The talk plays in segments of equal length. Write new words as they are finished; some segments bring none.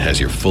has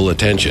your full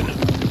attention.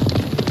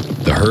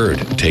 The herd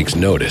takes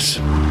notice.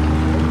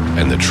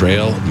 And the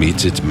trail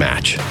meets its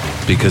match.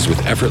 Because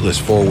with effortless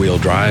four-wheel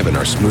drive and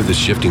our smoothest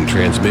shifting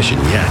transmission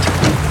yet,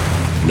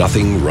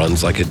 nothing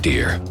runs like a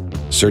deer.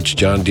 Search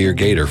John Deere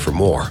Gator for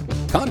more.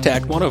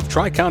 Contact one of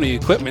Tri-County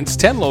Equipment's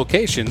 10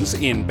 locations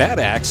in Bad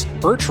Axe,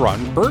 Birch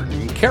Run,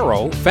 Burton,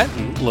 Caro,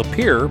 Fenton,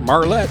 Lapeer,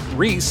 Marlette,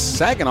 Reese,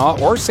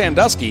 Saginaw, or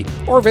Sandusky,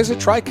 or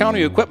visit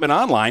Tri-County Equipment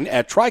online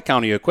at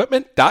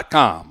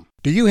tricountyequipment.com.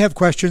 Do you have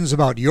questions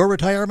about your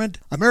retirement?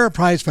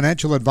 Ameriprise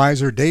financial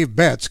advisor Dave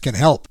Betts can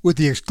help. With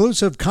the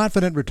exclusive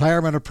Confident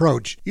Retirement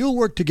Approach, you'll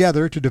work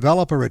together to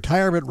develop a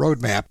retirement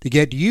roadmap to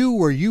get you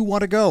where you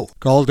want to go.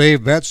 Call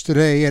Dave Betts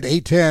today at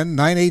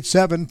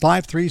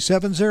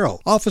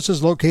 810-987-5370. Office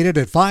is located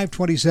at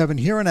 527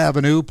 Huron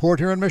Avenue, Port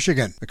Huron,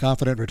 Michigan. The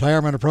Confident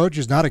Retirement Approach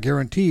is not a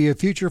guarantee of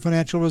future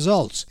financial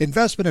results.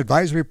 Investment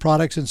advisory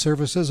products and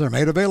services are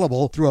made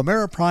available through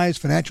Ameriprise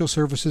Financial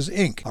Services,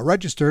 Inc., a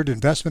registered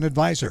investment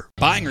advisor.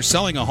 Buying or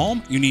selling a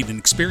home? You need an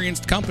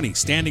experienced company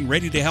standing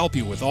ready to help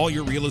you with all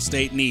your real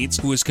estate needs,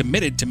 who is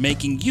committed to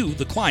making you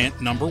the client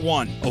number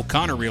one.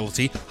 O'Connor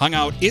Realty hung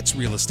out its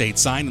real estate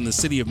sign in the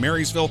city of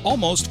Marysville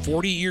almost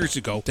 40 years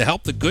ago to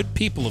help the good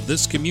people of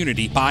this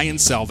community buy and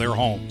sell their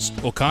homes.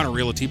 O'Connor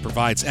Realty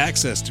provides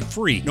access to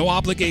free,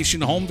 no-obligation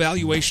home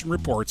valuation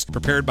reports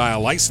prepared by a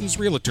licensed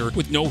realtor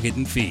with no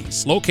hidden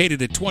fees.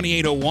 Located at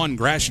 2801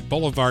 Gratiot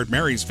Boulevard,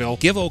 Marysville,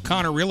 give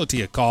O'Connor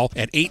Realty a call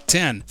at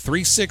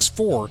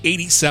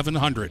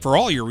 810-364-8700. For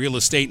all your real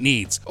estate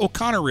needs.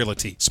 O'Connor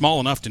Realty,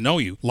 small enough to know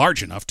you,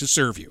 large enough to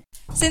serve you.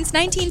 Since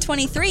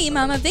 1923,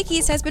 Mama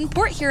Vicky's has been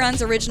Port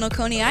Huron's original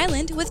Coney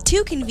Island with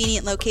 2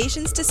 convenient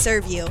locations to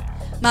serve you.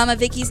 Mama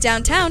Vicky's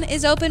downtown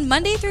is open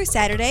Monday through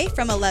Saturday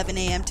from 11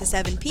 a.m. to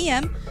 7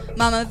 p.m.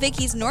 Mama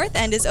Vicky's North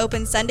End is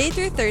open Sunday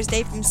through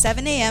Thursday from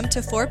 7 a.m.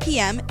 to 4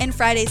 p.m. and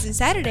Fridays and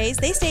Saturdays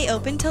they stay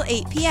open till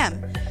 8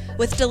 p.m.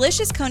 With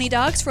delicious Coney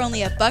dogs for only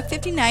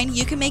 $1.59,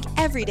 you can make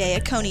every day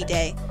a Coney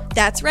day.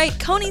 That's right,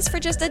 Coney's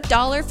for just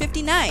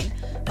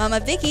 $1.59.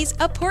 Mama Vicky's,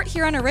 a Port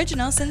Huron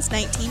original since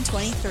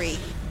 1923.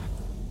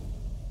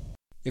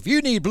 If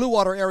you need Blue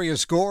Water area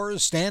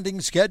scores,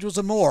 standings, schedules,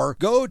 and more,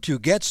 go to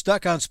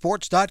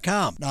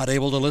GetStuckOnSports.com. Not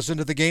able to listen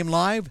to the game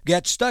live?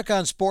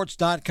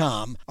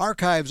 GetStuckOnSports.com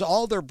archives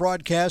all their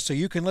broadcasts so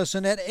you can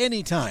listen at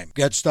any time.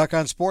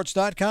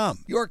 GetStuckOnSports.com.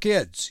 Your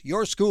kids,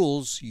 your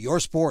schools, your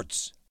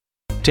sports.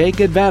 Take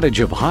advantage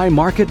of high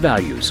market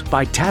values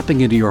by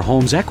tapping into your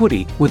home's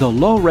equity with a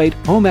low-rate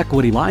home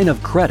equity line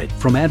of credit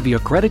from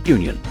Advia Credit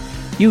Union.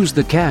 Use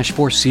the cash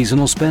for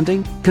seasonal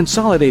spending,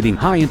 consolidating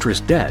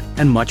high-interest debt,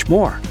 and much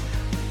more.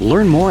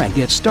 Learn more and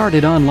get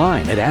started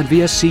online at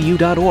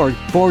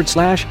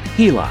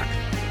adviacu.org/HELOC.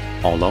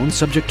 All loans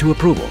subject to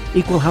approval.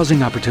 Equal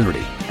housing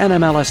opportunity.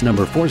 NMLS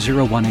number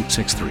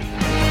 401863.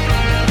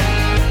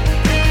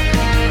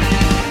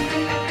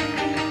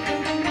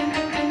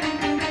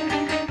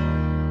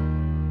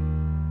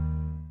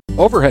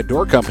 Overhead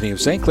Door Company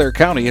of St. Clair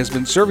County has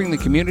been serving the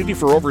community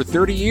for over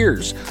 30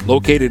 years.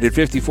 Located at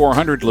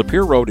 5400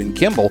 Lapeer Road in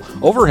Kimball,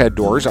 Overhead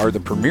Doors are the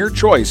premier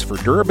choice for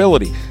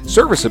durability,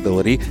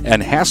 serviceability,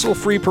 and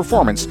hassle-free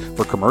performance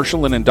for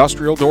commercial and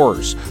industrial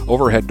doors.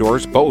 Overhead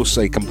Doors boasts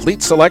a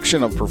complete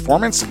selection of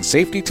performance and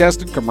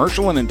safety-tested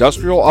commercial and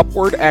industrial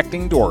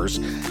upward-acting doors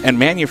and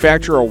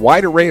manufacture a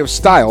wide array of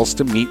styles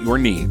to meet your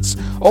needs.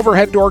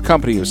 Overhead Door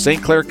Company of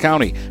St. Clair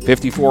County,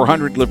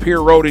 5400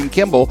 Lapeer Road in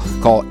Kimball.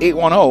 Call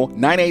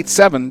 810-987-2185.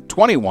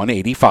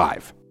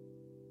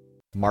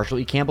 Marshall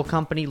E. Campbell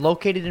Company,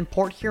 located in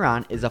Port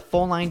Huron, is a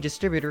full-line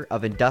distributor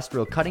of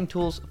industrial cutting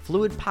tools,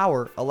 fluid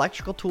power,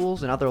 electrical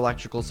tools, and other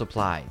electrical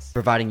supplies,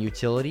 providing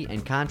utility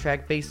and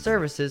contract-based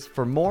services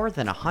for more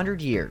than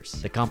 100 years.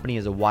 The company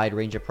has a wide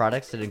range of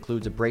products that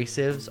includes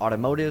abrasives,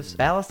 automotives,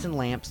 ballast and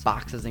lamps,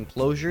 boxes and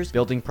closures,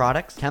 building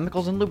products,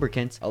 chemicals and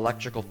lubricants,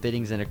 electrical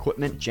fittings and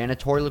equipment,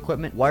 janitorial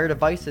equipment, wire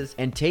devices,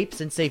 and tapes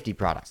and safety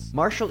products.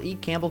 Marshall E.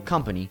 Campbell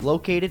Company,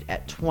 located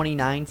at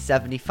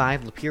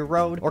 2975 Lapeer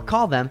Road, or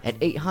call them at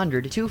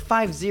 800-250-7520.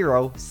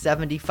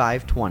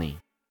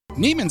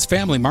 Neiman's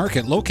Family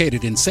Market,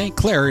 located in St.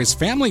 Clair, is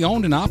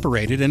family-owned and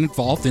operated and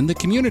involved in the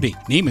community.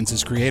 Neiman's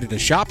has created a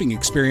shopping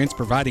experience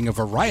providing a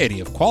variety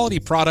of quality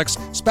products,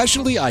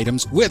 specialty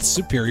items with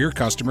superior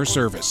customer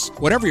service.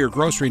 Whatever your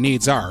grocery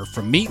needs are,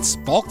 from meats,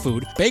 bulk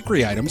food,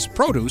 bakery items,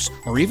 produce,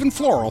 or even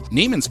floral,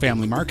 Neiman's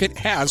Family Market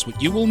has what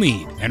you will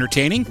need.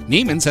 Entertaining?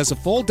 Neiman's has a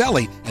full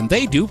deli, and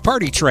they do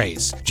party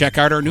trays. Check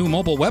out our new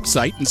mobile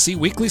website and see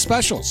weekly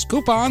specials,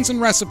 coupons, and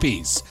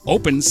recipes.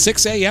 Open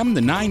 6 a.m. to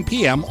 9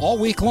 p.m. all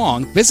week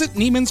long. Visit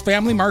Neiman's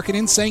Family Market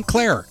in St.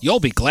 Clair. You'll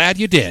be glad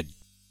you did.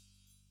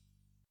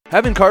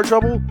 Having car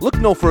trouble? Look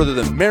no further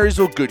than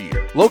Marysville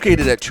Goodyear.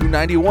 Located at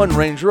 291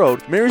 Range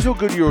Road, Marysville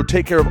Goodyear will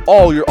take care of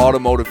all your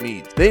automotive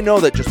needs. They know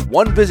that just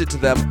one visit to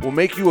them will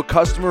make you a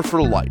customer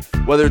for life.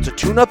 Whether it's a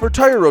tune-up or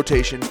tire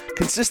rotation,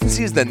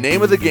 consistency is the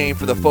name of the game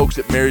for the folks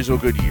at Marysville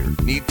Goodyear.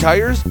 Need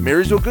tires?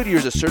 Marysville Goodyear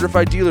is a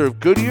certified dealer of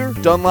Goodyear,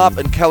 Dunlop,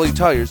 and Kelly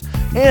tires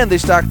and they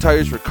stock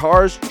tires for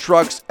cars,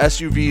 trucks,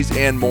 SUVs,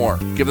 and more.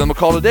 Give them a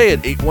call today at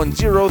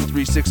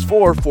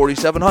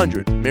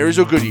 810-364-4700.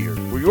 Marysville Goodyear,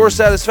 where your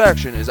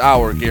satisfaction is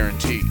our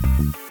guarantee.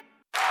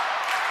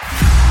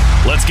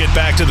 Let's get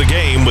back to the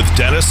game with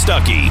Dennis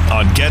Stuckey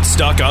on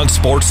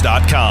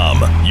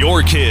GetStuckOnSports.com.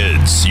 Your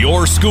kids,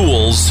 your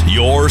schools,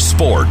 your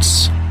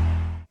sports.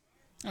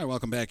 All right,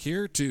 welcome back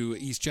here to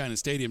East China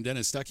Stadium.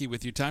 Dennis Stuckey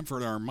with you. Time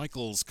for our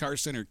Michaels Car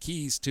Center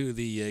keys to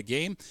the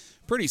game.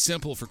 Pretty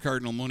simple for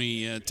Cardinal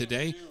Mooney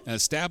today.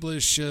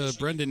 Establish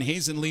Brendan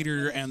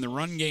Hazenleader and the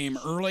run game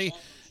early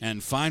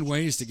and find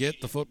ways to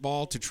get the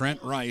football to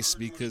Trent Rice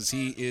because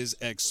he is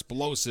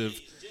explosive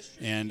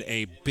and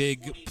a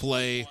big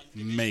play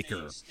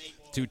maker.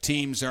 Two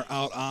teams are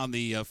out on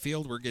the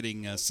field. We're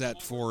getting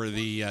set for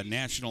the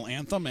national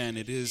anthem, and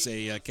it is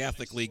a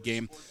Catholic League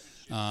game.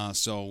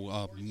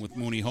 So with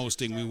Mooney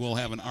hosting, we will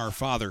have an Our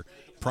Father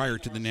prior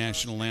to the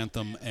national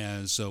anthem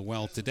as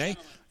well today.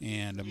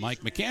 And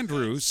Mike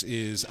McAndrews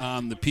is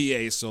on the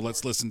PA, so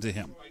let's listen to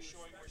him.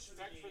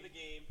 Respect for the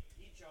game,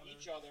 each other,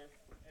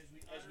 as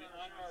we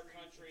honor our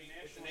country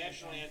with the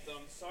national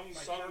anthem, sung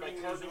by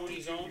Cardinal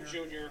Mooney's own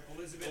junior,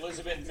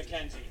 Elizabeth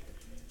McKenzie.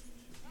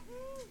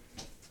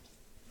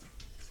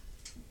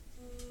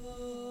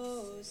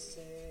 Oh,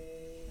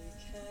 say,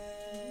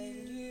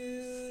 can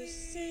you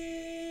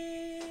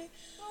see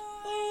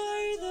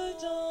by the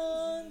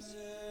dawn's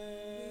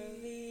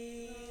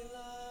early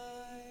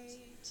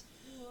light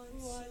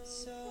what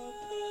so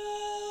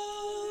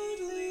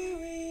proudly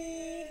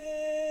we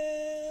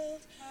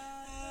hailed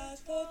at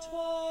the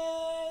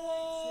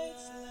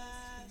twilight's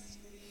last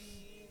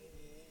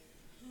gleaming,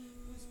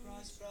 whose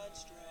broad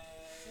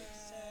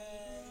stripes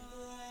and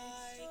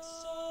bright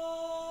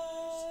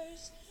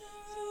stars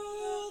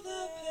through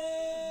the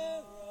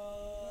perilous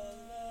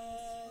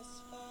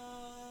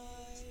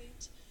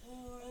fight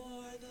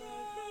o'er the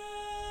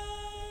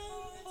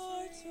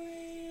ramparts we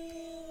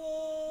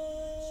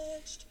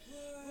watched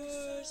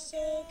were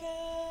so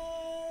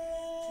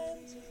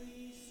gallantly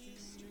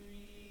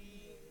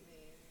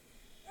streaming,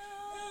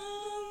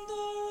 and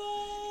the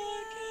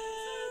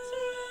rockets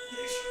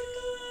red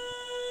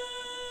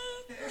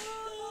glare,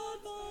 the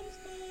bombs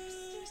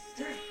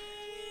bursting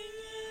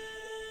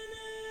in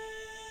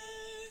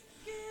air,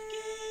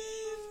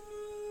 gave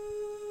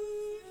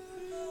proof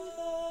through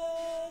the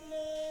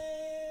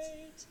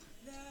night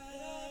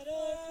that our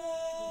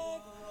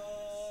flag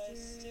was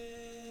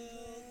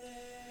still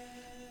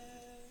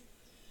there.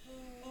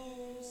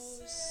 Oh,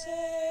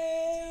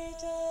 say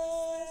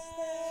does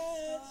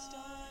that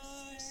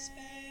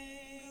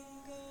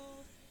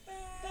star-spangled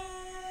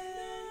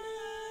banner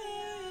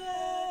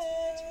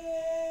yet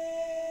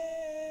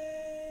wave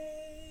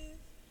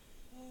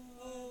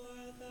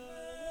o'er the land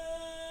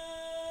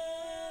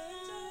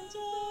of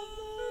the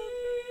free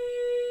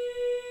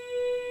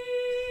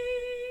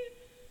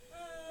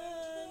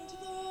and the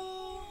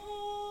home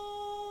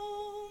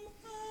of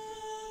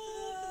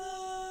the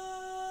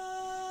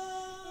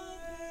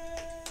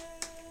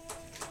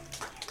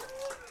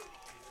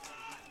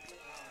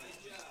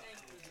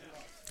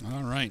brave.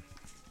 All right.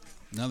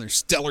 Another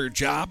stellar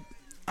job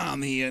on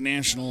the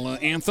national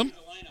anthem.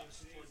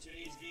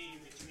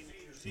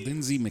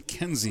 Lindsay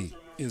McKenzie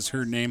is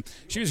her name.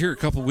 She was here a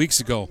couple weeks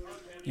ago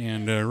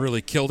and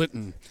really killed it,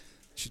 and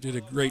she did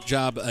a great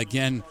job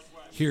again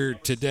here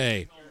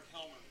today.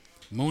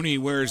 Mooney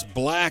wears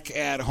black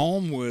at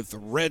home with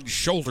red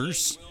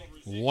shoulders,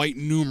 white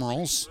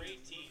numerals.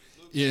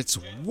 It's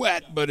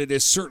wet, but it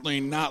is certainly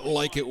not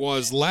like it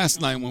was last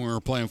night when we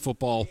were playing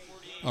football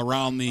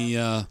around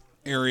the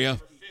area.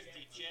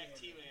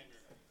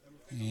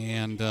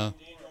 And the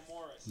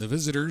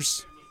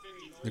visitors,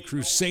 the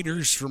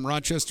Crusaders from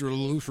Rochester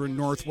Lutheran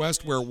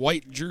Northwest, wear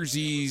white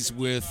jerseys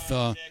with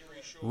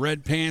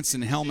red pants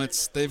and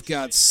helmets. They've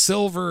got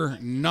silver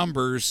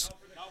numbers,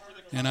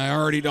 and I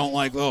already don't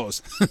like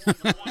those.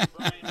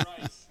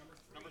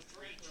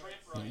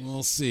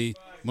 We'll see.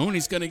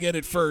 Mooney's going to get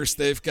it first.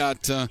 They've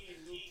got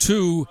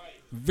two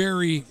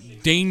very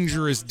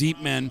dangerous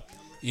deep men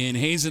in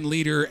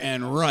Hazenleader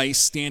and Rice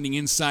standing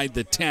inside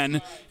the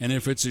 10. And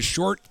if it's a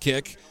short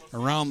kick,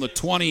 around the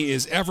 20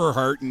 is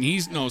Everhart, and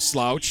he's no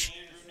slouch.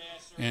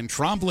 And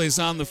Tremblay's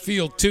on the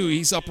field, too.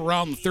 He's up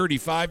around the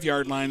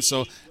 35-yard line,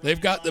 so they've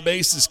got the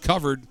bases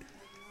covered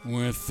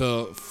with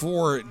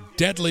four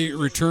deadly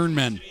return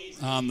men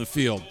on the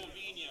field.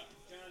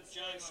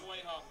 John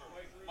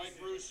Swayhofer, Mike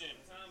Bruson,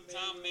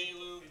 Tom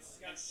Maylou,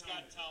 and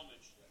Scott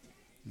Talmadge.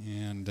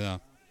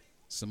 And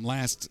some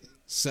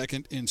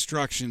last-second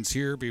instructions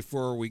here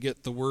before we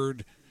get the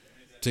word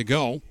to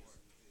go.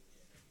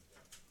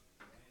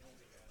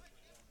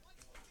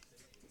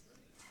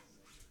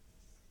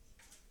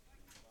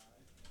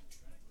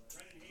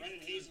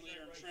 Brendan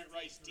Hazenleader and Trent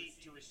Rice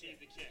deep to receive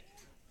the kick.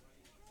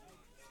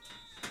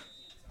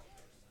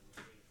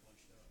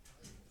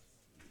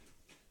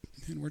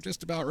 And we're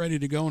just about ready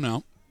to go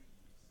now.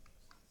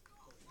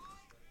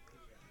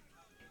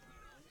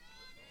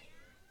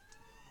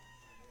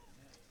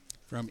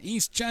 From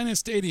East China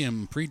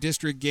Stadium,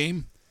 pre-district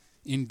game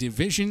in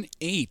Division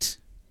 8.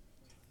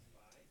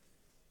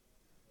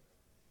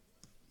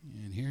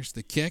 And here's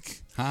the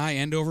kick, high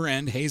end over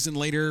end.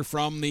 Hazenlater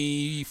from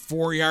the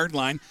 4-yard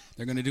line.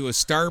 They're going to do a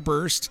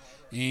starburst,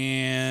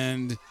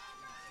 and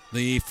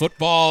the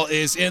football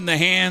is in the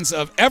hands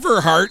of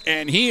Everhart,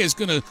 and he is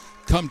going to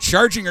come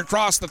charging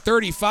across the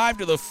 35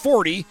 to the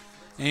 40,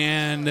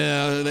 and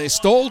they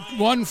stole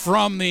one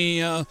from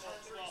the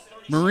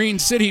Marine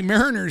City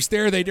Mariners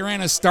there. They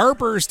ran a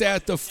starburst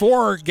at the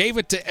 4, gave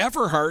it to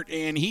Everhart,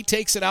 and he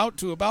takes it out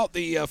to about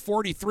the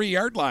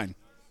 43-yard line.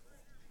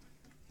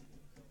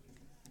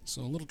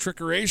 So a little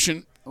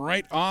trickeration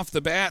right off the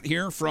bat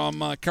here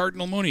from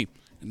Cardinal Mooney.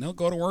 And they'll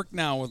go to work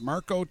now with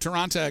Marco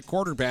Taranta at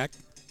quarterback.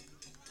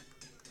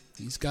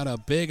 He's got a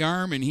big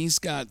arm, and he's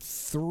got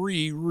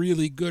 3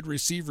 really good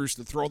receivers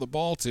to throw the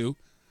ball to,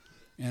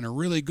 and a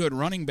really good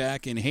running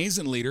back in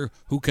Hazenleader,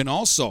 who can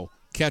also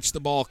catch the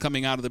ball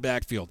coming out of the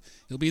backfield.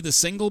 He'll be the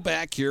single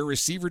back here,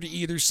 receiver to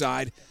either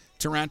side,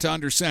 Taranta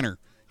under center.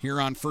 Here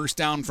on first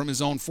down from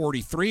his own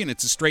 43, and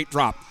it's a straight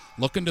drop.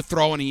 Looking to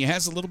throw, and he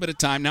has a little bit of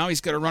time. Now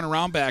he's got to run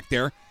around back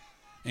there,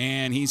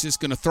 and he's just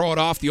going to throw it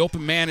off. The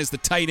open man is the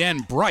tight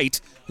end, Bright,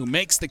 who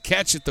makes the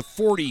catch at the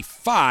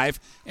 45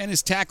 and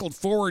is tackled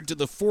forward to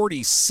the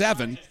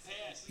 47,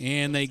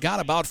 and they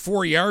got about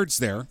 4 yards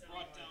there.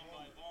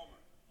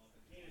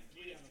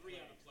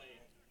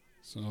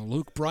 So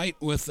Luke Bright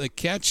with the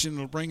catch, and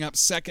it'll bring up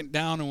second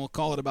down, and we'll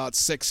call it about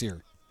 6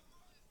 here.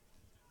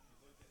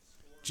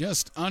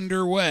 Just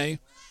underway.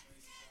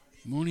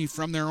 Mooney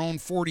from their own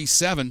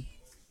 47.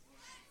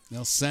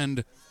 They'll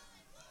send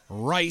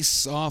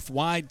Rice off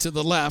wide to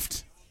the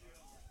left.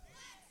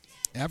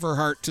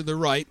 Everhart to the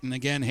right. And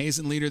again,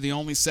 Hazenleader the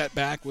only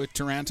setback with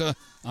Taranta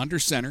under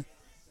center.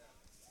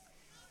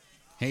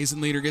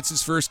 Hazenleader gets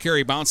his first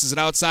carry, bounces it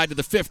outside to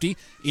the 50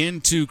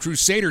 into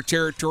Crusader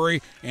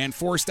territory and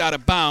forced out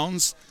of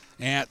bounds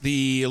at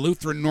the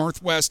Lutheran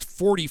Northwest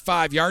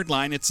 45-yard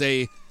line. It's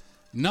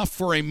enough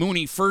for a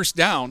Mooney first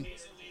down.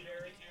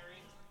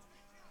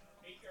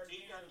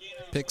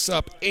 Picks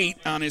up 8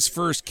 on his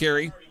first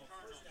carry.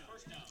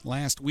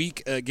 Last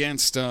week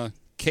against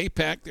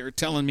K-Pac, they were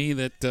telling me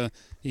that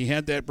he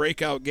had that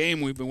breakout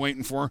game we've been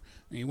waiting for.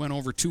 He went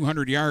over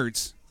 200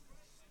 yards.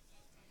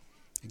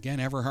 Again,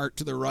 Everhart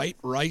to the right,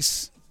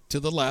 Rice to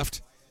the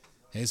left.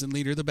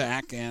 Hazenleader the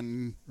back,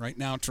 and right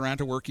now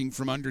Taranta working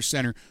from under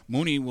center.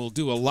 Mooney will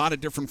do a lot of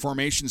different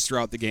formations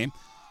throughout the game.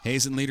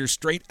 Hazenleader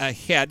straight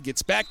ahead,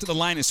 gets back to the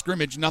line of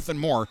scrimmage, nothing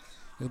more.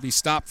 He'll be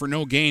stopped for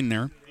no gain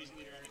there.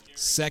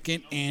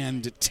 2nd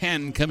and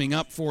 10 coming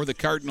up for the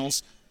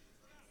Cardinals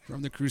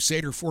from the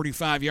Crusader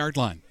 45-yard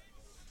line.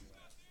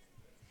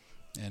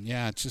 And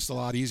yeah, it's just a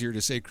lot easier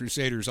to say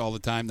Crusaders all the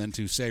time than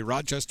to say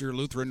Rochester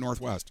Lutheran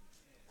Northwest.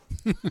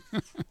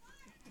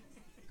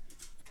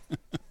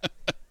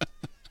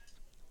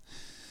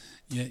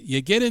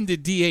 You get into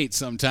D8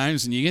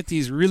 sometimes, and you get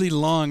these really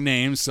long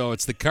names, so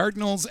it's the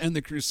Cardinals and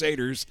the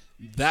Crusaders.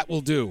 That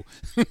will do.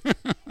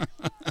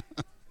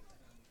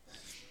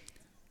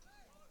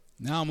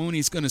 Now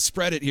Mooney's going to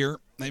spread it here.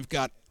 They've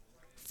got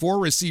 4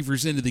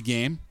 receivers into the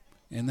game,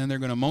 and then they're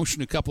going to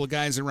motion a couple of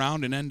guys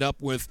around and end up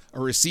with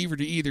a receiver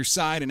to either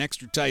side and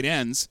extra tight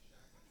ends.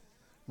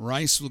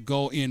 Rice will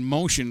go in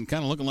motion,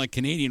 kind of looking like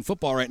Canadian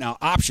football right now.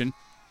 Option.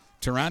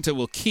 Taranta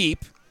will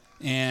keep,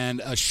 and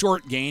a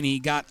short gain. He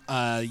got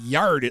a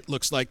yard, it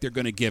looks like they're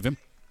going to give him.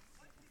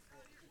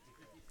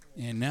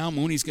 And now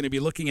Mooney's going to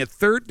be looking at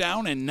 3rd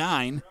down and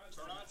 9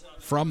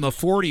 from the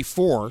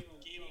 44.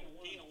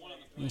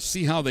 We'll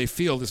see how they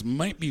feel. This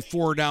might be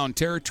 4-down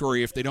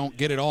territory if they don't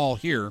get it all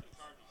here.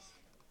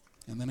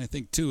 And then I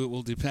think, too, it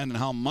will depend on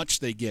how much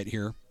they get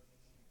here.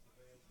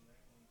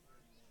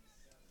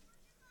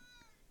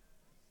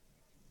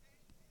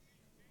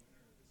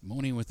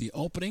 Mooney with the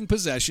opening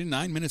possession.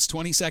 9 minutes,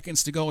 20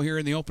 seconds to go here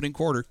in the opening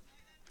quarter.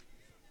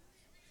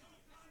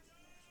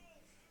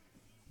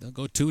 They'll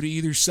go 2 to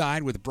either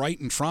side with Bright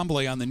and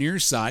Tremblay on the near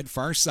side.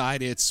 Far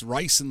side, it's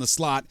Rice in the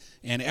slot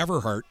and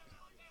Everhart.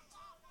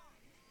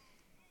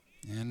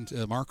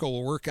 And Marco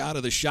will work out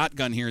of the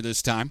shotgun here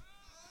this time.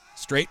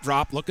 Straight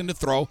drop, looking to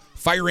throw.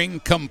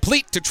 Firing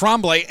complete to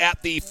Tremblay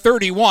at the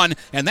 31,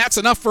 and that's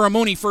enough for a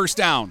Mooney first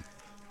down.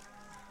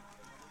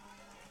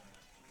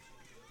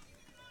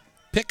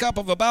 Pickup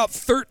of about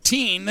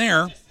 13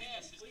 there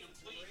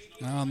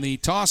on the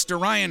toss to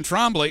Ryan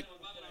Tremblay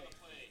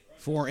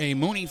for a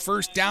Mooney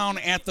first down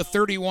at the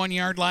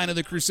 31-yard line of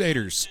the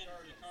Crusaders.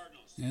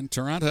 And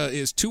Taranta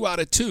is 2 out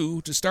of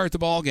 2 to start the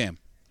ball game.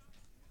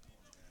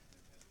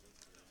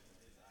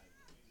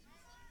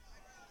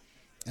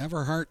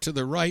 Everhart to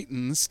the right,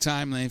 and this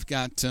time they've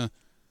got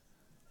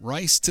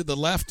Rice to the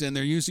left, and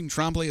they're using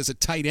Tremblay as a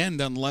tight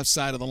end on the left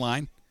side of the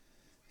line.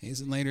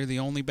 Hazenleader the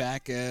only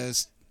back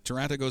as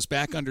Taranta goes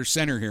back under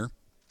center here.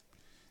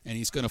 And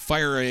he's going to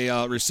fire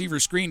a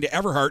receiver screen to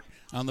Everhart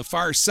on the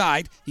far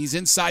side. He's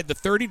inside the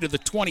 30 to the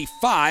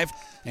 25,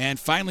 and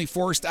finally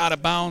forced out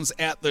of bounds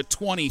at the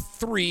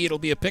 23. It'll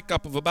be a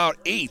pickup of about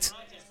 8.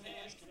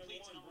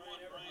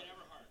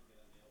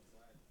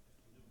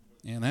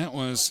 And that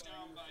was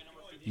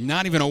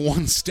not even a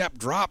one-step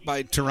drop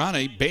by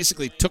Taranta. He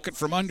basically took it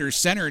from under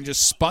center and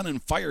just spun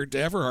and fired to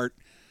Everhart.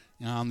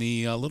 on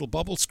the little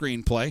bubble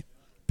screen play.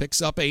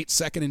 Picks up 8,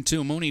 2nd and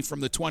 2. Mooney from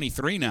the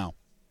 23 now.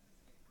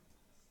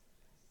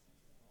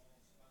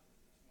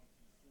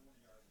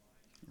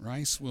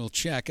 Rice will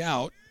check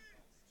out,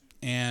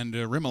 and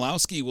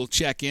Rimolowski will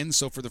check in.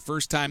 So for the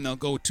first time, they'll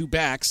go 2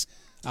 backs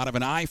out of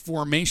an I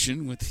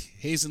formation with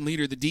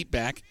Hazenleader, the deep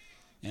back,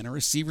 and a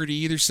receiver to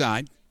either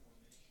side.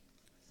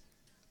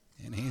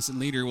 And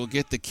Hazenleader will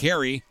get the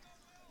carry,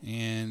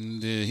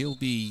 and he'll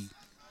be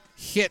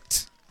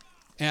hit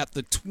at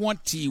the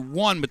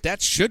 21, but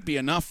that should be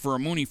enough for a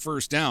Mooney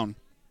first down.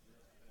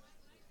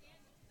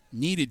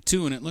 Needed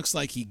 2, and it looks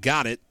like he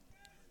got it.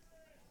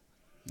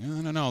 I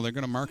don't know. They're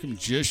going to mark him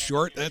just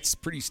short. That's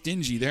pretty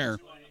stingy there.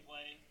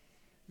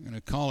 I'm going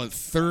to call it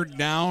 3rd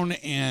down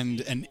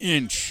and an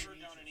inch.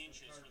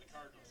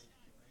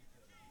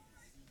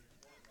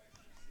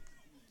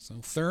 So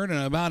 3rd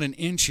and about an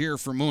inch here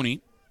for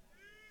Mooney.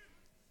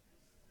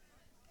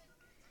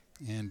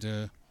 And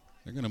they're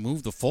going to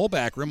move the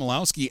fullback,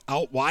 Rimolowski,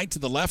 out wide to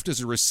the left as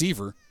a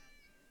receiver.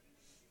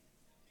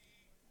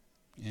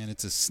 And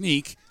it's a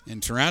sneak,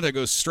 and Taranto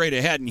goes straight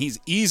ahead, and he's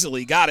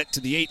easily got it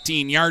to the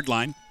 18-yard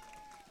line.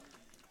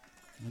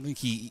 I think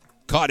he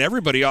caught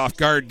everybody off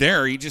guard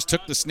there. He just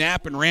took the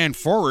snap and ran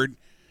forward,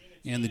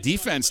 and the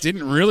defense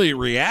didn't really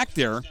react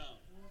there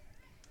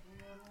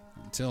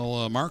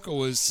until Marco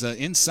was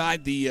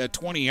inside the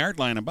 20-yard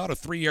line, about a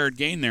 3-yard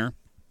gain there.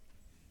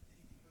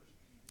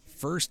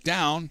 First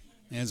down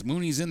as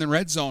Mooney's in the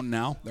red zone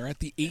now. They're at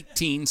the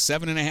 18,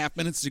 7.5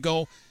 minutes to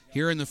go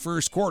here in the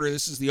first quarter.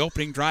 This is the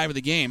opening drive of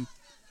the game.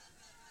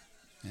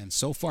 And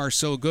so far,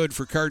 so good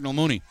for Cardinal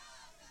Mooney.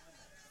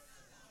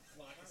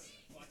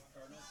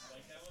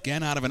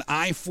 Again, out of an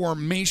I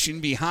formation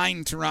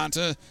behind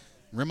Taranto.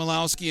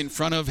 Rimolowski in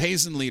front of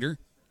Hazenleader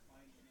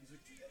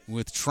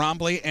with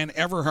Trombley and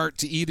Everhart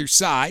to either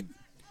side.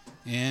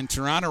 And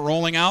Taranto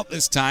rolling out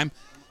this time.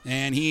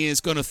 And he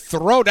is going to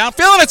throw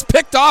downfield, and it's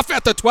picked off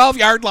at the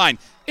 12-yard line.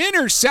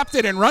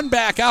 Intercepted and run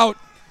back out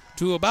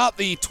to about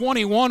the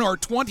 21 or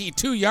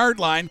 22-yard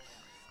line.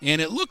 And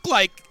it looked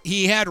like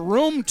he had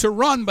room to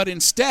run, but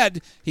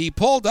instead he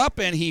pulled up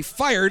and he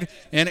fired,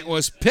 and it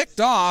was picked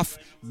off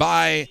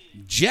by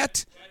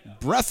Jet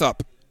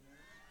Breathup.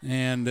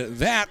 And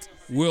that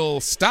will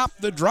stop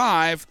the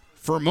drive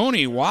for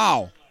Mooney.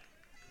 Wow.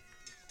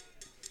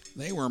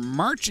 They were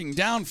marching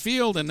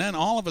downfield, and then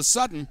all of a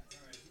sudden,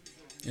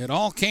 it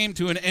all came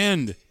to an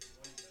end.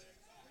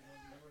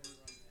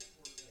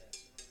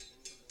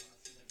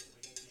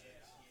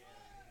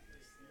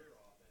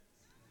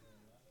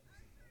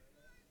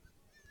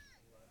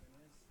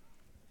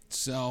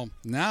 So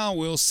now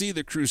we'll see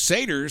the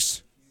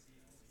Crusaders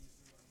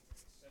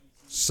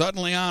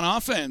suddenly on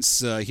offense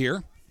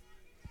here.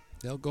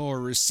 They'll go a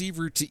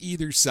receiver to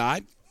either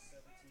side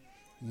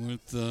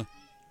with the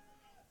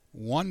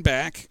one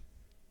back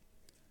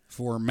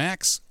for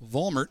Max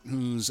Volmert,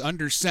 who's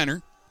under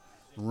center,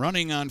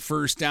 running on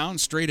first down,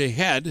 straight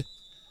ahead.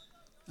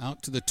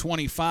 Out to the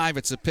 25,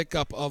 it's a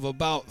pickup of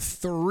about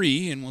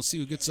 3, and we'll see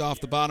who gets off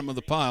the bottom of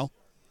the pile.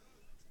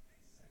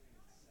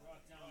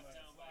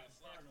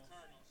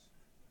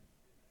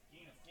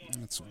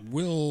 That's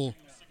Will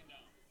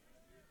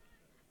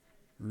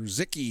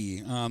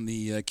Ruzicki on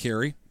the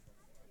carry.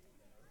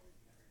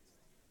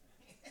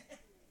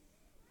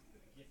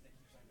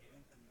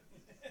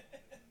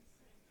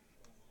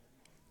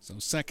 So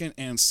 2nd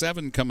and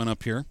 7 coming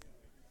up here.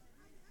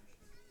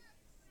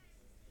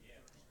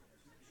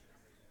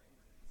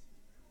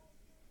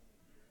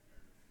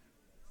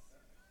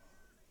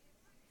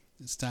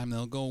 This time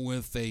they'll go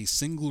with a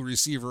single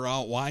receiver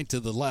out wide to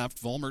the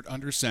left. Volmert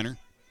under center.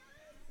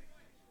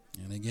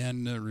 And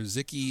again,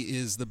 Ruzicki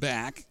is the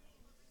back.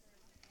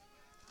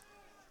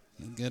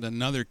 He'll get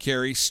another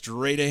carry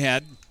straight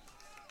ahead.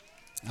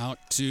 Out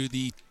to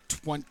the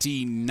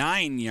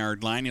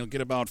 29-yard line. He'll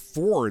get about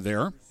 4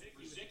 there.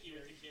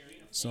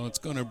 So it's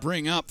going to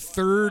bring up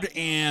 3rd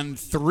and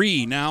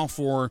 3 now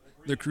for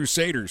the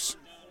Crusaders.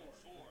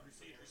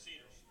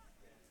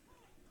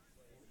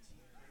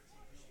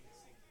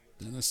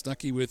 Dennis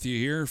Stuckey with you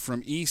here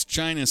from East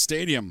China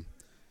Stadium.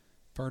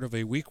 Part of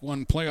a Week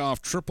 1 playoff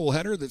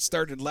tripleheader that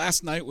started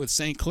last night with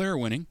St. Clair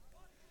winning.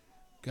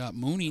 Got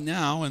Mooney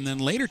now, and then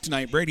later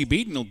tonight, Brady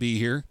Beaton will be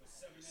here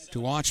to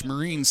watch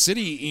Marine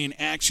City in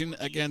action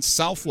against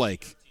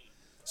Southlake.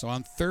 So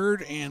on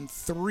 3rd and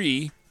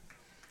 3,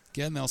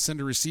 again, they'll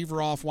send a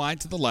receiver off wide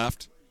to the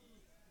left.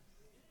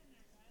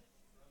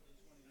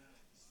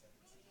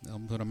 They'll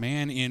put a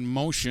man in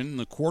motion.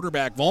 The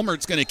quarterback,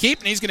 Volmert's going to keep,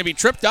 and he's going to be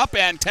tripped up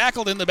and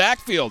tackled in the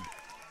backfield.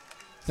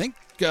 I think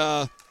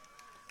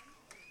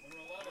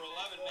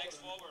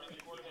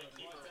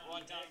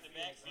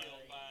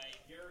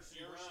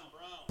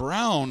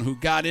Brown, who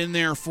got in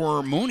there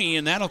for Mooney,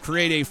 and that'll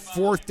create a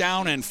 4th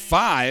down and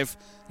 5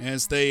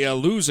 as they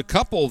lose a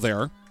couple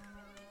there.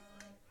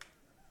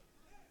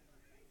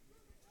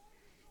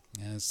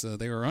 As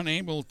they were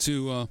unable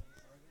to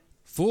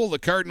fool the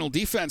Cardinal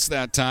defense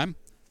that time.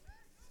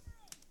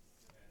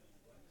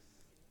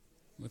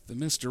 With the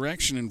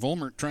misdirection and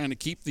Volmert trying to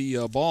keep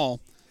the ball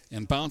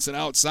and bounce it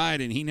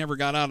outside, and he never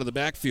got out of the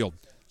backfield.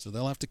 So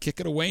they'll have to kick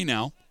it away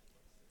now.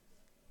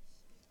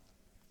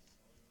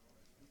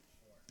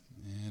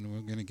 And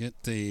we're going to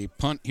get the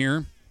punt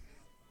here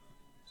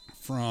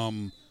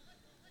from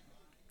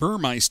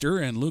Burmeister,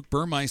 and Luke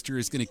Burmeister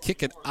is going to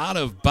kick it out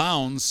of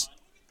bounds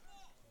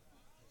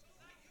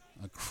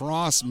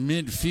across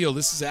midfield.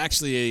 This is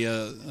actually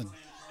a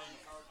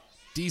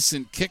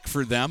decent kick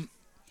for them.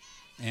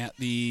 At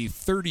the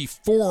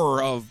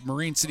 34 of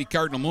Marine City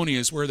Cardinal Mooney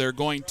is where they're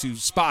going to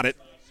spot it.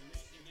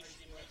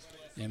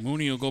 And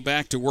Mooney will go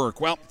back to work.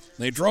 Well,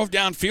 they drove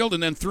downfield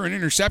and then threw an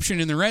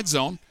interception in the red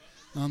zone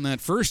on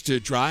that first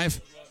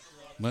drive.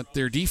 But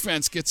their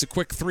defense gets a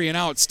quick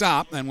 3-and-out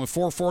stop. And with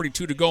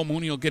 4:42 to go,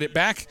 Mooney will get it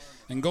back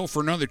and go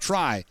for another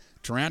try.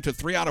 Taranto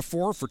 3 out of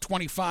 4 for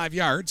 25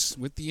 yards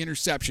with the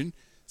interception.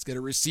 He's got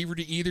a receiver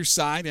to either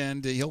side,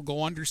 and he'll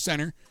go under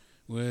center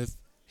with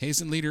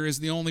Hazenleader as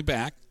the only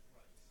back.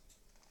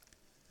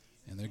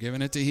 And they're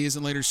giving it to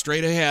Hazenleader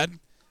straight ahead,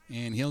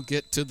 and he'll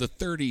get to the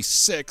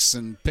 36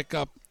 and pick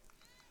up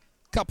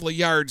a couple of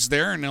yards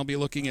there, and they'll be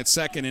looking at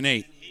 2nd and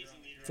 8.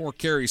 4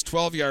 carries,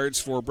 12 yards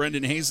for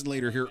Brendan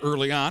Hazenleader here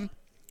early on.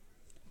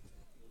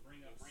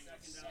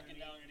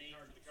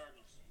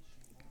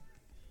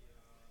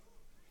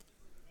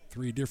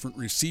 Three different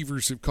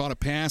receivers have caught a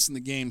pass in the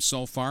game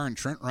so far, and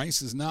Trent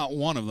Rice is not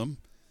one of them.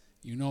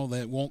 You know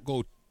that won't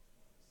go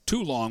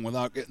too long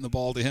without getting the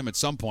ball to him at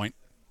some point.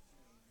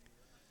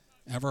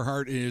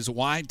 Everhart is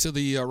wide to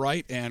the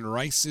right, and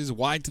Rice is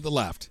wide to the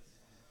left.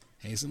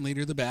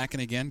 Hazenleader the back,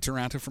 and again,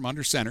 Taranto from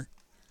under center.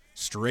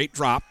 Straight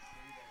drop.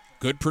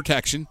 Good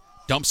protection.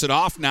 Dumps it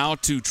off now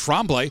to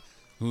Tremblay,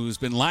 who's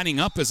been lining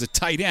up as a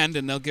tight end,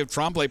 and they'll give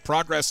Tremblay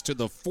progress to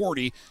the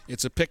 40.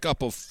 It's a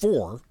pickup of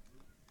 4.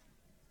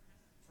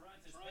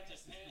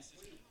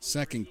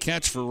 Second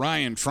catch for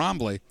Ryan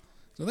Tremblay.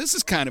 So this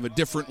is kind of a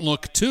different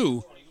look,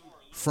 too,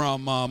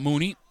 from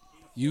Mooney,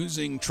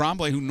 using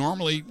Tremblay, who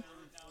normally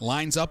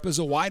lines up as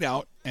a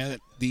wideout at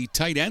the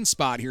tight end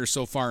spot here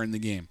so far in the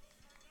game.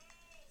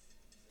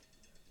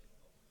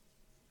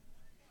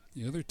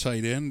 The other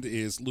tight end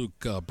is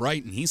Luke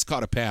Brighton. He's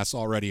caught a pass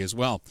already as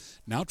well.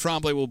 Now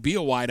Tremblay will be a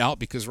wideout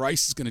because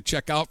Rice is going to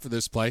check out for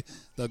this play.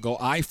 They'll go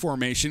I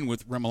formation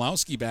with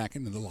Remilowski back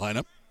into the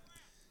lineup.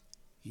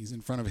 He's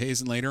in front of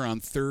Hazenleader on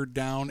 3rd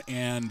down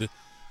and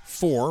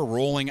 4.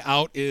 Rolling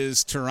out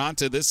is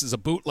Taranto. This is a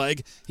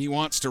bootleg. He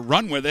wants to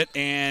run with it,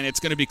 and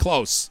it's going to be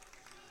close.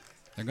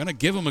 They're going to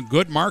give him a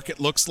good mark, it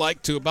looks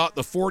like, to about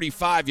the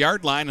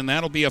 45-yard line, and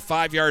that'll be a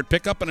 5-yard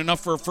pickup and enough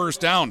for a first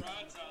down.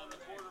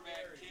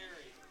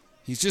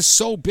 He's just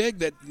so big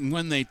that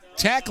when they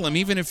tackle him,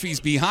 even if he's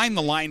behind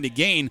the line to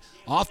gain,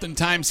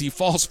 oftentimes he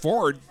falls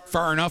forward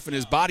far enough and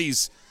his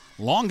body's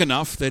long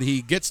enough that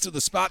he gets to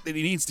the spot that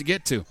he needs to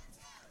get to.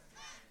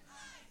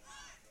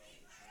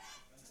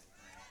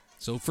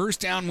 So first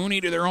down, Mooney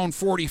to their own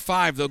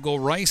 45. They'll go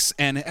Rice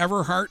and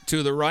Everhart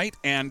to the right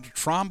and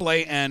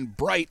Tremblay and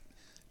Bright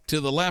to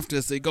the left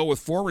as they go with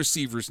 4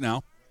 receivers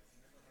now.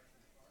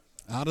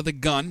 Out of the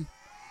gun.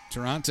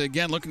 Taranto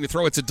again looking to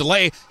throw. It's a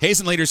delay.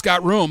 Hazenleader's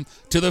got room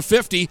to the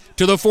 50,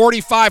 to the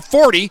 45,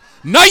 40.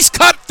 Nice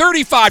cut,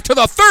 35 to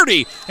the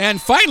 30.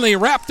 And finally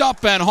wrapped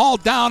up and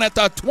hauled down at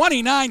the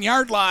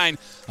 29-yard line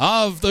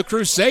of the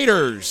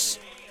Crusaders.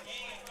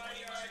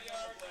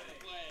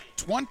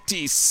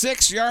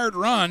 26-yard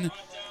run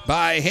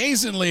by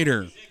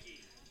Hazenleader.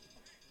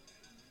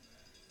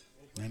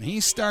 And he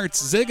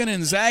starts zigging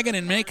and zagging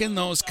and making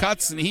those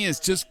cuts, and he is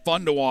just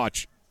fun to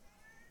watch.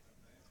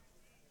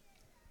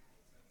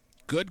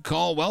 Good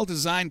call,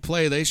 well-designed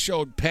play. They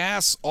showed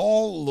pass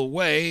all the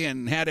way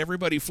and had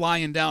everybody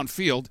flying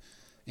downfield,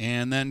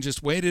 and then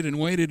just waited and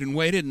waited and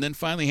waited, and then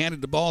finally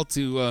handed the ball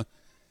to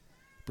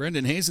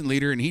Brendan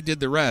Hazenleader, and he did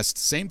the rest.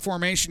 Same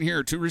formation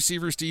here, 2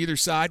 receivers to either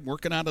side.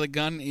 Working out of the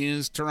gun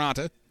is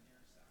Taranto.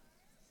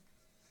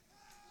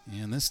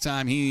 And this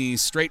time he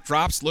straight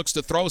drops, looks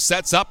to throw,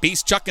 sets up.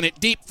 He's chucking it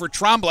deep for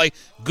Tremblay.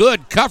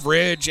 Good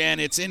coverage, and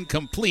it's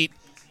incomplete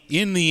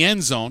in the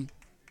end zone.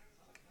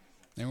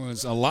 There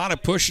was a lot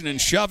of pushing and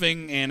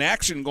shoving and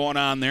action going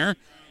on there,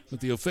 but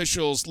the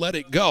officials let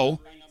it go.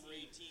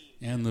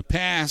 And the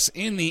pass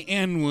in the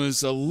end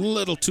was a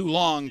little too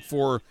long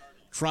for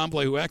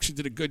Tremblay, who actually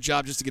did a good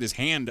job just to get his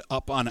hand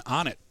up on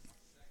it.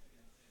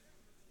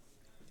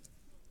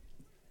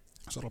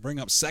 So it'll bring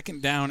up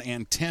 2nd down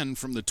and 10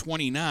 from the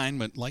 29,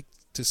 but like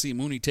to see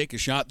Mooney take a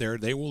shot there.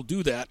 They will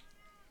do that.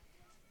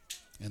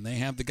 And they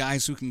have the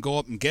guys who can go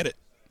up and get it.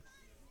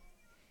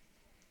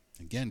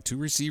 Again, 2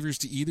 receivers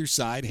to either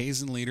side.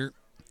 Hazenleader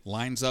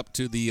lines up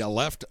to the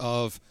left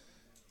of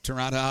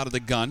Taranto out of the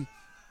gun.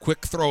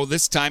 Quick throw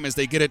this time as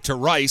they get it to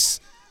Rice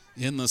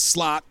in the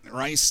slot.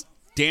 Rice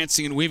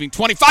dancing and weaving.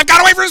 25,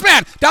 got away from his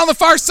man. Down the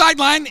far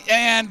sideline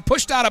and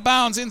pushed out of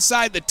bounds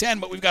inside the 10,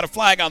 but we've got a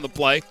flag on the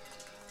play.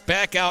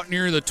 Back out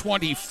near the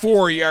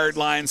 24-yard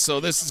line, so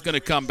this is going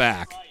to come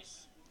back.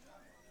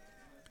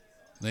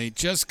 They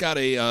just got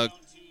a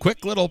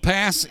quick little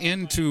pass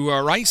into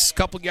Rice, a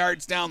couple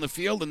yards down the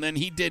field, and then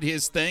he did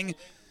his thing.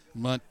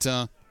 But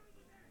the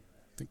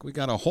think we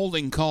got a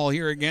holding call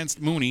here against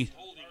Mooney.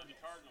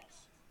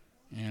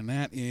 And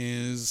that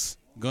is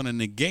going to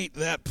negate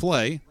that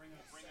play.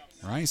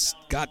 Rice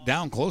got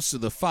down close to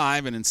the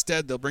 5, and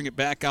instead they'll bring it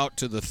back out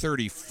to the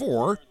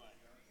 34.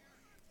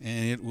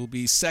 And it will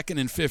be 2nd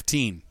and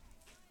 15.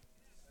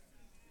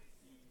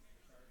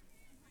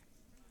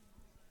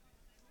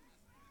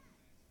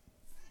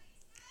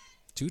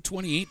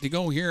 .228 to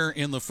go here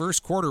in the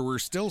first quarter. We're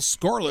still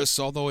scoreless,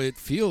 although it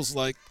feels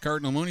like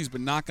Cardinal Mooney's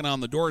been knocking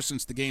on the door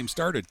since the game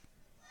started.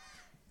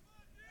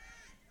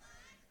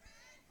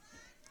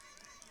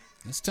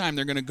 This time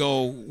they're going to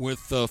go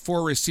with the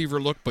 4-receiver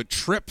look, but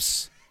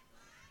trips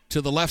to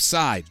the left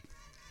side.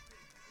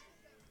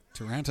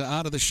 Taranta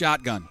out of the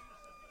shotgun.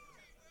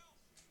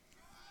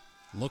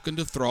 Looking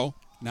to throw.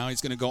 Now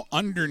he's going to go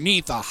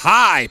underneath a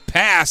high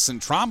pass,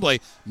 and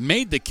Tremblay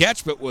made the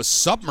catch but was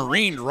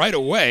submarined right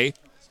away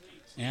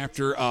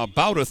after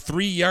about a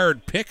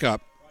 3-yard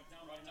pickup.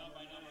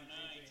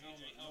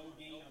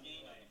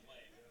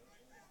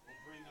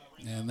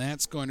 And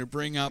that's going to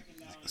bring up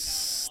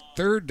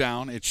 3rd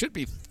down. It should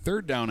be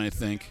 3rd down, I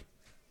think.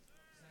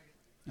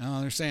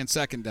 Oh, they're saying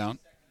 2nd down.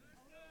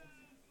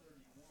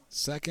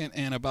 2nd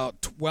and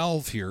about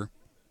 12 here.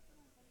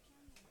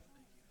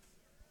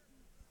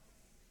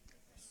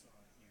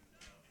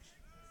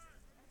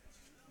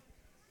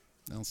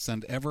 They'll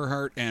send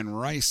Everhart and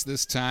Rice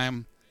this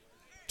time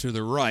to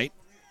the right.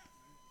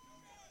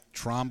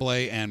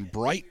 Tremblay and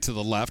Bright to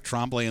the left.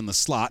 Tremblay in the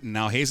slot. And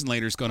now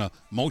Hazenlater's going to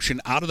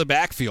motion out of the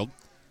backfield.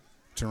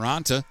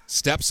 Taranta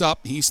steps up.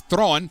 He's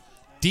throwing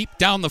deep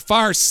down the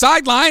far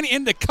sideline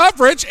into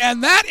coverage,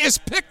 and that is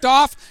picked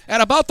off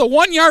at about the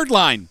 1-yard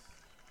line.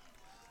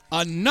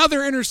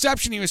 Another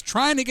interception. He was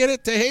trying to get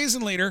it to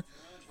Hazenlater,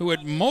 who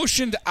had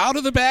motioned out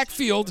of the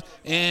backfield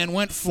and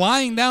went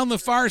flying down the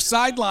far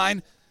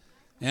sideline.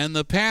 And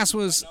the pass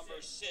was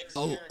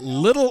a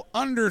little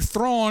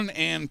underthrown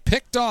and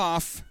picked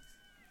off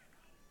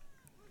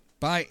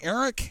by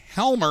Eric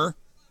Helmer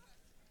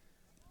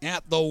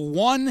at the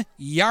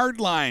 1-yard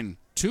line.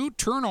 2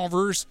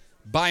 turnovers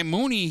by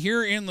Mooney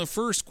here in the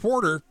first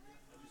quarter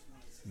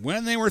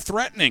when they were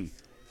threatening.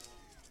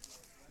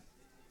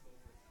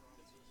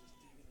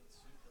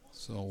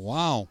 So,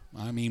 wow.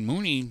 I mean,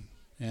 Mooney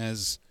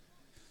has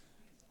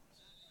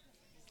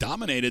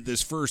dominated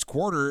this first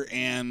quarter,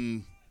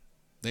 and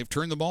they've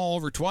turned the ball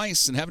over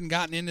twice and haven't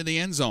gotten into the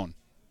end zone.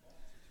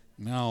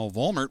 Now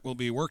Volmert will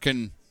be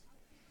working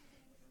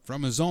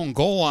from his own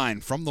goal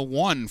line, from the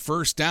 1,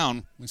 1st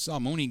down. We saw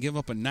Mooney give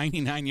up a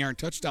 99-yard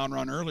touchdown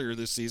run earlier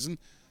this season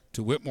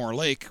to Whitmore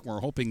Lake. We're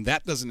hoping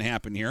that doesn't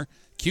happen here.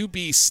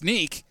 QB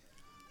sneak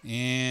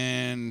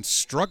and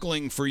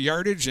struggling for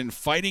yardage and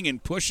fighting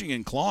and pushing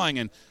and clawing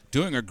and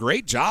doing a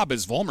great job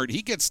as Volmert.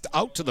 He gets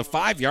out to the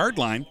 5-yard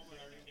line.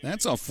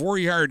 That's a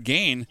 4-yard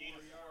gain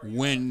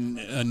when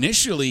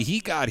initially he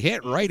got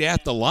hit right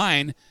at the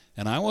line,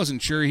 and I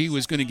wasn't sure he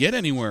was going to get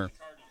anywhere.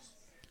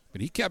 But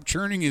he kept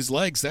churning his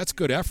legs. That's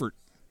good effort.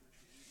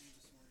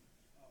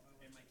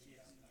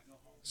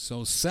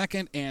 So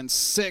 2nd and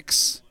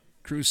 6,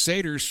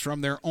 Crusaders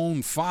from their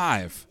own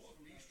 5.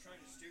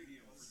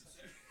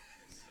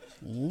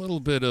 A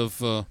little bit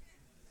of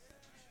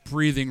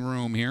breathing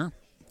room here.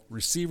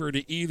 Receiver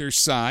to either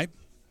side.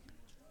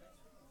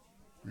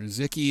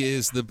 Rizicki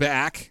is the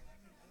back.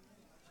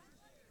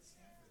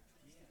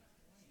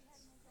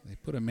 They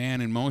put a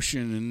man in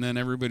motion, and then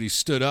everybody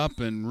stood up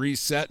and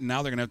reset, and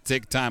now they're going to have to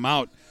take time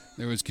out.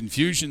 There was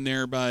confusion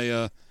there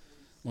by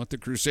what the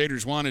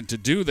Crusaders wanted to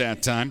do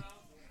that time.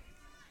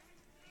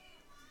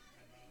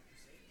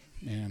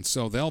 And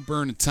so they'll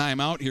burn a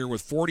timeout here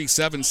with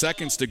 47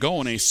 seconds to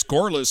go in a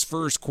scoreless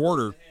first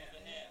quarter.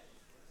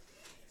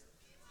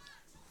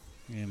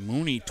 And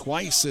Mooney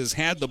twice has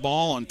had the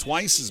ball and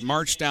twice has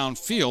marched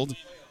downfield,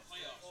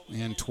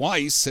 and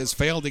twice has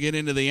failed to get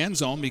into the end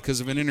zone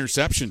because of an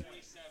interception.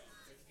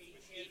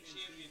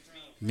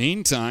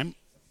 Meantime,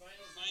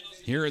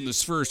 here in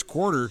this first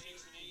quarter,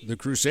 the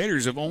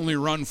Crusaders have only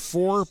run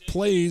 4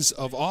 plays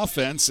of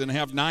offense and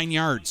have 9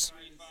 yards.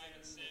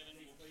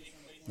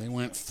 They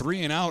went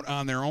 3 and out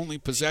on their only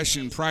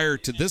possession prior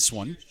to this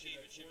one.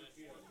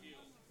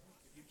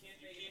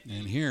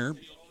 And here,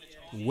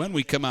 when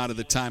we come out of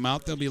the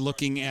timeout, they'll be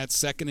looking at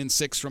 2nd and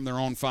 6 from their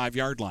own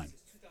 5-yard line.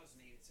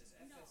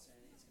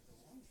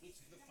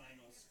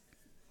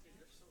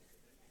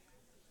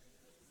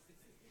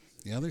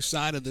 The other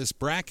side of this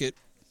bracket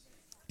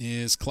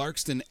is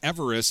Clarkston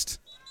Everest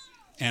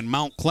and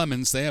Mount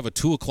Clemens. They have a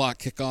 2 o'clock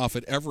kickoff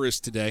at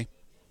Everest today.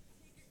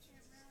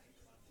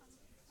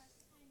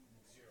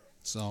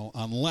 So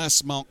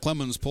unless Mount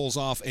Clemens pulls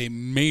off a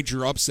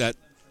major upset,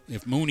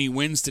 if Mooney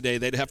wins today,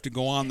 they'd have to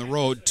go on the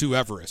road to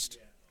Everest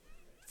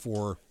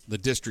for the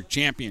district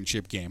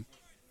championship game.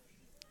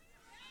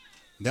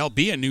 There'll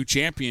be a new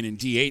champion in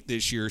D8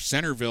 this year.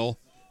 Centerville,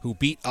 who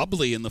beat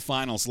Ubley in the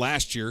finals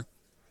last year,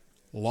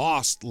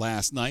 lost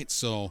last night,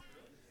 so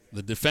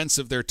the defense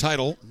of their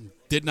title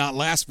did not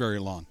last very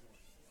long.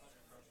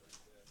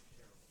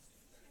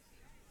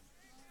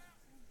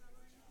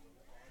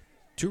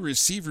 Two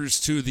receivers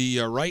to the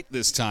right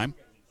this time.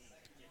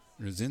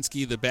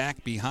 Rosinski the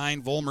back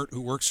behind Volmert,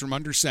 who works from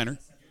under center.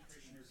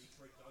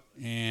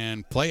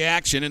 And play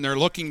action, and they're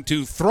looking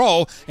to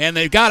throw, and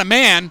they've got a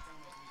man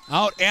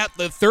out at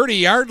the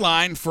 30-yard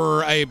line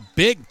for a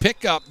big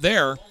pickup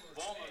there.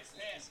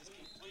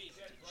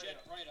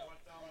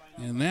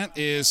 And that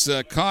is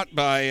caught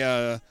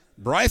by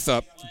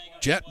Brythup,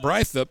 Jet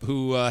Brythup,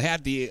 who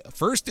had the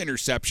first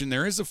interception.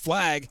 There is a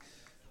flag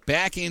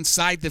back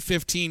inside the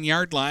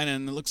 15-yard line,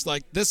 and it looks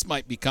like this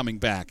might be coming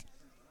back.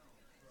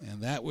 And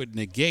that would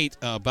negate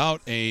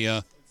about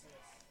a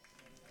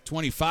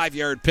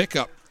 25-yard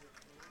pickup.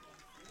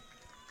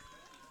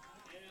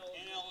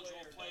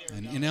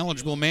 An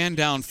ineligible man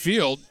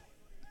downfield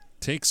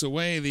takes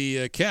away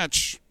the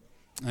catch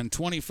on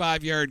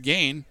 25-yard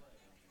gain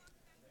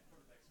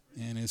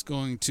and is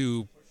going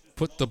to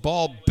put the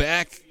ball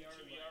back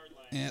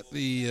at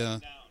the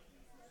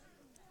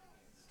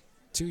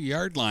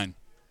 2-yard line.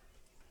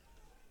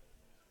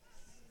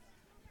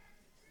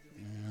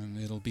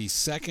 And it'll be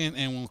second,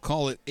 and we'll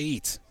call it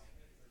 8.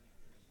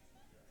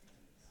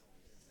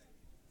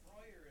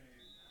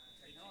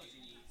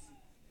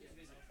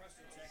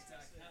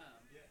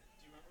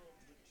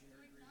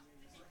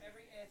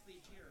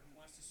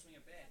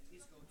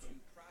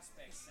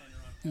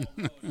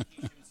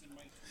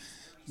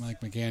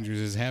 Mike McAndrews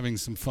is having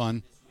some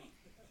fun.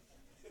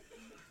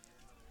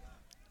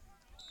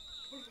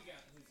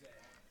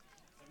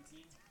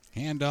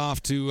 Hand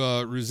off to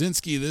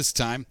Rosinski this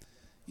time.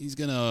 He's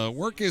going to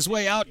work his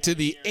way out to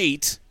the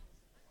 8.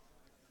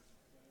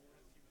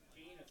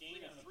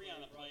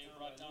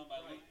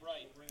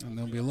 And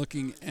they'll be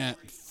looking at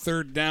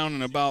third down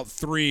and about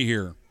 3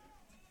 here.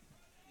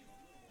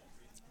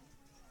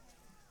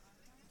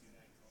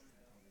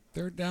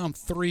 Third down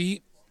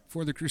 3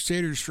 for the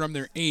Crusaders from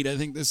their 8. I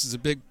think this is a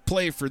big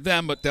play for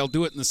them, but they'll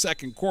do it in the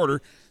second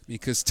quarter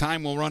because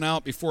time will run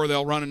out before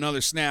they'll run another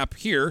snap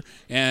here.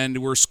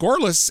 And we're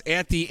scoreless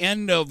at the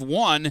end of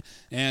 1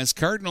 as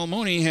Cardinal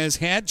Mooney has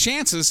had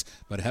chances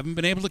but haven't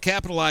been able to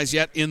capitalize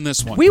yet in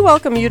this one. We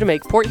welcome you to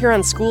make Port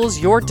Huron Schools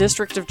your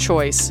district of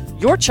choice.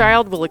 Your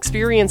child will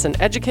experience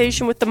an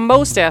education with the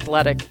most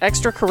athletic,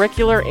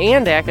 extracurricular,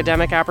 and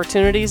academic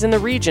opportunities in the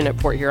region at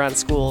Port Huron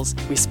Schools.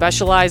 We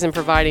specialize in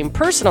providing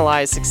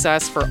personalized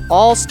success for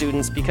all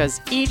students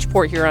because each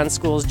Port Huron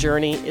Schools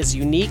journey is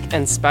unique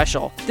and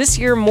special. This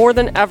year more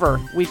than ever,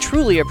 we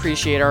truly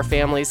appreciate our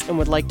families and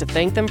would like to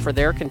thank them for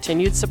their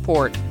continued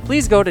support.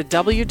 Please go to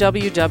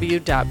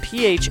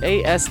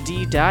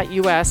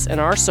www.phasd.us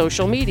and our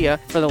social media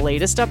for the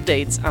latest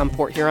updates on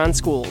Port Huron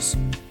Schools.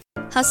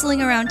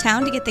 Hustling around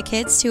town to get the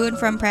kids to and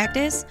from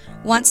practice?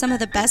 Want some of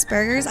the best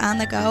burgers on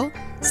the go?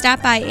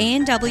 Stop by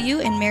A&W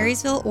in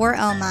Marysville or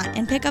Elmont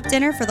and pick up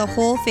dinner for the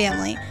whole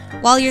family.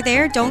 While you're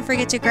there, don't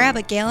forget to grab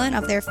a gallon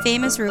of their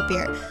famous root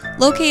beer.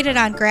 Located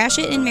on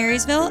Gratiot in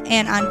Marysville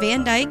and on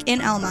Van Dyke in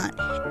Elmont.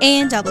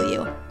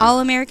 A&W,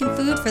 all-American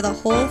food for the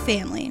whole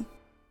family.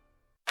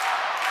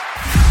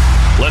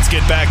 Let's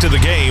get back to the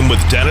game with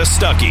Dennis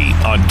Stuckey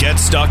on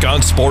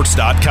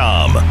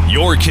GetStuckOnSports.com.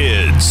 Your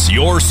kids,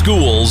 your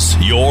schools,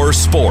 your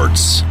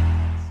sports.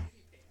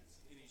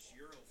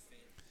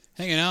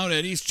 Hanging out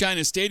at East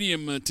China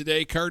Stadium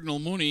today, Cardinal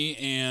Mooney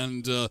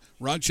and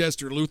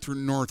Rochester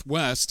Lutheran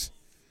Northwest,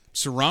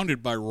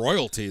 surrounded by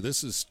royalty.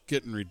 This is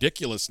getting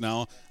ridiculous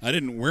now. I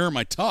didn't wear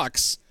my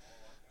tux.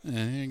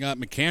 I got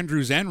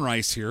McAndrews and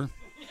Rice here.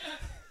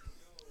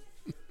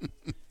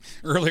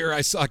 Earlier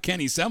I saw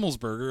Kenny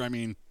Semmelsberger. I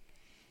mean,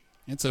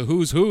 it's a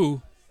who's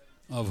who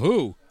of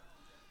who.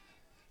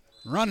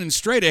 Running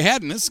straight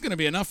ahead, and this is going to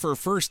be enough for a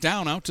first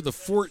down. Out to the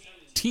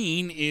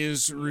 14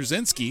 is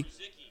Ruzicki,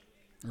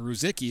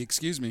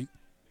 excuse me.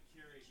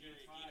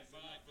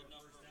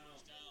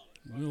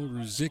 Will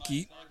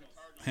Ruzicki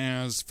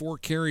has 4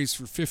 carries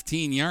for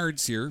 15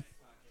 yards here.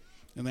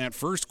 In that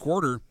first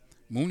quarter,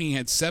 Mooney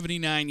had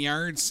 79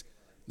 yards.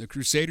 The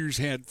Crusaders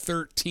had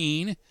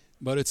 13,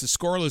 but it's a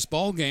scoreless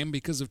ball game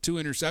because of 2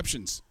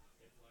 interceptions.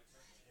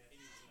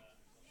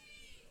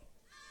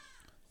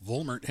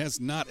 Volmert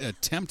has not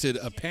attempted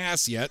a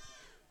pass yet.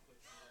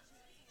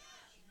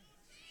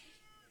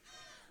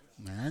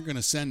 They're going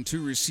to send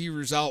 2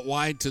 receivers out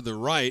wide to the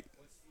right.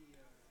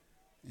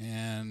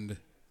 And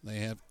they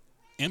have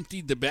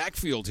emptied the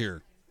backfield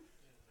here.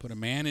 Put a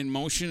man in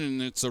motion,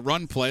 and it's a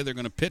run play. They're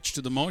going to pitch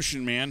to the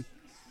motion man.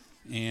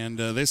 And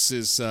this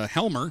is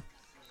Helmer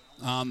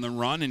on the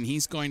run, and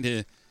he's going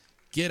to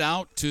get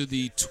out to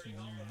the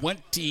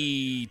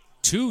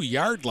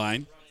 22-yard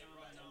line.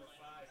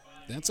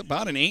 That's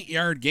about an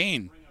 8-yard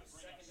gain.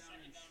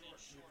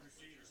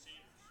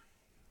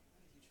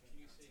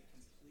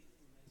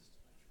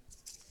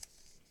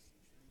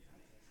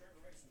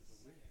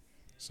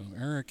 So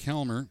Eric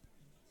Helmer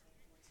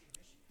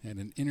had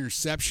an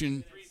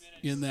interception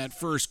in that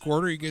first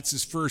quarter. He gets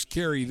his first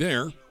carry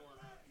there.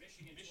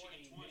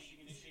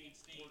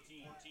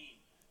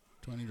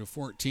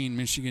 20-14,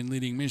 Michigan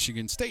leading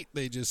Michigan State,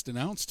 they just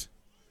announced.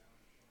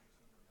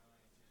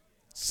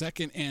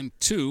 2nd and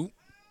 2.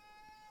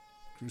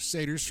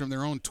 Crusaders from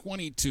their own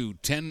 22.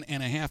 10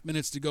 and a half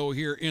minutes to go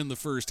here in the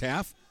first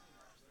half.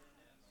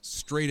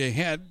 Straight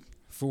ahead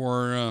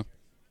for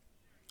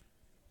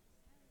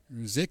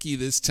Ruzicki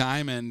this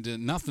time,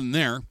 and nothing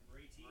there.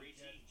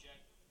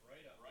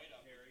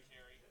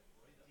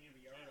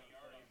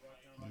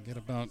 We'll get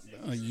about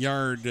a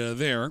yard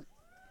there.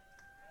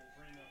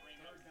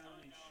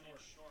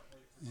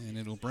 And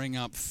it'll bring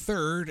up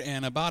third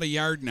and about a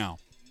yard now.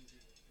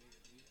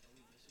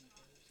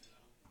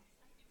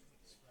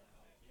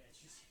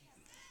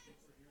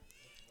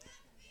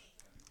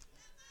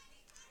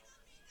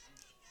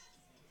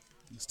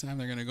 This time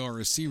they're going to go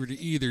receiver to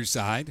either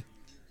side.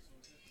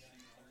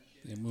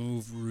 They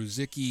move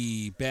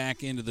Ruzicki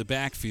back into the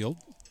backfield.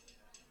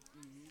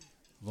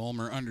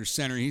 Vollmer under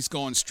center. He's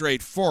going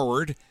straight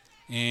forward.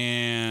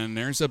 And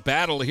there's a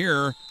battle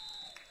here.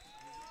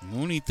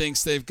 Mooney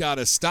thinks they've got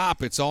to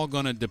stop. It's all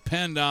going to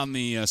depend on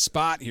the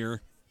spot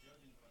here.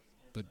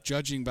 But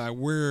judging by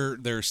where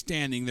they're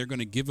standing, they're going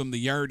to give him the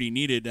yard he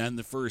needed and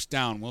the first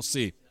down. We'll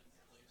see.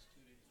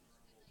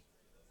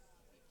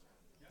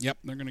 Yep,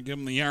 they're going to give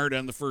him the yard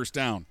and the first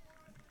down.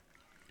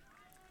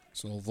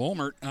 So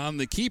Vollmer on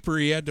the keeper,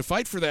 he had to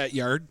fight for that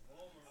yard,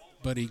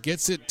 but he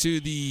gets it to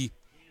the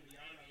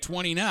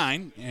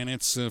 29, and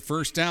it's a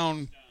first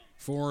down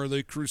for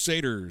the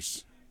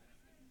Crusaders.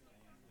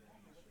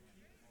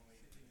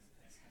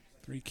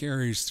 3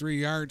 carries, 3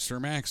 yards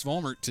for Max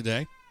Vollmer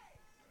today.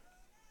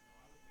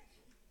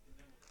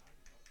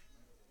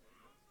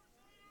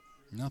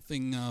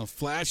 Nothing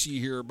flashy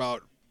here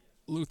about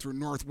Lutheran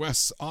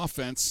Northwest's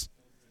offense.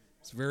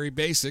 It's very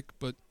basic,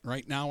 but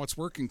right now it's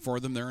working for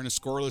them. They're in a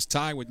scoreless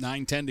tie with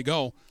 9:10 to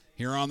go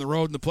here on the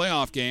road in the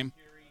playoff game.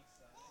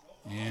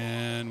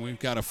 And we've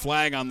got a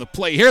flag on the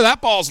play here.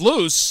 That ball's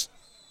loose.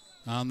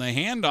 On the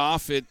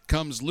handoff, it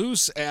comes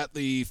loose at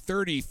the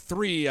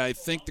 33. I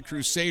think the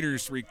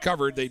Crusaders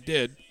recovered. They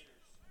did.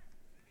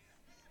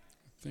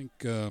 I think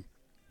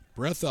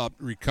Breathup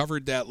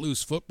recovered that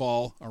loose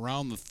football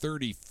around the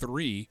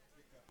 33.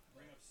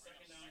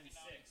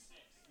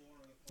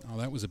 Oh,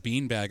 that was a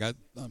beanbag.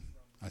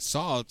 I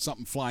saw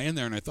something fly in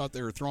there, and I thought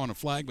they were throwing a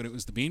flag, but it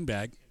was the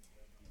beanbag.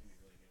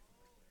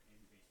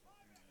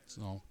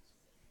 So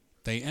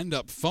they end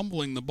up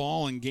fumbling the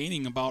ball and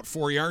gaining about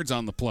 4 yards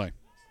on the play.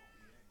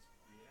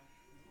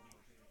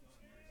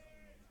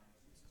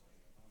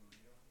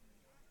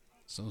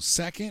 So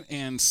 2nd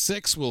and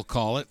 6, we'll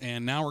call it,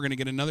 and now we're going to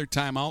get another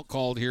timeout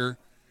called here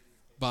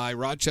by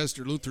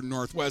Rochester Lutheran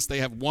Northwest. They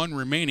have 1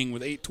 remaining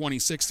with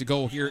 8:26 to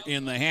go here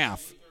in the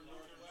half.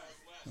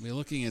 We'll be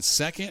looking at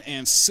 2nd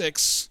and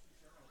 6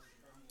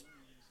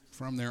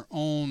 from their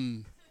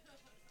own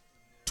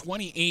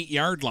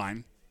 28-yard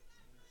line.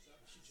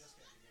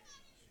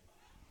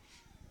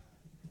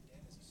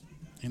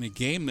 In a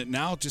game that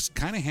now just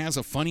kind of has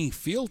a funny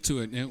feel to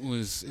it.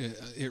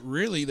 It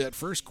really, that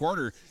first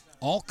quarter,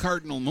 all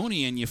Cardinal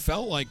Mooney, and you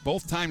felt like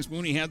both times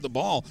Mooney had the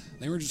ball,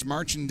 they were just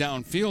marching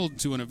downfield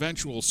to an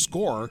eventual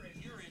score.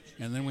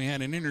 And then we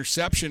had an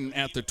interception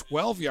at the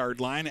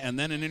 12-yard line and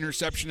then an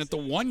interception at the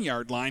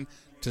 1-yard line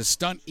to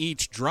stunt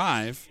each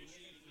drive.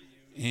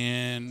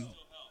 And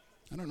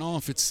I don't know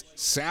if it's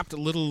sapped a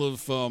little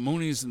of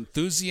Mooney's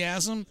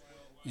enthusiasm,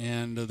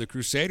 and the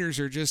Crusaders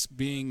are just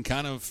being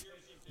kind of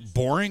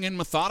boring and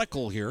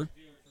methodical here.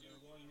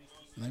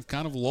 And they've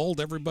kind of lulled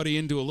everybody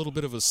into a little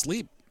bit of a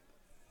sleep.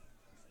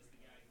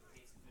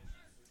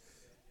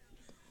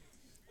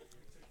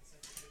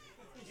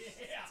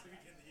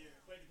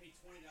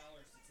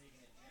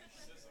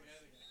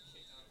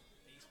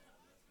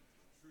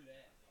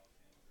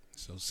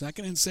 So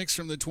 2nd and 6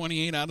 from the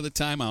 28 out of the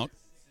timeout.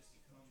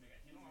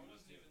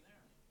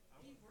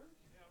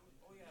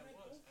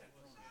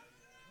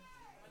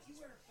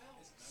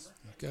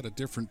 Got a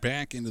different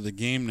back into the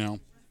game now.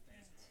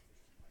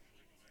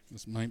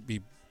 This might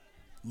be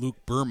Luke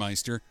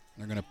Burmeister.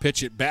 They're going to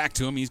pitch it back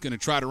to him. He's going to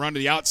try to run to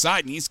the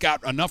outside, and he's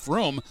got enough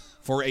room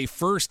for a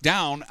first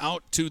down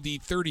out to the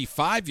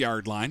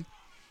 35-yard line.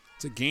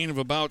 It's a gain of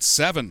about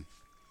 7.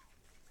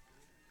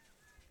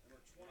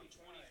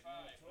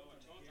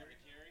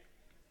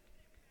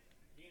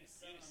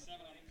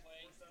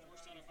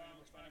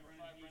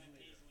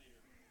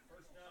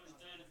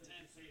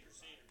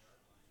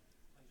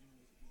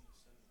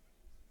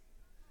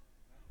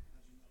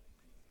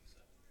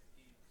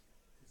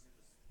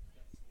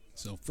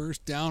 So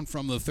first down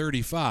from the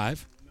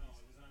 35.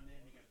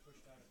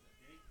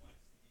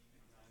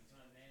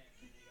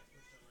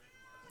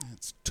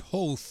 That's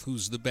Toth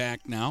who's the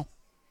back now.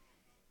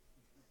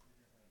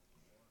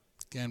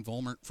 Again,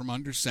 Vollmer from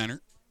under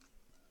center.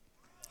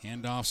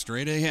 Handoff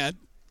straight ahead.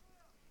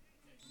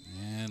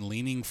 And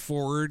leaning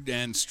forward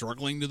and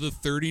struggling to the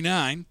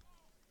 39.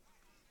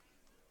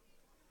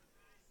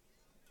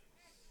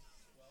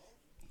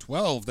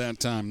 12 that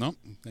time. Nope,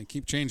 they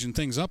keep changing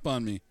things up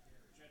on me.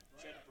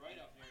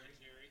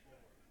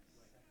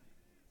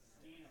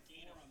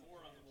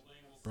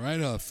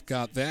 Breithoff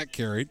got that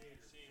carried.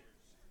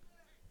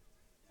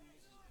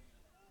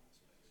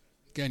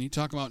 Again, you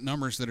talk about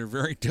numbers that are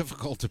very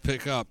difficult to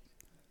pick up.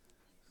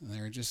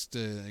 They're just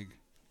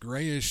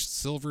grayish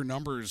silver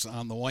numbers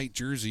on the white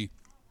jersey.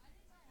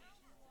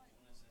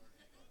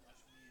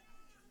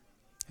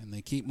 And And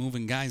they keep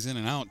moving guys in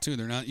and out, too.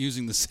 They're not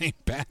using the same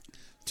back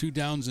 2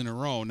 downs in a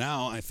row.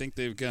 Now I think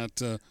they've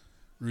got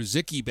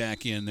Ruzicki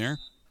back in there.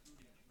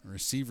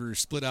 Receiver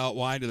split out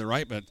wide to the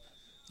right, but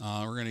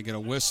we're going to get a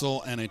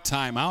whistle and a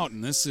timeout.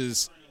 And this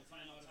is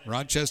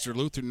Rochester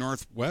Lutheran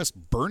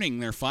Northwest burning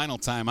their final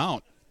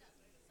timeout.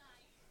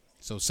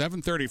 So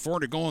 7:34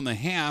 to go in the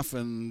half,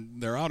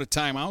 and they're out of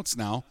timeouts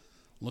now.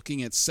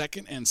 Looking at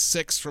 2nd and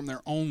 6 from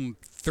their own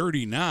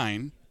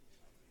 39.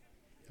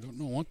 Don't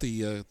know what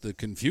the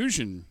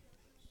confusion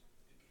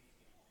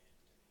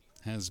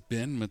has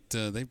been,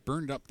 but they've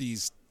burned up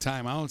these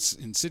timeouts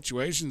in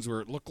situations where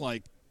it looked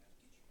like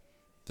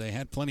they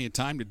had plenty of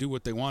time to do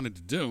what they wanted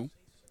to do.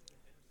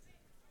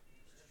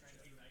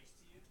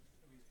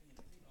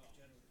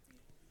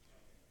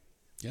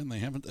 Again, they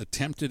haven't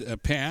attempted a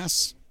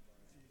pass.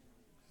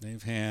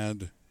 They've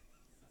had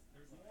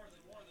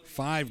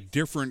 5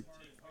 different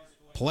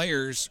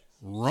players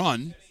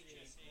run.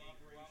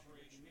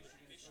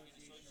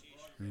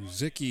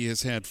 Ruzicki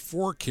has had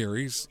 4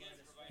 carries.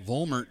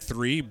 Volmert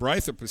 3.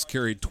 Brythup has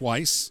carried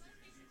twice.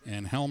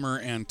 And Helmer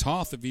and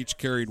Toth have each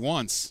carried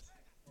once.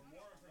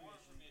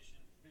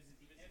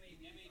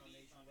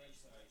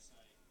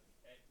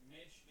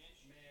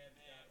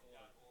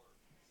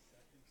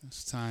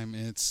 This time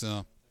it's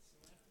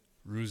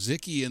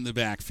Ruzicki in the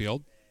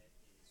backfield.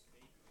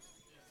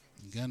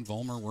 Again,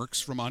 Volmer works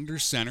from under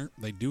center.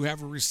 They do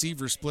have a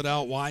receiver split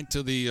out wide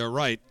to the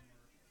right.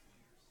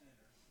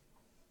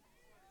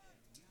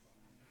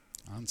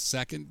 On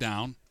 2nd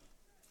down.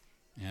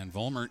 And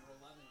Volmer,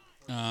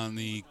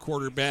 the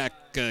quarterback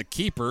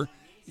keeper,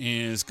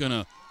 is going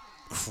to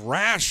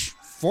crash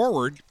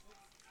forward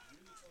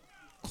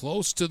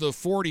close to the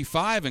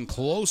 45 and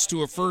close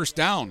to a first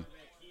down.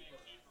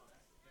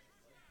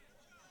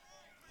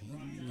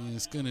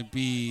 It's going to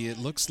be, it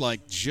looks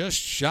like, just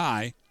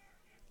shy.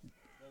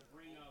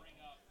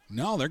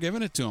 No, they're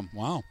giving it to him.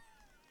 Wow.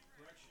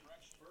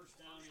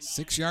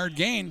 6-yard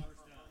gain.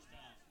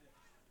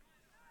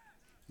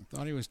 I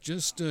thought he was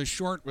just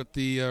short, but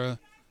the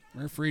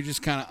referee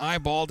just kind of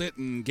eyeballed it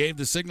and gave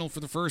the signal for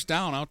the first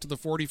down out to the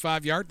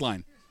 45-yard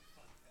line.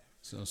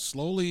 So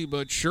slowly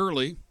but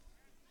surely,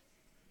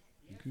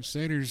 the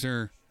Crusaders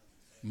are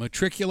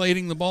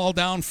matriculating the ball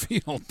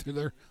downfield to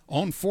their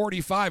own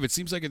 45. It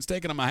seems like it's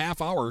taken them a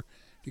half hour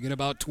to get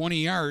about 20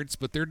 yards,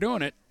 but they're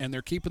doing it, and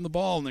they're keeping the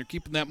ball, and they're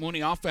keeping that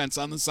Mooney offense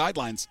on the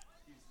sidelines.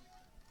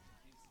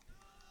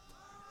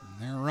 And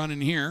they're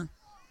running here.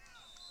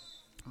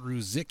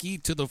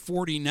 Ruzicki to the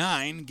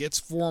 49 gets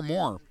 4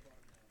 more.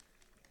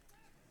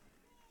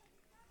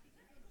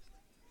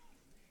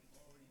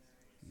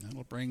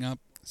 That'll bring up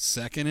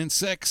 2nd and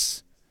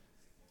 6.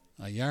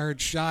 A yard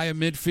shy of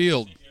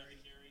midfield.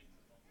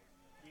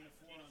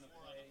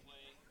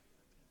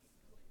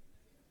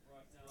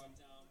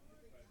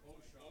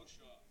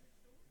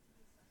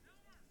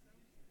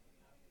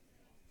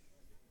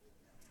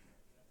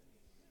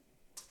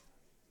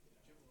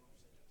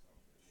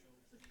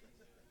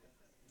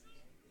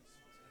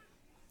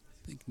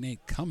 I think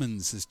Nate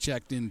Cummins has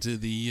checked into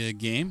the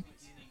game.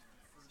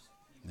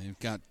 They've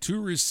got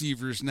 2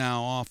 receivers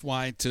now off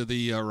wide to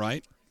the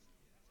right.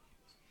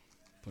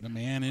 Put a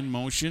man in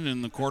motion,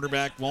 and the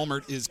quarterback,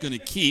 Volmert, is going to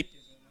keep.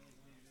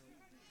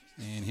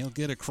 And he'll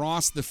get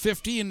across the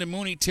 50 into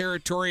Mooney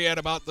territory at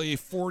about the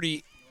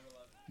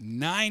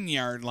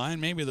 49-yard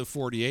line, maybe the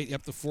 48.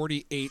 Yep, the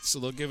 48, so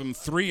they'll give him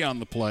 3 on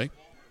the play.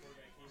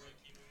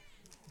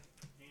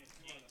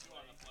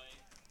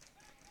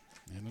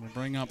 And it'll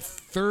bring up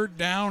 3rd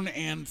down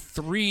and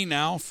 3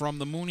 now from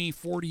the Mooney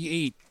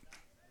 48.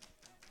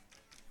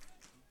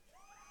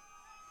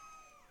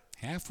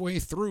 Halfway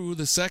through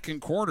the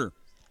second quarter.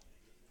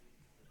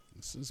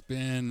 This has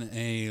been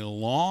a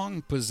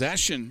long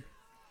possession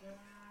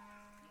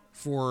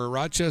for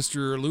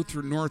Rochester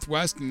Lutheran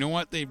Northwest. You know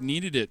what? They've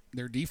needed it.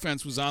 Their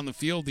defense was on the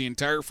field the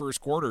entire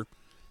first quarter,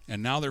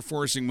 and now they're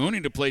forcing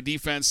Mooney to play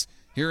defense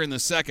here in the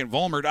second.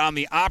 Volmert on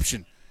the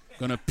option.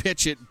 Going to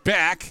pitch it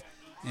back,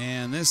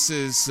 and this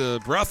is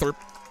Breather,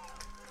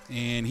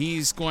 and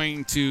he's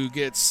going to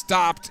get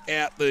stopped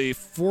at the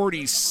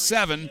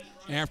 47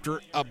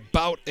 after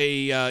about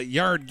a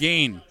yard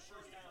gain.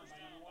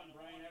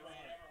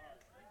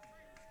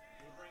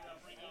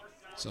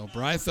 So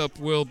Brythup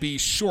will be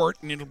short,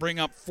 and it'll bring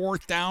up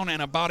 4th down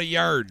and about a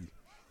yard.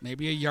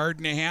 Maybe a yard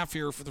and a half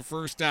here for the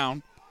first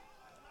down.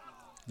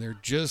 They're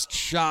just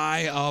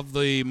shy of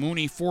the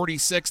Mooney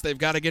 46. They've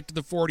got to get to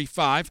the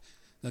 45.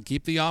 They'll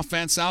keep the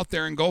offense out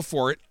there and go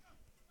for it.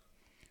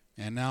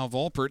 And now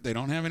Volpert, they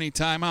don't have any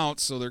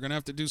timeouts, so they're going to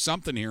have to do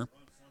something here.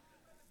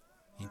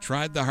 He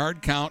tried the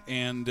hard count,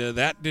 and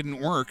that didn't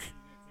work.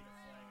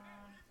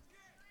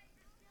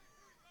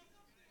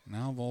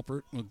 Now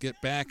Volpert will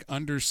get back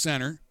under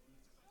center.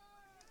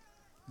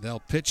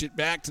 They'll pitch it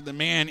back to the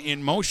man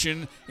in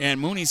motion,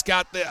 and Mooney's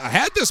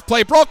had this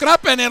play broken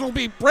up, and it'll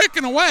be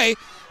breaking away.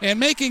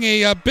 And making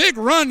a big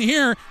run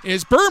here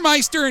is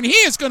Burmeister, and he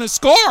is going to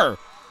score.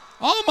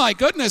 Oh, my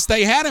goodness,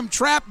 they had him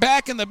trapped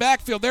back in the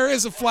backfield. There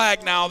is a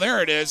flag now.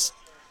 There it is.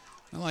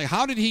 I'm like,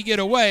 how did he get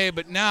away?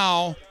 But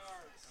now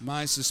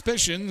my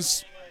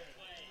suspicions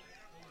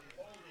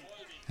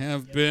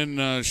have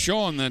been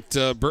showing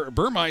that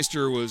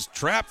Burmeister was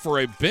trapped for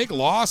a big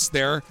loss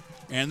there,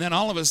 and then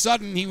all of a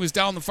sudden he was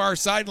down the far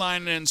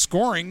sideline and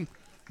scoring,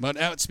 but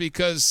that's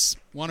because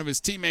one of his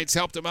teammates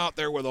helped him out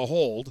there with a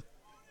hold.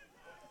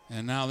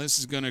 And now this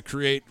is going to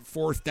create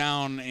fourth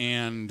down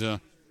and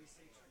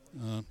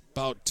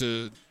about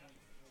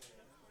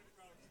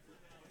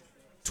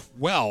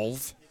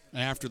 12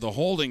 after the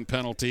holding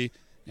penalty,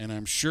 and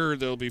I'm sure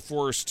they'll be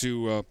forced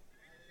to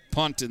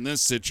punt in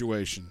this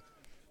situation.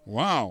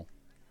 Wow.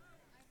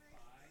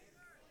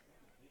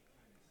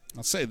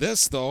 I'll say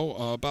this,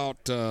 though,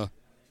 about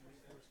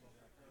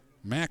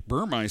Mac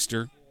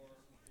Burmeister.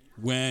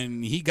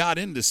 When he got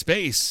into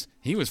space,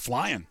 he was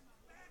flying.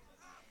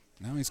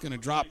 Now he's going to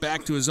drop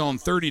back to his own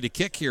 30 to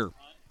kick here.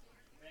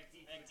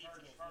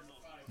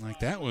 Like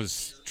that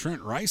was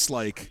Trent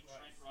Rice-like,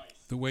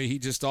 the way he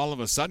just all of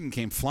a sudden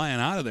came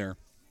flying out of there.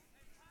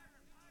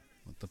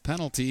 But the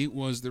penalty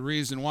was the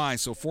reason why.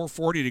 So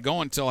 4:40 to go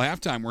until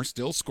halftime. We're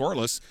still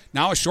scoreless.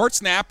 Now a short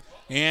snap,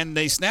 and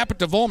they snap it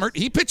to Volmert.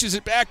 He pitches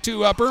it back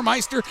to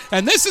Burmeister,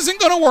 and this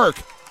isn't going to work.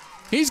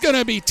 He's going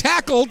to be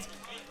tackled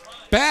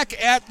back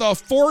at the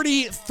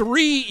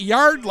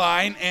 43-yard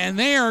line, and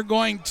they are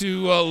going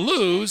to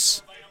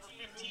lose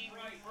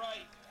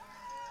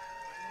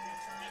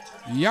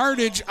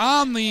yardage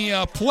on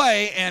the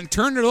play and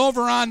turn it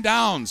over on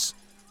downs.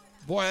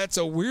 Boy, that's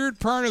a weird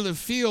part of the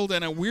field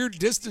and a weird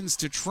distance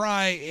to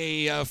try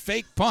a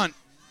fake punt,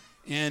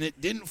 and it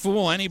didn't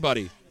fool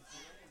anybody.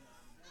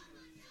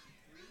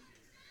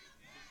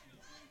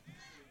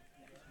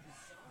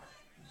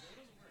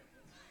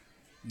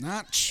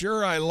 Not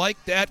sure I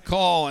like that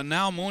call, and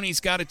now Mooney's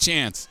got a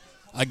chance.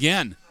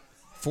 Again,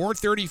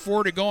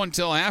 4:34 to go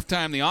until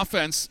halftime. The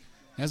offense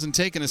hasn't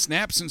taken a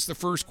snap since the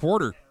first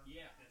quarter.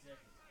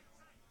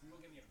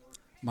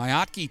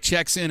 Mayotki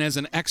checks in as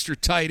an extra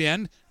tight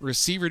end,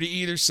 receiver to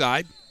either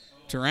side.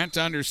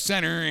 Taranta under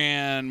center,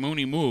 and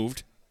Mooney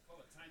moved.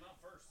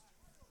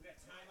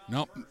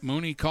 Nope,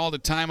 Mooney called a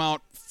timeout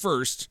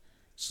first,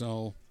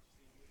 so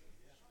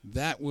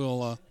that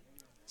will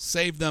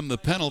save them the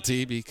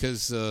penalty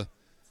because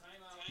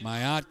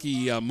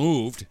Mayotki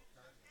moved.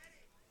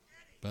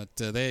 But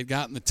they had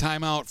gotten the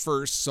timeout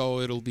first, so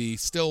it'll be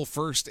still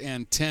 1st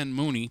and 10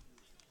 Mooney.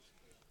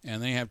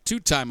 And they have 2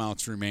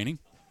 timeouts remaining.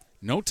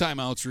 No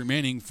timeouts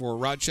remaining for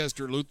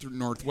Rochester Lutheran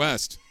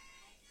Northwest.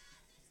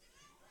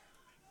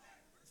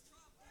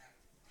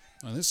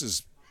 Well, this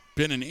has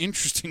been an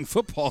interesting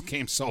football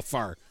game so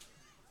far.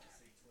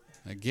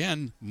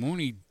 Again,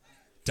 Mooney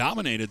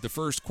dominated the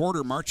first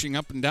quarter, marching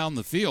up and down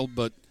the field,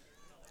 but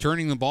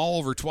turning the ball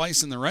over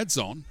twice in the red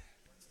zone.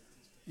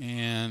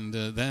 And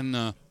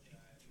then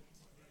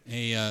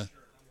a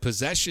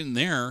possession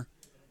there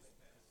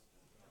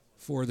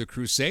for the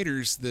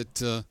Crusaders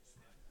that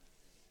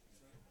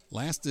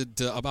lasted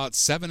about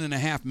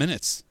 7.5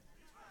 minutes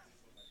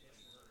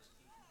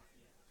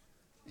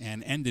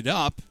and ended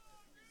up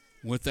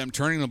with them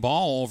turning the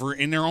ball over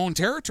in their own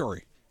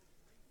territory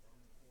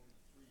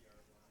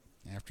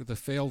after the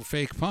failed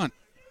fake punt.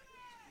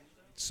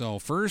 So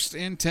 1st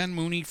and 10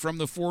 Mooney from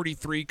the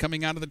 43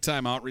 coming out of the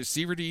timeout,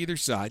 receiver to either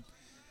side.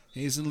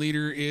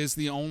 Hazenleader is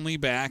the only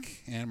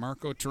back, and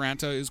Marco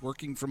Taranta is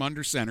working from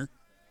under center.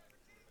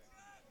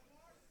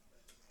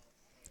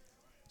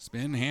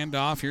 Spin,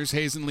 handoff. Here's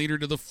Hazenleader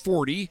to the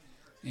 40,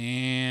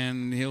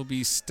 and he'll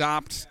be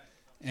stopped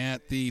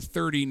at the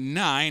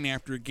 39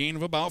 after a gain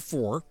of about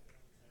 4.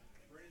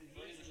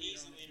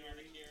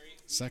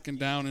 2nd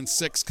down and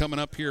 6 coming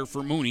up here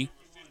for Mooney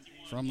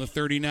from the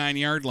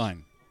 39-yard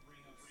line.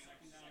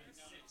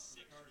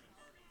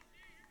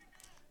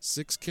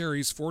 6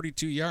 carries,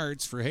 42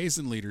 yards for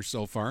Hazenleader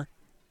so far.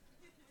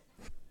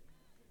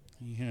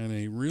 He had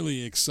a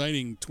really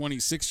exciting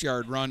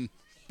 26-yard run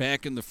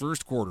back in the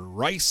first quarter.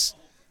 Rice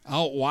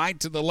out wide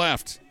to the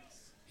left.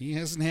 He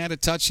hasn't had a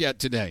touch yet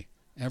today.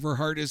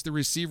 Everhart is the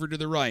receiver to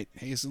the right.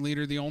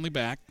 Hazenleader the only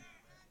back.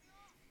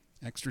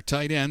 Extra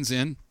tight ends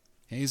in.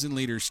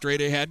 Hazenleader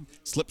straight ahead,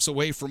 slips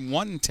away from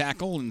one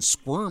tackle and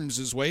squirms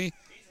his way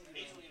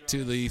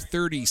to the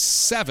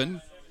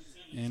 37.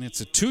 And it's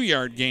a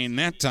 2-yard gain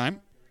that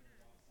time.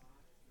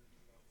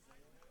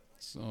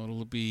 So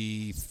it'll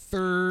be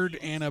 3rd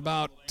and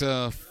about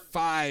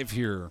 5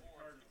 here.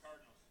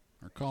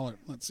 Or call it,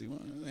 let's see,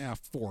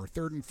 4.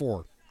 3rd and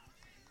 4.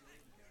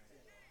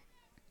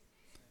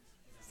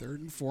 3rd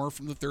and 4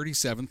 from the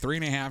 37.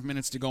 3.5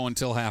 minutes to go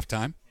until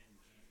halftime.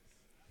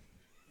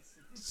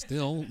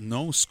 Still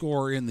no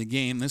score in the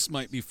game. This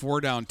might be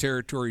 4-down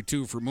territory,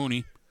 too, for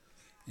Mooney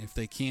if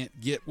they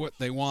can't get what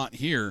they want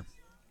here.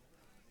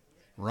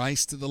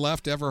 Rice to the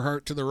left,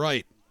 Everhart to the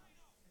right.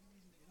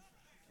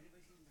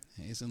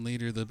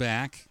 Hazenleader the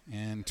back,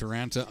 and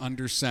Taranta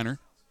under center.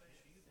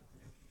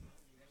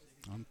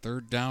 On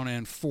 3rd down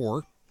and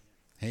 4.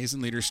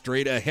 Hazenleader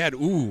straight ahead.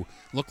 Ooh,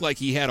 looked like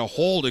he had a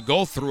hole to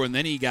go through, and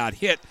then he got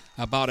hit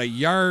about a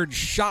yard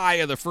shy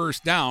of the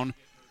 1st down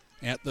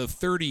at the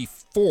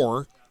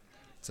 34.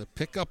 It's a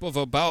pickup of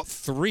about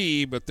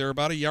 3, but they're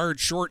about a yard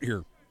short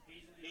here.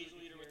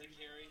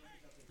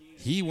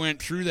 he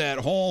went through that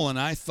hole, and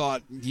I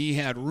thought he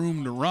had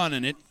room to run,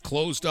 and it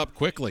closed up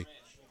quickly.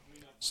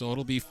 So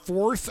it'll be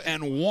 4th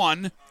and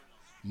 1.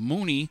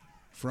 Mooney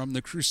from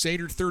the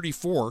Crusader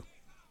 34.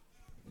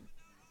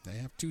 They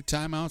have 2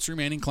 timeouts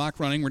remaining, clock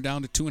running. We're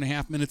down to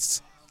 2.5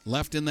 minutes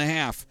left in the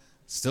half.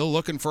 Still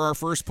looking for our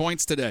first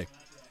points today.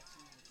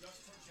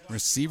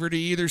 Receiver to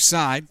either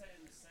side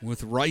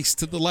with Rice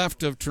to the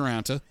left of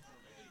Taranta.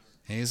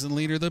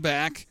 Hazenleader the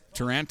back.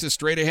 Taranta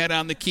straight ahead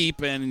on the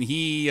keep, and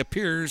he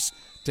appears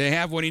to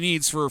have what he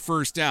needs for a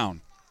first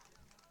down.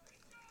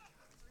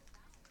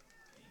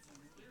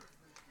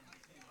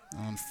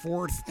 On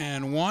 4th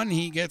and 1,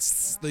 he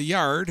gets the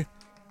yard.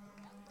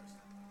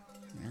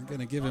 They're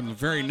going to give him a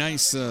very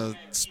nice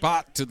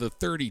spot to the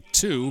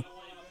 32.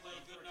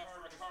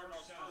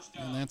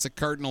 And that's a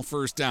Cardinal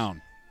first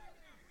down.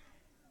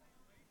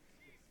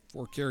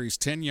 4 carries,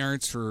 10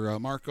 yards for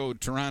Marco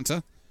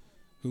Taranta,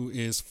 who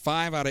is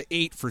 5 out of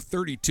 8 for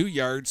 32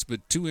 yards,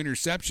 but 2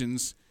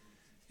 interceptions.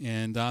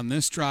 And on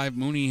this drive,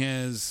 Mooney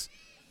has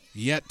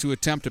yet to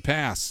attempt a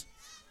pass.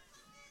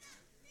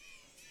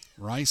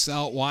 Rice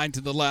out wide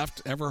to the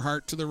left,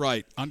 Everhart to the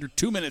right. Under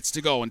 2 minutes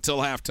to go until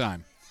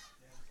halftime.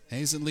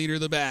 Hazenleader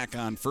the back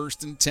on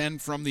 1st and 10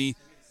 from the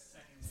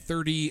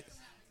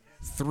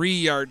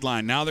 33-yard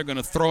line. Now they're going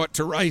to throw it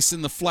to Rice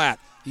in the flat.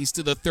 He's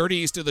to the 30,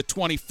 he's to the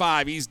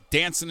 25. He's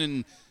dancing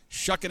and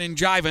shucking and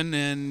jiving,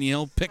 and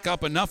he'll pick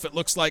up enough, it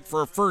looks like,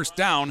 for a first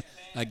down.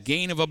 A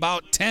gain of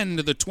about 10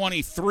 to the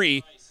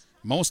 23,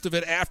 most of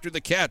it after the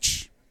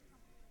catch.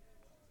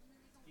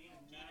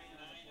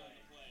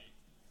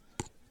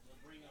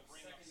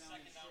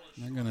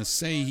 I'm going to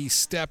say he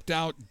stepped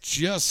out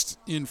just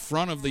in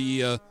front of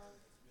the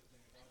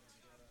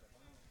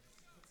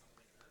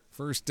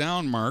first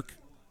down mark.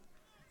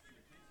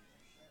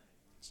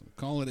 So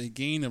call it a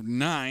gain of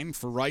 9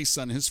 for Rice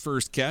on his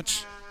first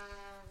catch.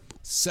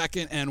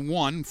 2nd and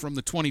 1 from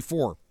the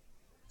 24.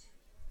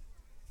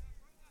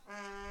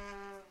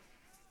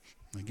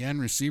 Again,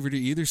 receiver to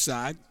either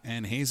side,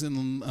 and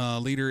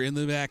Hazenleader in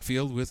the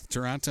backfield with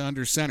Taranta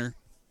under center.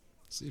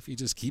 See if he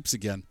just keeps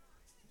again.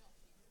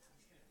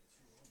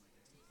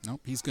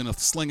 Nope, he's going to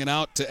sling it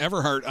out to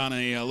Everhart on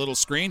a little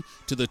screen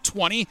to the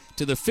 20,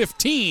 to the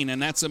 15,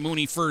 and that's a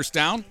Mooney first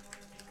down.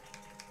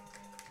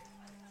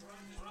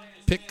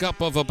 Pickup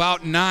of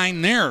about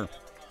 9 there.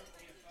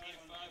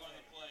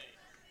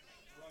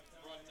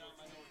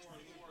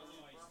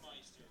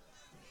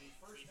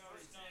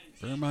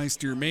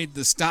 Burmeister made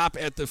the stop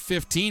at the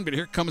 15, but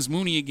here comes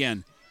Mooney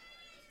again.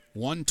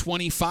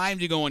 1:25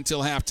 to go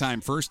until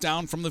halftime. First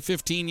down from the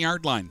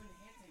 15-yard line.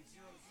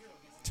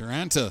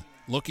 Taranta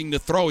looking to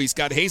throw. He's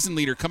got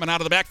Hazenleader coming out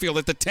of the backfield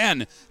at the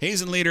 10.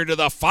 Hazenleader to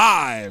the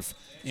 5.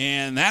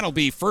 And that'll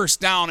be first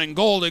down and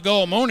goal to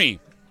go, Mooney.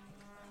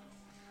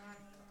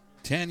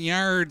 10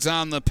 yards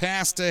on the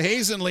pass to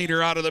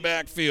Hazenleader out of the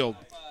backfield.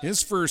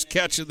 His first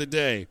catch of the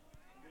day.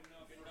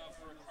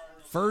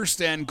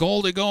 First and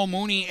goal to go,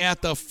 Mooney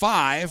at the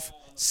 5.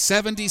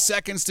 70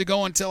 seconds to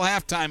go until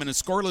halftime in a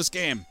scoreless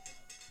game.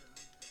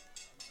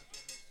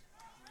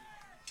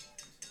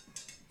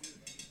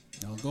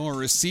 They'll go a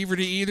receiver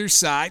to either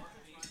side.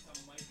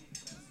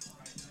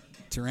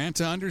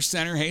 Taranta under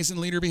center,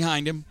 Hazenleader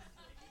behind him.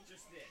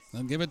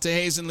 They'll give it to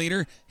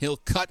Hazenleader. He'll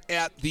cut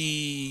at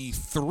the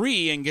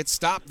 3 and get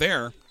stopped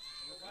there.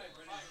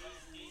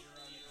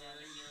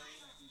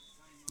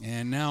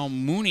 And now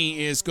Mooney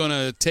is going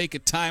to take a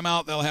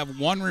timeout. They'll have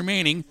 1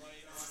 remaining.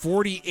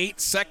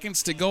 48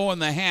 seconds to go in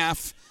the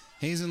half.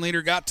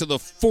 Hazenleader got to the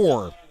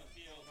 4.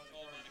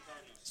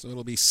 So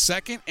it'll be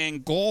 2nd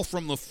and goal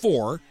from the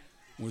 4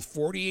 with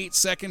 48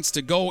 seconds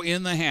to go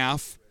in the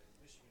half.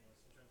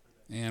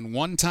 And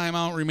 1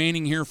 timeout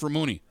remaining here for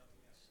Mooney.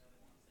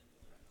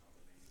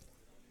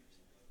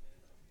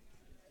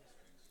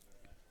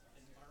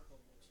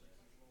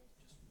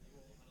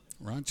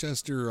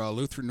 Rochester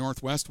Lutheran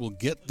Northwest will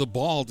get the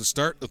ball to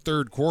start the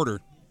third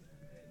quarter.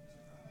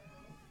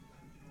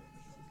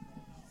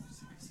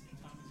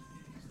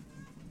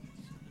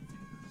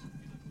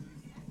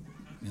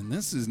 And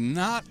this is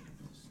not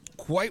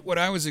quite what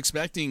I was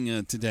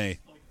expecting today.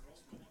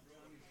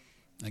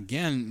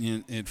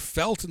 Again, it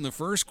felt in the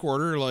first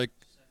quarter like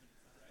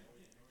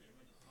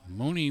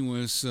Mooney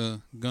was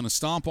going to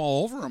stomp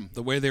all over them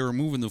the way they were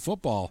moving the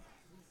football.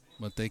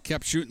 But they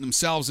kept shooting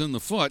themselves in the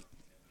foot.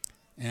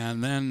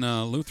 And then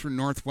Lutheran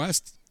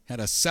Northwest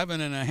had a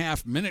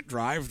 7.5-minute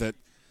drive that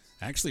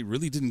actually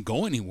really didn't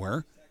go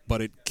anywhere,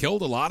 but it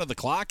killed a lot of the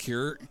clock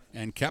here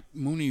and kept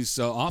Mooney's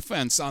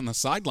offense on the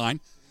sideline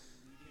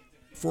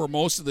for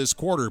most of this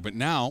quarter. But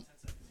now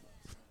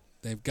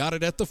they've got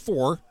it at the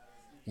 4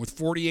 with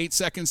 48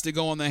 seconds to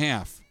go in the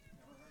half.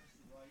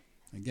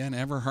 Again,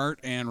 Everhart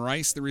and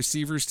Rice, the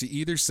receivers to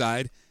either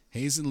side.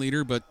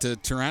 Hazenleader, but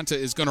Taranta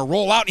is going to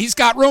roll out. He's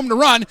got room to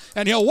run,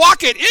 and he'll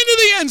walk it into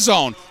the end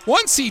zone.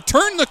 Once he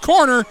turned the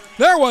corner,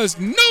 there was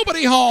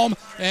nobody home,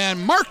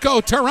 and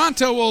Marco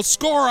Taranta will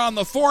score on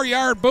the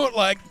 4-yard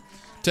bootleg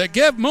to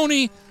give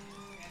Mooney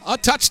a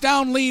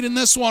touchdown lead in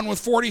this one with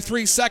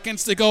 43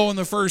 seconds to go in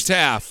the first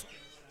half.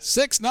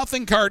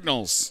 6-0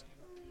 Cardinals.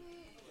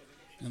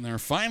 And they're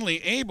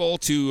finally able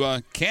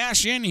to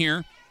cash in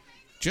here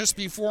just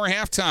before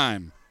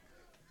halftime.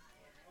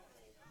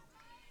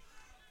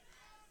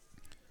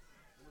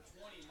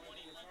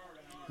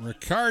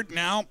 Ricard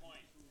now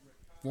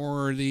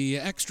for the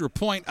extra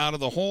point out of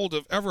the hold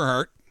of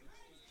Everhart.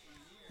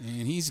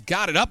 And he's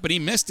got it up, but he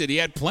missed it. He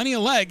had plenty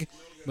of leg,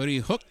 but he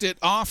hooked it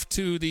off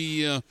to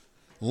the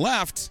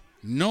left.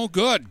 No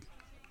good.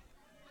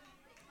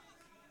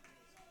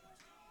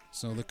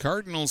 So the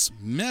Cardinals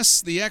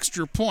miss the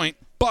extra point,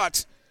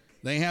 but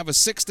they have a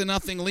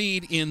 6-0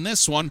 lead in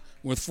this one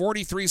with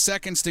 43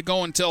 seconds to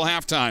go until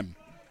halftime.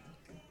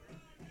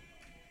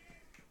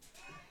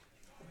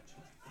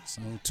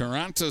 So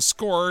Toronto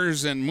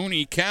scores, and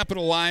Mooney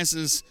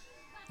capitalizes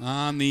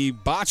on the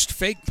botched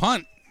fake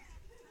punt.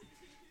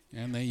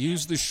 And they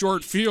use the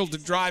short field to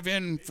drive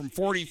in from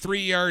 43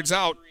 yards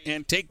out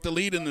and take the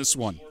lead in this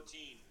one.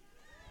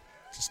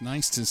 Just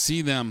nice to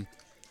see them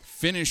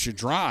finish a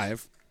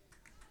drive.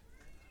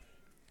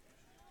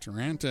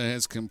 Toronto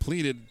has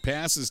completed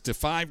passes to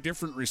 5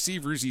 different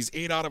receivers. He's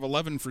 8 out of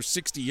 11 for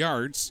 60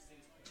 yards.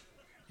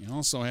 He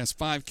also has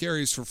 5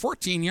 carries for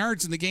 14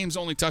 yards, and the game's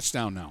only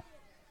touchdown now.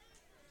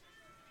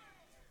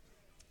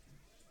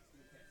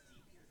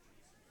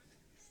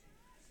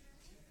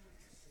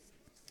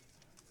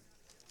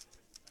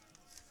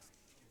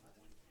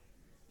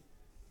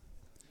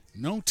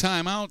 No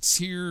timeouts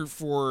here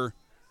for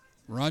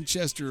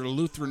Rochester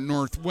Lutheran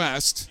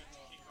Northwest.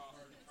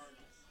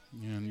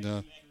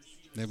 And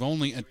they've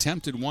only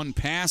attempted 1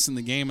 pass in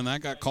the game, and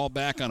that got called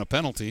back on a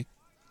penalty.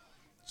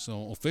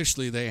 So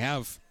officially they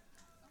have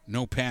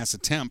no pass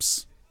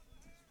attempts.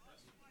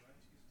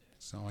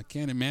 So I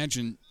can't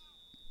imagine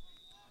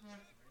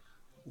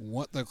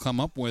what they'll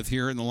come up with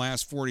here in the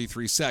last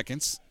 43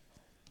 seconds.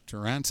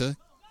 Toronto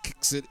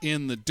kicks it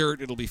in the dirt.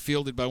 It'll be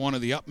fielded by one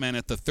of the up men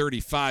at the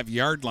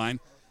 35-yard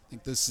line. I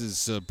think this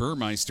is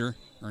Burmeister.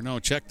 Or no,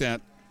 check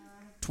that.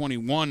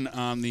 21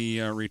 on the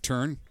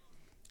return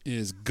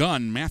is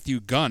Gunn,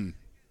 Matthew Gunn.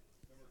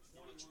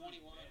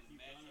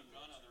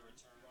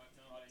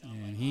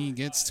 And he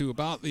gets to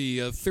about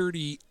the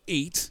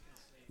 38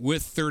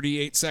 with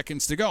 38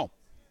 seconds to go.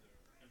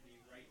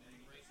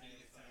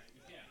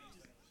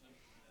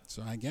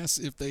 So I guess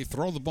if they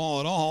throw the ball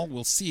at all,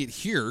 we'll see it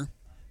here.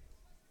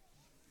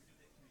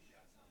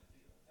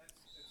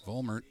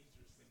 Volmert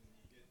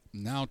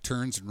now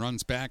turns and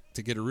runs back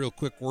to get a real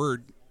quick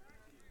word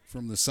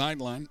from the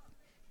sideline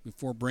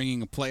before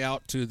bringing a play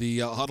out to the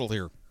huddle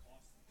here.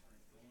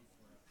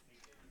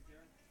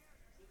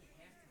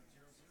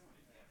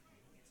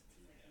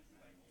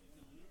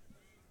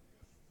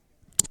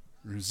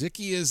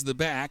 Ruzicki is the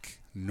back.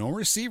 No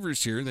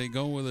receivers here. They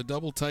go with a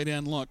double tight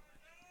end look.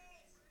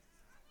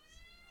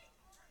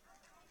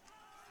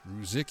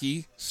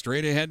 Ruzicki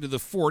straight ahead to the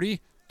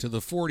 40, to the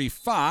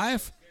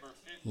 45.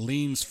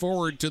 Leans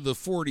forward to the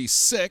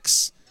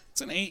 46.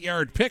 It's an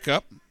 8-yard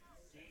pickup.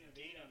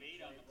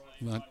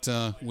 But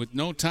with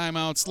no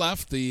timeouts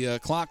left, the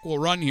clock will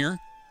run here.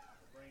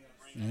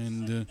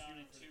 And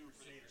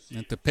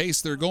at the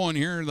pace they're going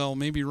here, they'll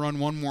maybe run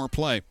one more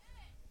play.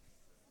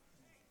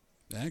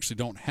 They actually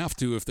don't have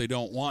to if they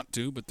don't want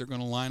to, but they're going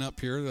to line up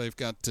here. They've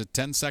got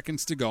 10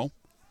 seconds to go.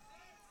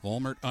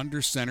 Volmert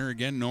under center.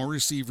 Again, no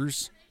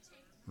receivers.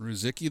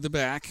 Ruzicki the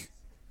back.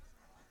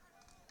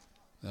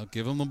 They'll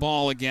give him the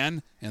ball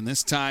again, and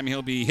this time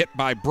he'll be hit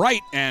by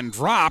Bright and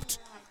dropped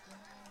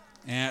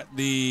at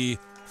the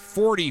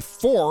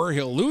 44.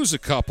 He'll lose a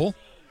couple,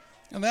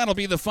 and that'll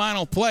be the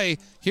final play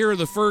here in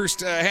the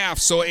first half.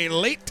 So a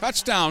late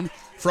touchdown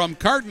from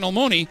Cardinal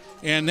Mooney,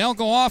 and they'll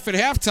go off at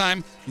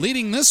halftime,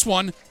 leading this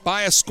one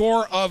by a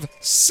score of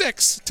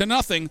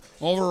 6-0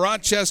 over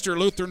Rochester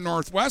Lutheran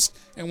Northwest,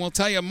 and we'll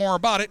tell you more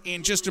about it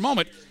in just a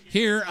moment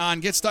here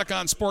on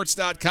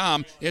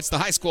GetStuckOnSports.com. It's the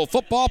high school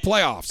football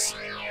playoffs.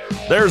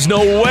 There's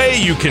no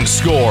way you can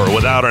score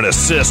without an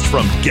assist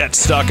from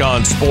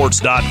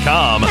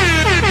GetStuckOnSports.com.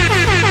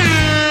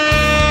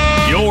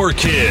 Your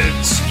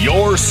kids,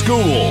 your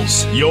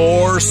schools,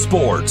 your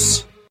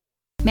sports.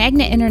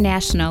 Magna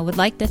International would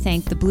like to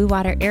thank the Blue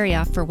Water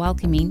area for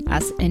welcoming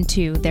us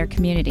into their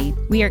community.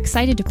 We are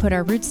excited to put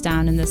our roots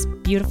down in this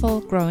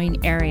beautiful,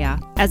 growing area.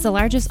 As the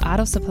largest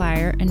auto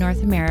supplier in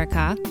North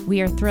America,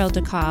 we are thrilled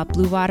to call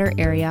Blue Water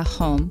area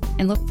home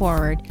and look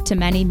forward to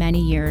many, many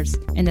years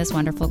in this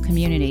wonderful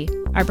community.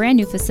 Our brand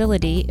new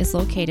facility is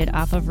located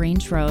off of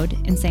Range Road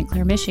in St.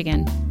 Clair,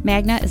 Michigan.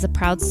 Magna is a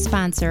proud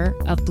sponsor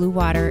of Blue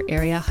Water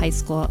Area High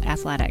School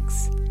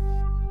athletics.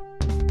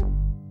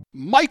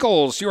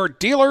 Michael's, your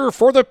dealer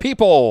for the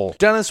people.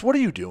 Dennis, what are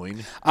you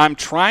doing? I'm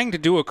trying to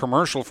do a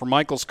commercial for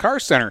Michael's Car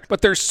Center,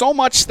 but there's so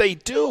much they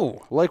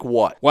do. Like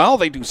what? Well,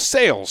 they do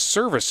sales,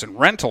 service, and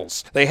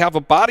rentals. They have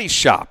a body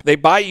shop. They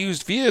buy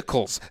used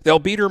vehicles. They'll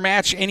beat or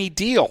match any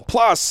deal.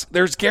 Plus,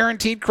 there's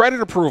guaranteed credit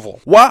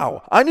approval.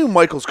 Wow, I knew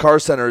Michael's Car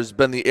Center has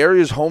been the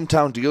area's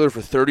hometown dealer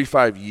for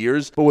 35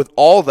 years, but with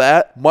all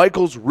that,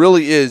 Michael's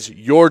really is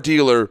your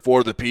dealer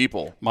for the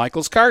people.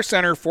 Michael's Car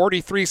Center,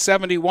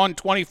 4371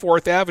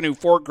 24th Avenue,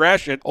 Fort Gratiot.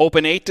 Gratiot.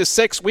 Open 8 to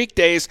 6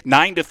 weekdays,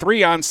 9 to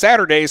 3 on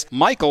Saturdays.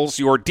 Michael's,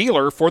 your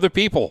dealer for the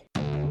people.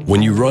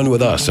 When you run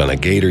with us on a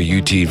Gator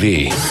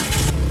UTV,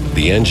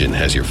 the engine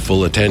has your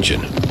full attention.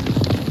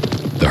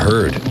 The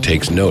herd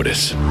takes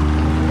notice.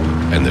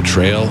 And the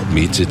trail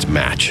meets its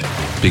match.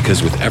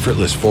 Because with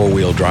effortless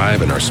four-wheel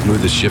drive and our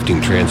smoothest shifting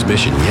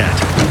transmission yet,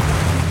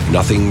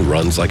 nothing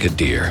runs like a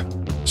deer.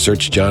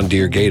 Search John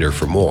Deere Gator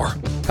for more.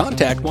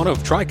 Contact one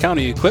of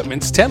Tri-County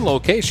Equipment's 10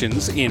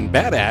 locations in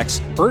Bad Axe,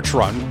 Birch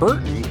Run,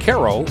 Burton,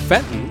 Caro,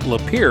 Fenton,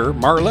 Lapeer,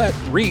 Marlette,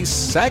 Reese,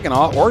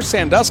 Saginaw, or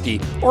Sandusky,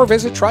 or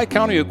visit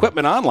Tri-County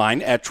Equipment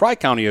online at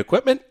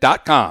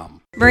tricountyequipment.com.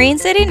 Marine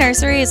City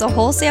Nursery is a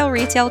wholesale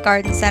retail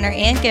garden center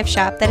and gift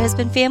shop that has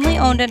been family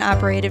owned and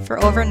operated for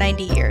over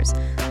 90 years.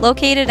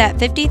 Located at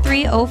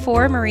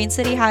 5304 Marine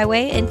City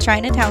Highway in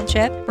China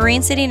Township,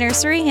 Marine City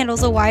Nursery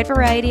handles a wide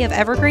variety of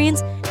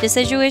evergreens,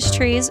 deciduous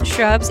trees,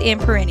 shrubs, and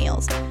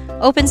perennials.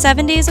 Open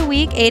 7 days a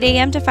week, 8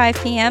 a.m. to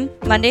 5 p.m.,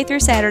 Monday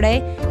through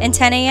Saturday, and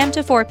 10 a.m.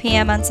 to 4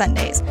 p.m. on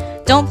Sundays.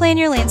 Don't plan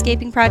your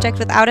landscaping project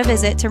without a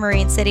visit to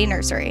Marine City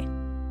Nursery.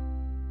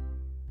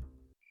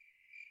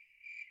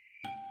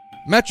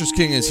 Mattress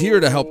King is here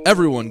to help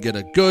everyone get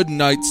a good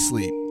night's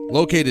sleep.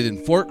 Located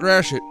in Fort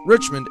Gratiot,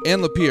 Richmond,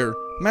 and Lapeer,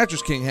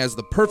 Mattress King has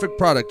the perfect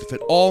product to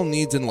fit all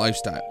needs and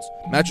lifestyles.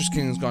 Mattress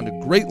King has gone to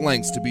great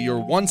lengths to be your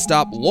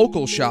one-stop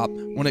local shop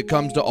when it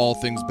comes to all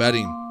things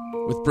bedding.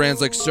 With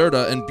brands like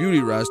Serta and Beauty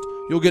Rest,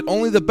 you'll get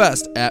only the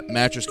best at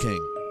Mattress King.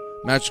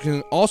 Mattress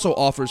King also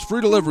offers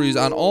free deliveries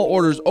on all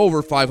orders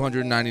over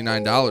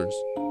 $599.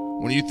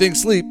 When you think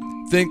sleep,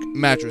 think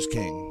Mattress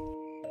King.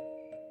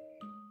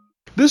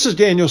 This is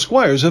Daniel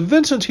Squires of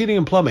Vincent's Heating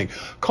and Plumbing.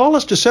 Call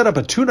us to set up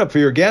a tune-up for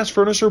your gas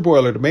furnace or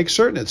boiler to make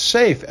certain it's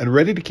safe and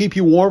ready to keep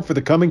you warm for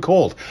the coming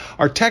cold.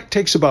 Our tech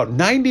takes about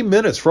 90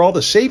 minutes for all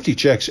the safety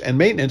checks and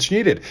maintenance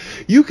needed.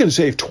 You can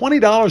save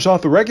 $20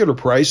 off the regular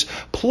price,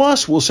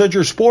 plus we'll send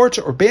your sports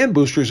or band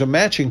boosters a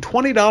matching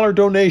 $20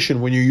 donation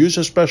when you use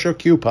a special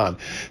coupon.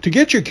 To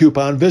get your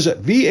coupon,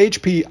 visit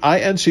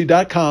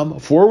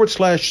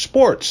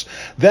vhpinc.com/sports.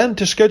 Then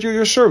to schedule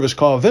your service,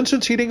 call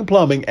Vincent's Heating and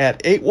Plumbing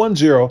at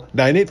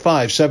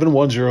 810-985-7103.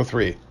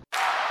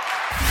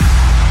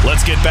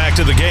 Let's get back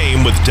to the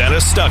game with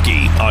Dennis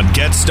Stuckey on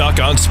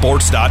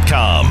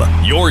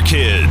GetStuckOnSports.com. Your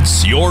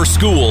kids, your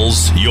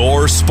schools,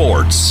 your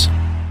sports.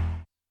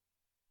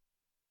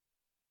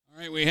 All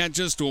right, we had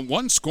just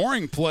one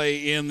scoring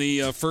play in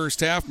the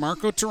first half.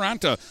 Marco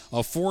Taranta, a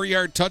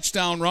 4-yard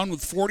touchdown run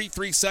with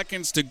 43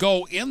 seconds to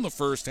go in the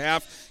first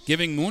half,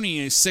 giving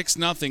Mooney a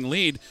 6-0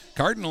 lead.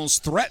 Cardinals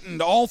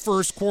threatened all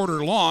first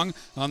quarter long.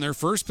 On their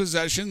first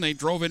possession, they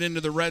drove it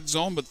into the red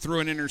zone but threw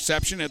an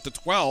interception at the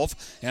 12.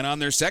 And on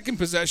their second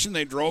possession,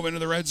 they drove into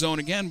the red zone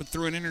again but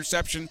threw an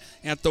interception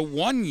at the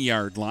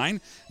 1-yard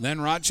line.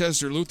 Then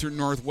Rochester Lutheran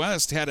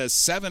Northwest had a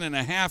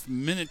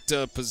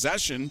 7.5-minute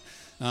possession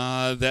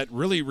that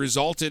really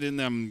resulted in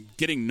them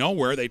getting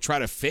nowhere. They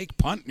tried a fake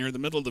punt near the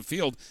middle of the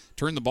field,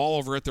 turned the ball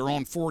over at their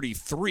own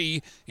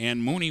 43,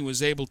 and Mooney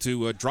was able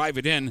to drive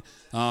it in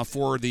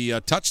for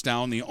the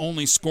touchdown, the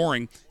only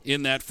scoring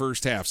in that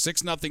first half.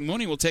 6-0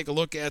 Mooney. We'll take a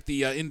look at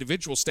the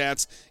individual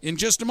stats in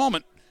just a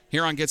moment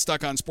here on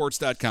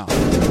GetStuckOnSports.com.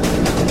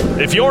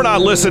 If you're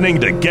not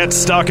listening to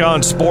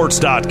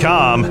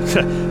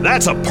GetStuckOnSports.com,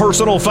 that's a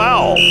personal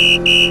foul.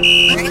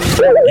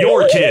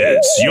 Your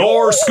kids,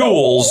 your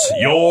schools,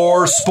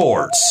 your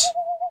sports.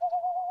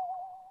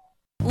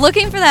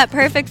 Looking for that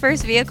perfect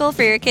first vehicle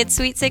for your kid's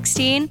Sweet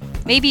 16?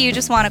 Maybe you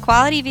just want a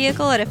quality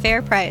vehicle at a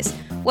fair price.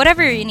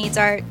 Whatever your needs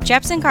are,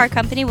 Jepson Car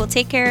Company will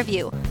take care of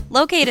you.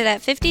 Located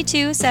at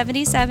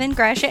 5277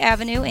 Gratiot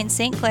Avenue in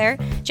St. Clair,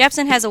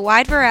 Jepson has a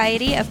wide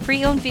variety of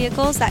pre-owned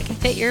vehicles that can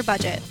fit your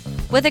budget.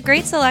 With a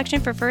great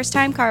selection for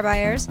first-time car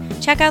buyers,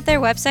 check out their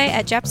website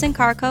at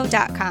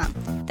jepsoncarco.com.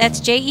 That's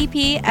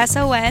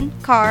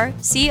JEPSON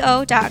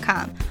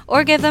car.co.com.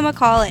 Or give them a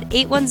call at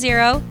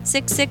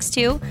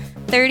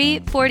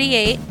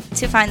 810-662-3048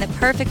 to find the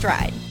perfect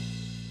ride.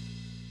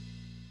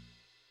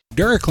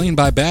 DuraClean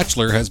by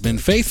Bachelor has been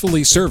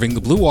faithfully serving the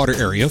Blue Water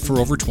area for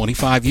over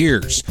 25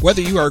 years.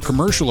 Whether you are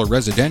commercial or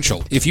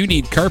residential, if you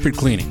need carpet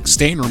cleaning,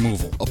 stain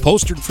removal,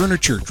 upholstered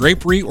furniture,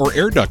 drapery, or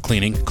air duct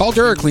cleaning, call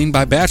DuraClean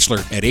by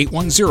Bachelor at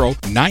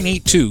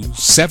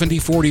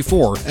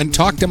 810-982-7044 and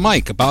talk to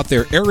Mike about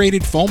their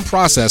aerated foam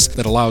process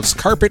that allows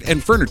carpet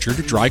and furniture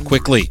to dry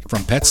quickly.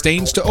 From pet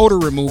stains to odor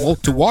removal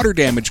to water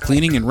damage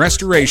cleaning and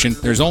restoration,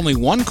 there's only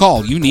one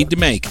call you need to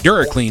make.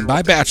 DuraClean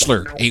by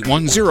Bachelor,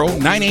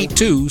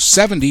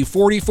 810-982-7044.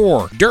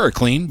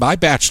 DuraClean by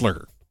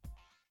Bachelor.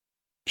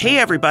 Hey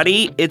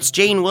everybody, it's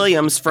Jane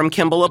Williams from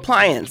Kimball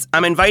Appliance.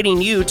 I'm inviting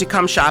you to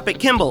come shop at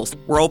Kimball's.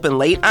 We're open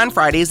late on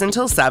Fridays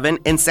until 7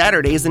 and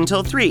Saturdays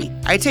until 3.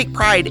 I take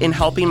pride in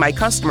helping my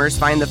customers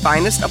find the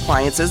finest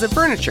appliances and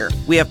furniture.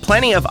 We have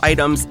plenty of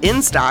items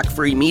in stock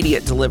for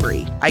immediate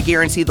delivery. I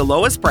guarantee the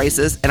lowest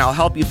prices and I'll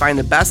help you find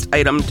the best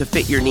item to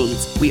fit your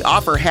needs. We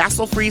offer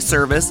hassle-free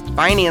service,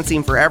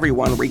 financing for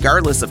everyone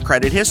regardless of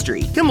credit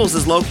history. Kimball's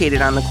is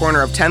located on the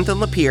corner of 10th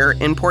and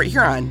Lapeer in Port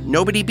Huron.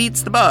 Nobody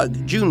beats the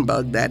bug, June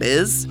bug that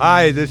is. Cardinals.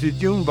 Hi, this is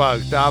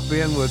Junebug. Stop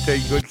in. We'll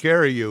take good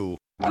care of you.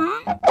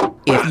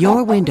 If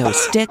your windows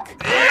stick,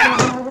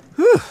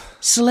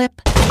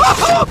 slip,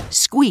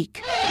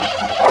 squeak,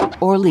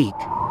 or leak,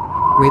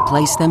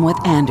 replace them with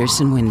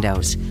Andersen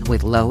windows.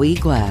 With low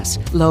E-glass,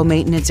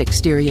 low-maintenance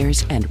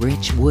exteriors, and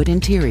rich wood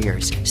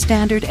interiors,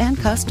 standard and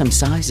custom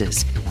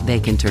sizes, they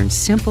can turn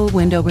simple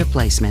window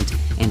replacement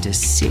into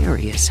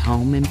serious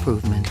home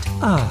improvement.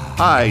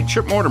 Hi,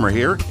 Chip Mortimer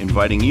here,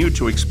 inviting you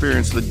to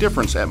experience the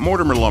difference at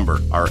Mortimer Lumber.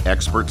 Our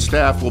expert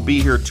staff will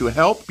be here to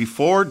help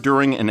before,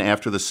 during, and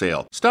after the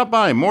sale. Stop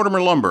by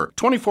Mortimer Lumber,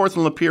 24th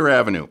and Lapeer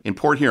Avenue in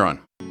Port Huron.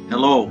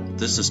 Hello,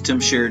 this is Tim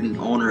Sheridan,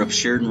 owner of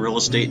Sheridan Real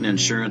Estate and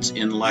Insurance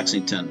in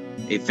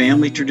Lexington, a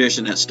family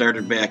tradition that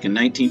started back in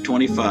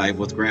 1925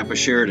 with Grandpa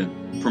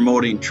Sheridan.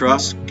 Promoting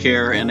trust,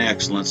 care, and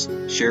excellence,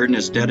 Sheridan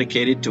is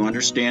dedicated to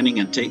understanding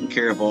and taking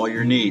care of all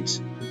your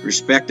needs.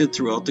 Respected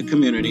throughout the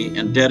community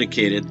and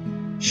dedicated,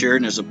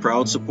 Sheridan is a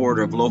proud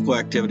supporter of local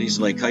activities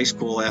like high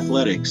school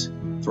athletics.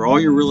 For all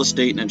your real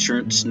estate and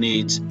insurance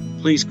needs,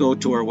 please go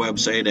to our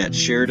website at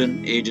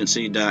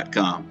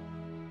SheridanAgency.com.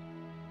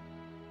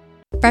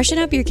 Freshen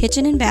up your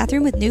kitchen and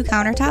bathroom with new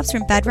countertops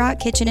from Bedrock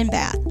Kitchen and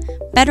Bath.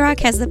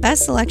 Bedrock has the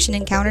best selection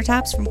in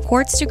countertops from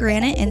quartz to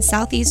granite in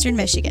southeastern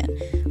Michigan.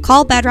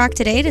 Call Bedrock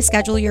today to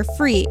schedule your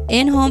free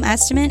in-home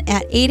estimate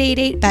at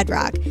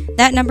 888-BEDROCK.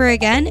 That number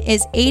again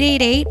is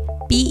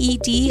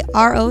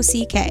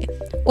 888-BEDROCK.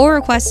 Or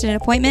request an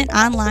appointment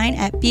online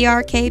at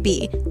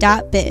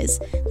brkb.biz.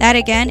 That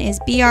again is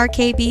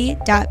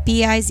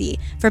brkb.biz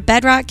for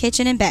Bedrock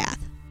Kitchen and Bath.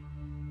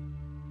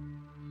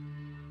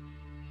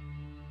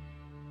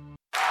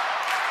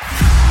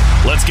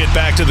 Let's get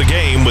back to the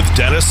game with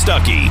Dennis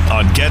Stuckey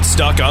on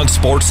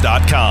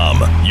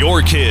GetStuckOnSports.com.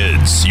 Your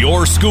kids,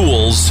 your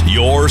schools,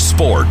 your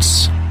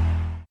sports.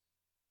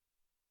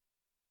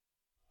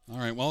 All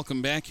right,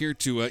 welcome back here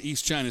to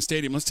East China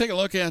Stadium. Let's take a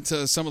look at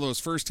some of those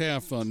first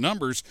half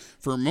numbers.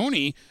 For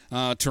Mooney,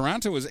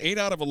 Toronto was 8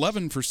 out of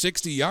 11 for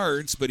 60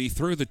 yards, but he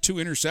threw the 2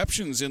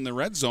 interceptions in the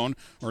red zone,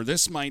 or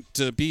this might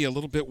be a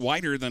little bit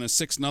wider than a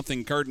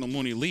 6-0 Cardinal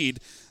Mooney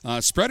lead.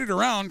 Spread it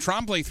around.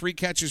 Tremblay 3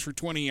 catches for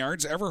 20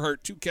 yards.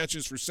 Everhart 2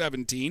 catches for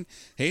 17.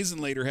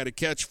 Hazenlater had a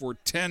catch for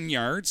 10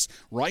 yards.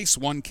 Rice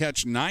 1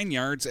 catch, 9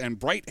 yards, and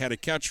Bright had a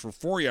catch for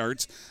 4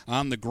 yards.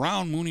 On the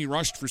ground, Mooney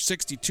rushed for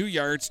 62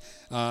 yards.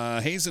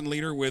 Hazenlater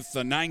with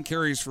 9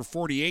 carries for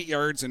 48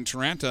 yards, and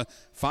Taranta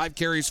 5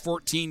 carries,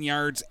 14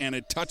 yards, and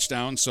a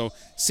touchdown. So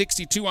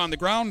 62 on the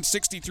ground,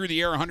 60 through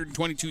the air,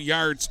 122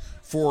 yards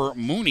for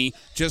Mooney.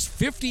 Just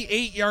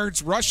 58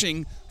 yards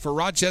rushing for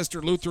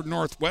Rochester Lutheran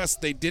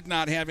Northwest. They did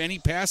not have any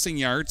passing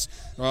yards.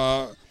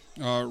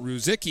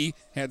 Ruzicki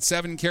had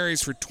 7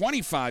 carries for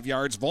 25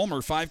 yards.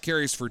 Volmer 5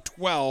 carries for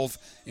 12.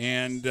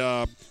 And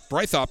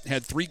Brythop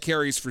had 3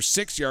 carries for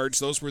 6 yards.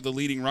 Those were the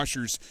leading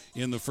rushers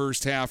in the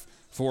first half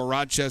for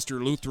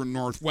Rochester Lutheran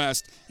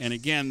Northwest. And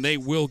again, they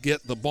will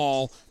get the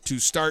ball to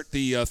start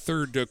the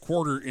third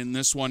quarter in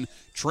this one,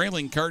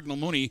 trailing Cardinal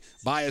Mooney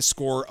by a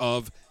score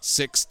of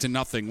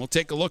 6-0. We'll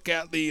take a look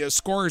at the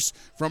scores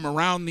from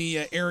around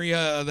the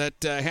area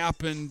that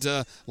happened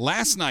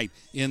last night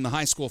in the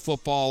high school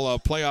football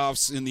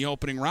playoffs in the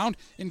opening round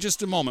in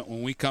just a moment.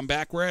 When we come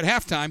back, we're at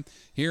halftime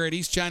here at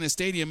East China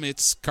Stadium.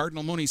 It's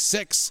Cardinal Mooney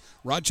 6,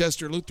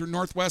 Rochester Lutheran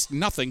Northwest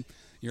 0.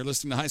 You're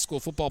listening to high school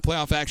football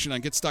playoff action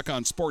on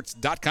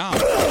GetStuckOnSports.com.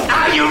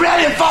 Are you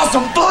ready for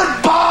some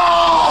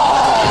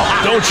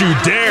football? Don't you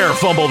dare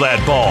fumble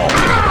that ball.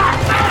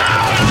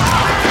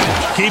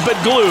 Keep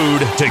it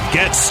glued to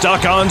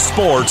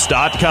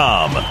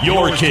GetStuckOnSports.com.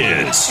 Your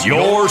kids,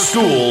 your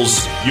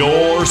schools,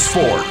 your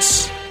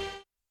sports.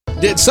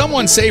 Did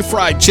someone say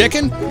fried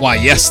chicken? Why,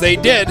 yes, they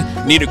did.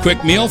 Need a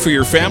quick meal for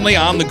your family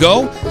on the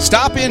go?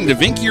 Stop in to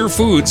Vinkier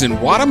Foods in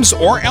Wadhams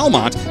or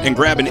Elmont and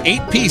grab an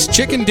 8-piece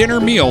chicken dinner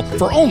meal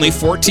for only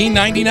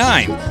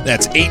 $14.99.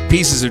 That's 8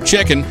 pieces of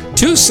chicken,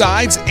 2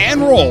 sides,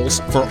 and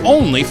rolls for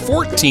only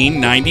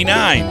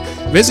 $14.99.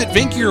 Visit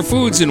Vinkier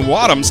Foods in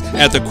Wadhams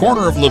at the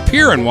corner of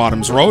Lapeer and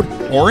Wadhams Road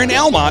or in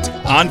Elmont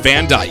on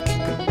Van Dyke.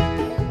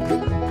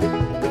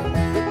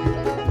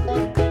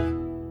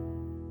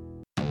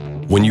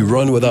 When you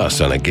run with us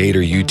on a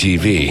Gator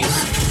UTV,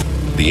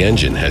 the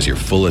engine has your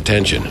full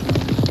attention.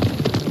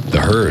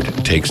 The herd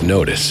takes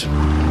notice.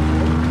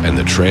 And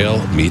the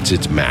trail meets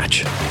its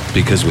match.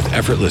 Because with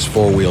effortless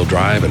 4-wheel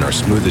drive and our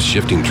smoothest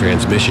shifting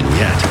transmission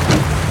yet,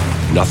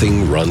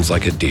 nothing runs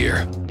like a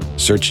deer.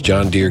 Search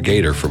John Deere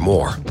Gator for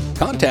more.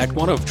 Contact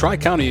one of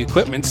Tri-County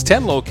Equipment's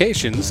 10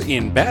 locations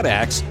in Bad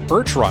Axe,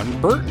 Birch Run,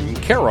 Burton,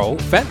 Caro,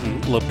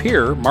 Fenton,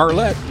 Lapeer,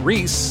 Marlette,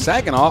 Reese,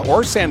 Saginaw,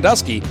 or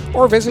Sandusky,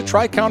 or visit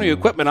Tri-County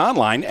Equipment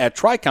online at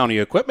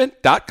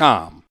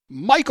tricountyequipment.com.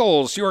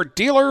 Michaels, your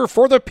dealer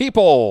for the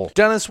people.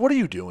 Dennis, what are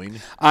you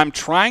doing? I'm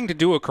trying to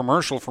do a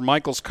commercial for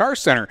Michaels Car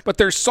Center, but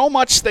there's so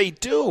much they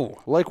do.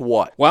 Like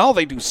what? Well,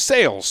 they do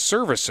sales,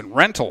 service, and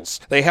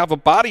rentals. They have a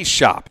body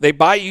shop. They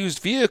buy used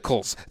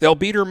vehicles. They'll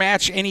beat or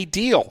match any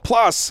deal.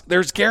 Plus,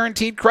 there's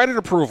guaranteed credit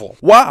approval.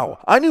 Wow,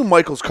 I knew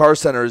Michaels Car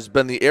Center has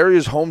been the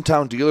area's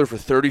hometown dealer for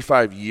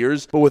 35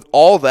 years, but with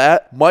all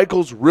that,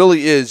 Michaels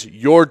really is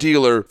your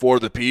dealer for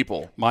the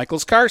people.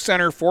 Michaels Car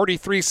Center,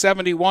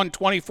 4371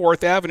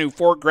 24th Avenue,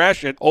 Fort Gratiot.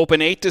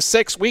 Open 8 to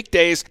 6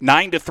 weekdays,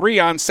 9 to 3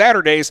 on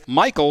Saturdays.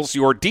 Michaels,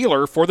 your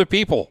dealer for the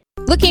people.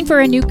 Looking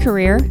for a new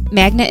career?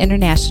 Magna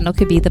International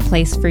could be the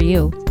place for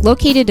you.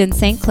 Located in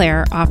St.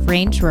 Clair off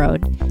Range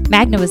Road,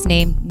 Magna was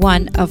named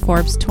one of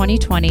Forbes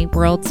 2020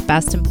 World's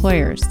Best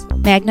Employers.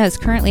 Magna is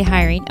currently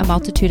hiring a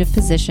multitude of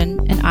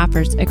positions and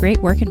offers a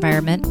great work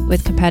environment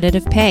with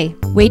competitive pay.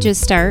 Wages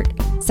start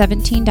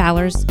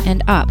 $17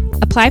 and up.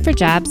 Apply for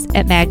jobs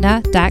at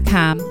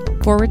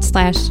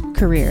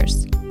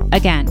magna.com/careers.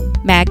 Again,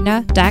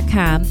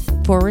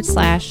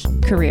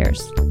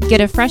 magna.com/careers. Get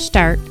a fresh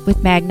start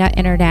with Magna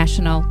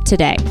International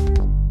today.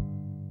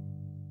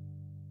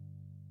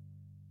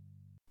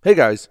 Hey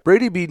guys,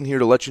 Brady Beaton here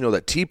to let you know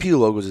that TP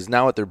Logos is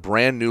now at their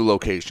brand new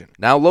location.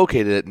 Now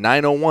located at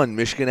 901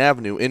 Michigan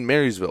Avenue in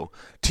Marysville,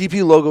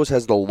 TP Logos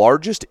has the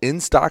largest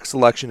in-stock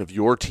selection of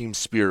your team's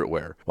spirit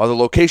wear. While the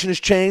location has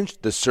changed,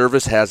 the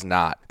service has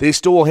not. They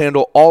still will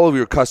handle all of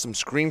your custom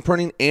screen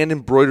printing and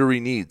embroidery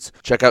needs.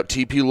 Check out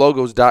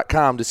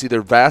tplogos.com to see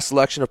their vast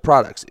selection of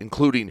products,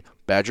 including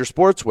Badger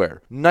Sportswear,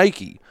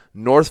 Nike,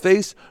 North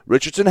Face,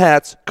 Richardson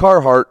hats,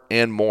 Carhartt,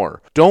 and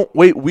more. Don't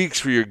wait weeks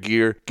for your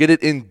gear. Get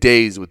it in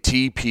days with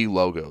TP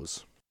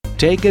Logos.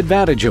 Take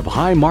advantage of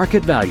high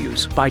market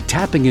values by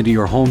tapping into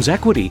your home's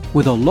equity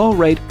with a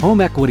low-rate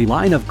home equity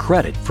line of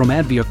credit from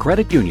Advia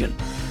Credit Union.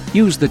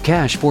 Use the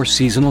cash for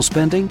seasonal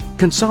spending,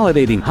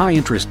 consolidating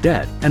high-interest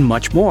debt, and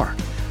much more.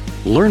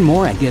 Learn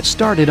more and get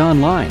started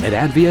online at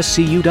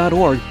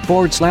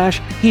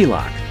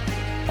adviacu.org/HELOC.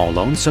 All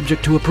loans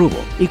subject to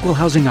approval. Equal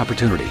housing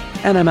opportunity.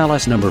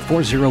 NMLS number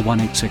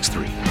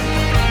 401863.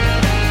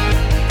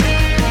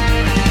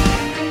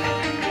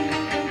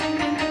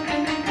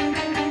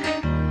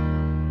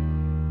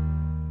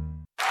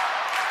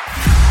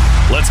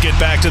 Let's get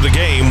back to the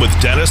game with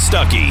Dennis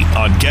Stuckey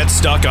on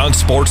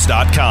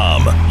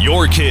GetStuckOnSports.com.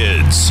 Your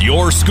kids,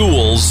 your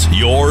schools,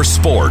 your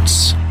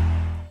sports.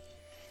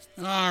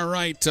 All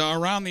right,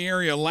 around the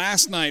area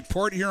last night,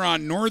 Port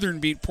Huron Northern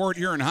beat Port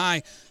Huron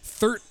High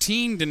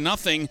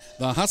 13-0.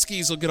 The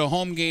Huskies will get a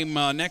home game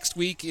next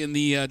week in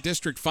the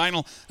district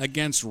final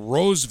against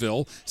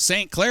Roseville.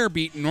 St. Clair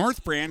beat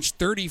North Branch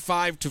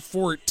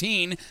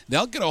 35-14.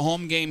 They'll get a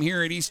home game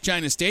here at East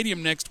China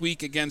Stadium next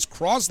week against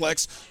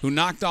Croslex, who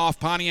knocked off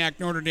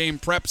Pontiac Notre Dame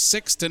Prep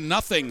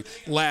 6-0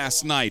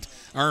 last night.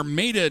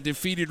 Armada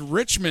defeated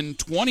Richmond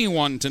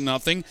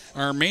 21-0.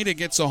 Armada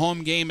gets a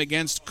home game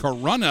against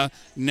Corunna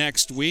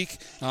next week.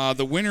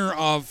 The winner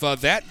of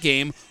that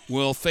game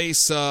will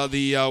face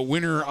the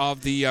winner of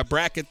the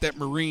bracket that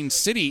Marine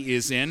City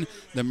is in.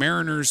 The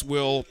Mariners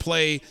will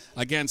play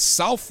against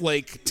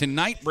Southlake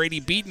tonight. Brady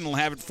Beaton will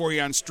have it for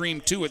you on Stream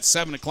 2 at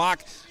 7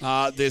 o'clock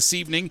this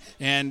evening.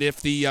 And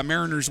if the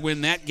Mariners win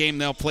that game,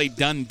 they'll play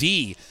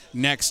Dundee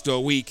next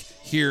week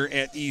here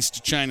at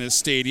East China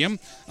Stadium.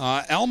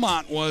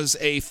 Elmont was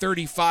a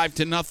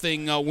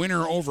 35-0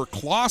 winner over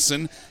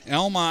Clawson.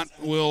 Elmont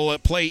will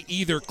play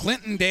either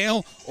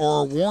Clintondale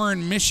or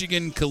Warren,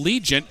 Michigan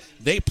Collegiate.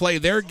 They play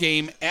their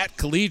game at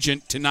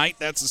Collegiate tonight.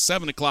 That's a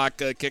 7 o'clock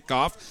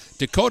kickoff.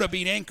 Dakota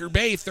beat Anchor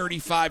Bay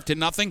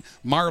 35-0.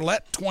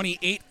 Marlette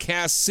 28,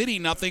 Cass City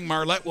 0.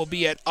 Marlette will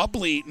be at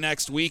Ubley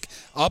next week.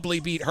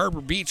 Ubley beat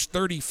Harbor Beach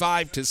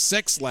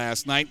 35-6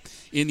 last night.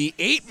 In the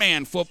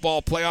 8-man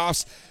football playoffs,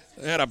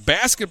 had a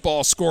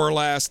basketball score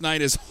last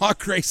night as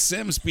Hawkray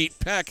Sims beat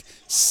Peck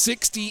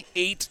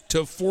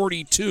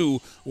 68-42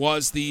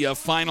 was the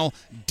final.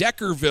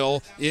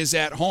 Deckerville is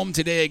at home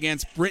today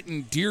against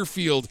Britton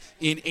Deerfield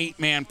in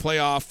 8-man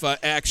playoff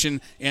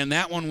action, and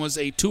that one was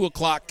a 2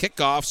 o'clock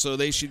kickoff, so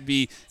they should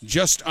be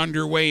just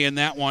underway in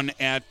that one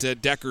at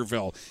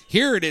Deckerville.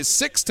 Here it is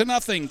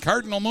 6-0.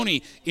 Cardinal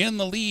Mooney in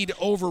the lead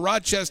over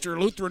Rochester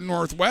Lutheran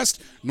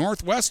Northwest.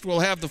 Northwest will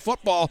have the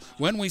football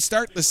when we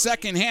start the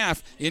second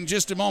half in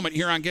just a moment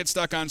here on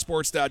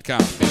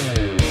GetStuckOnSports.com.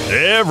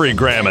 Every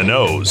grandma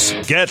knows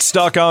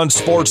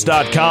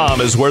GetStuckOnSports.com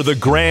is where the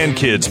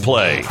grandkids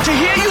play. To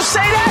hear you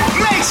say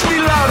that makes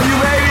me love you,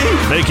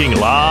 baby. Making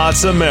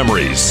lots of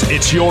memories.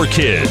 It's your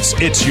kids,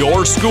 it's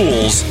your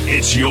schools,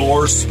 it's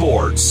your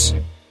sports.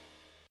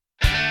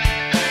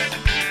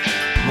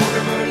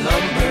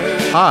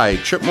 Hi,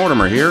 Chip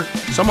Mortimer here.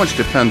 So much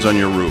depends on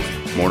your roof.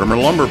 Mortimer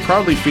Lumber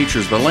proudly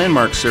features the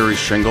Landmark Series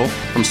shingle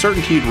from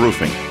Certainteed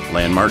Roofing.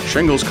 Landmark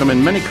shingles come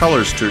in many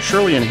colors to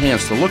surely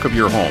enhance the look of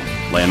your home.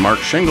 Landmark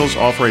shingles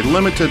offer a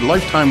limited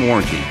lifetime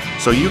warranty,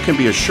 so you can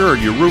be assured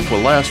your roof will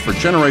last for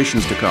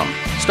generations to come.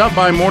 Stop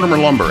by Mortimer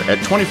Lumber at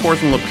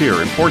 24th and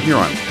Lapeer in Port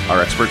Huron.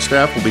 Our expert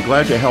staff will be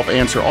glad to help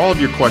answer all of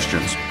your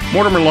questions.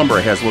 Mortimer Lumber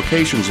has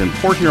locations in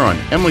Port Huron,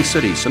 Emily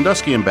City,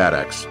 Sandusky, and Bad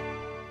Axe.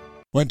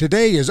 When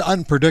today is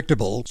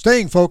unpredictable,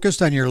 staying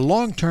focused on your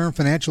long-term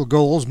financial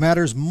goals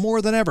matters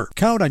more than ever.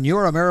 Count on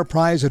your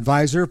Ameriprise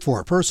advisor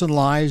for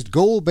personalized,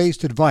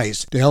 goal-based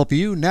advice to help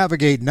you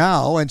navigate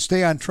now and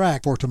stay on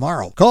track for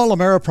tomorrow. Call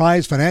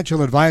Ameriprise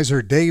Financial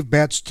Advisor Dave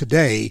Betts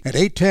today at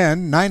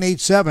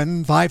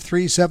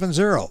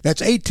 810-987-5370.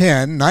 That's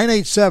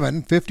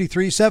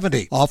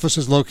 810-987-5370. Office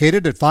is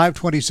located at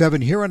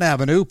 527 Huron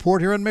Avenue,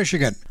 Port Huron,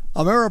 Michigan.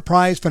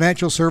 Ameriprise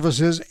Financial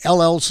Services,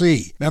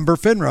 LLC, member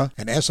FINRA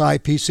and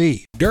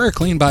SIPC.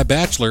 DuraClean by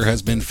Bachelor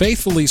has been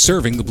faithfully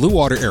serving the Blue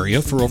Water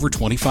area for over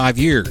 25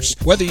 years.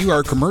 Whether you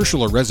are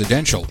commercial or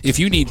residential, if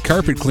you need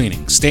carpet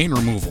cleaning, stain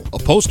removal,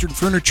 upholstered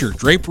furniture,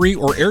 drapery,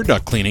 or air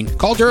duct cleaning,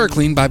 call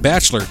DuraClean by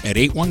Bachelor at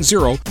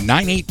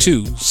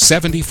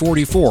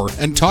 810-982-7044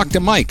 and talk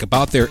to Mike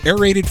about their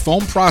aerated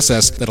foam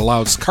process that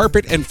allows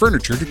carpet and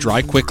furniture to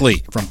dry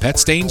quickly. From pet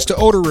stains to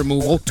odor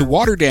removal to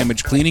water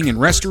damage cleaning and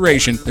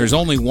restoration, there's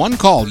only one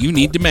call you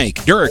need to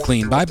make.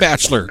 DuraClean by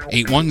Bachelor,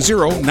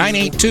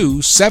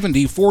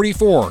 810-982-7044.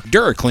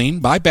 DuraClean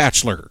by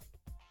Bachelor.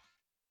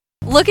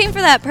 Looking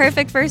for that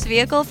perfect first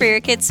vehicle for your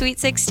kid's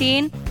Sweet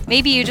 16?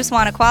 Maybe you just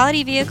want a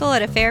quality vehicle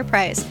at a fair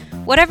price.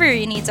 Whatever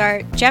your needs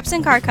are,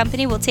 Jepson Car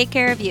Company will take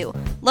care of you.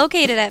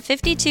 Located at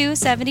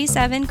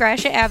 5277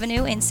 Gratiot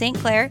Avenue in St.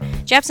 Clair,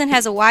 Jepson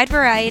has a wide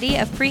variety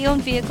of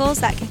pre-owned vehicles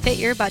that can fit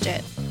your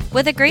budget.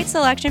 With a great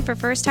selection for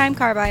first-time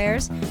car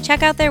buyers,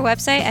 check out their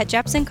website at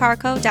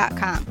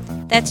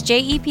jepsoncarco.com. That's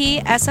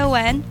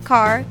JEPSON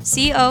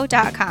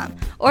carco.com.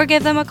 Or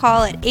give them a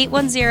call at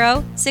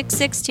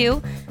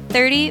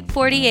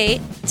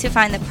 810-662-3048 to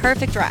find the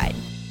perfect ride.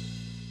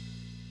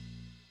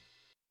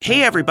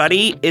 Hey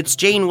everybody, it's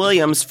Jane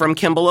Williams from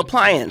Kimball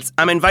Appliance.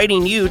 I'm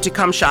inviting you to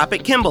come shop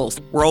at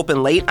Kimball's. We're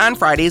open late on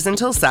Fridays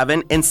until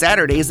 7 and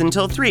Saturdays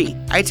until 3.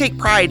 I take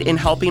pride in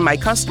helping my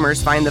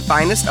customers find the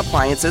finest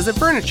appliances and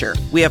furniture.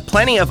 We have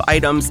plenty of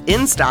items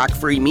in stock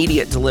for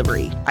immediate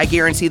delivery. I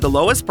guarantee the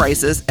lowest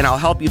prices and I'll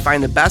help you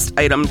find the best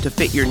item to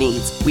fit your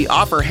needs. We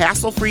offer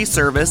hassle-free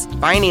service,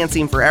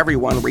 financing for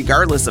everyone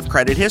regardless of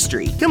credit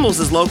history.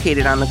 Kimball's is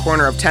located on the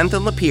corner of 10th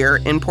and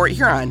Lapeer in Port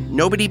Huron.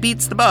 Nobody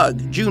beats the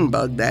bug,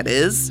 Junebug that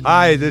is.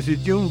 Hi, this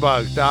is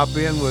Junebug. Stop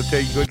in, we'll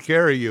take good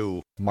care of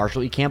you.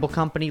 Marshall E. Campbell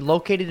Company,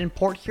 located in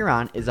Port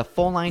Huron, is a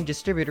full-line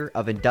distributor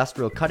of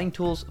industrial cutting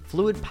tools,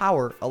 fluid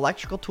power,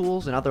 electrical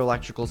tools, and other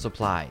electrical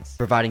supplies,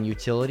 providing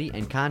utility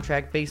and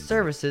contract-based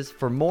services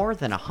for more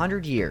than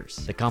 100 years.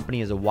 The company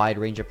has a wide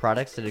range of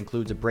products that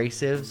includes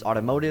abrasives,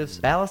 automotives,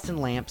 ballast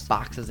and lamps,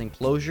 boxes and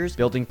closures,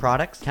 building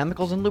products,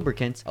 chemicals and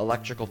lubricants,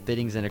 electrical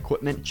fittings and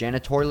equipment,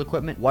 janitorial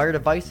equipment, wire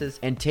devices,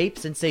 and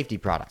tapes and safety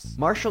products.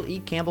 Marshall E.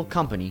 Campbell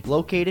Company,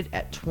 located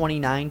at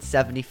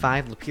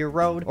 2975 Lapeer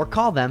Road, or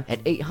call them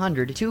at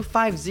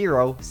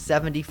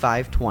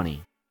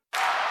 800-250-7520.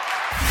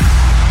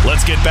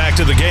 Let's get back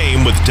to the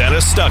game with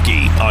Dennis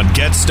Stuckey on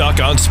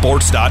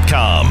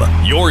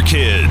GetStuckOnSports.com. Your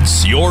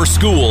kids, your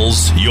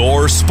schools,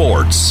 your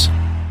sports.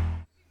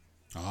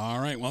 All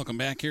right, welcome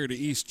back here to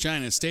East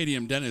China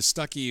Stadium. Dennis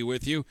Stuckey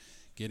with you,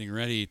 getting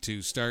ready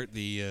to start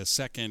the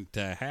second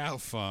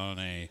half on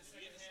a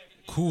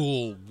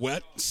cool,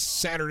 wet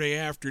Saturday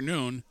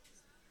afternoon.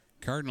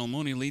 Cardinal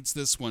Mooney leads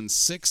this one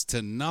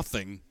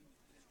 6-0.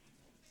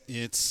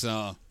 It's,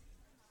 I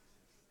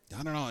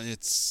don't know,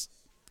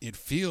 it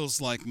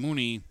feels like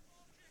Mooney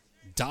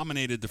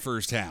dominated the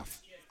first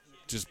half,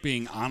 just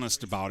being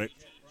honest about it.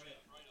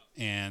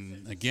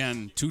 And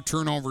again, 2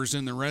 turnovers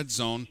in the red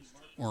zone,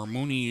 or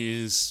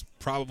Mooney is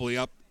probably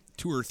up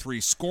 2 or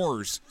 3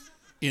 scores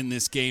in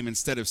this game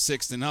instead of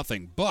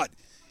 6-0. But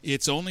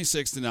it's only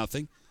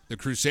 6-0. The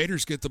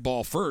Crusaders get the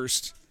ball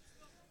first,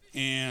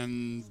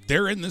 and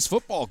they're in this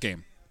football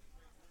game.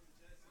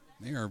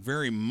 They are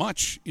very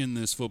much in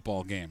this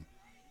football game.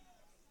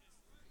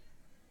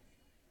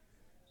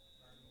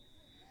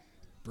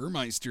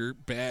 Burmeister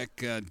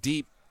back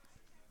deep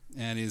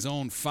at his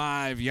own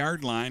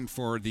 5-yard line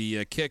for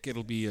the kick.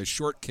 It'll be a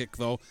short kick,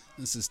 though.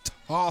 This is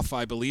tough,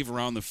 I believe,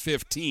 around the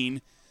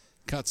 15.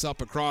 Cuts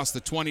up across the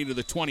 20 to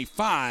the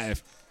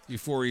 25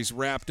 before he's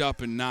wrapped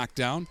up and knocked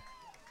down.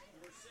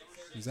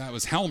 That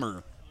was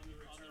Helmer.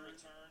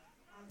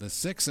 The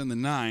 6 and the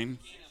 9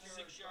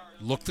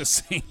 look the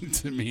same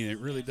to me. It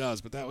really does.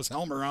 But that was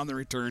Helmer on the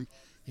return.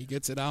 He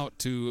gets it out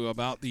to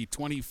about the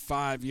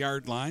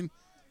 25-yard line.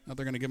 Now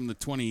they're going to give him the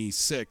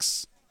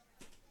 26.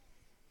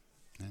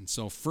 And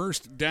so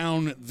first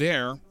down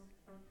there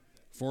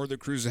for the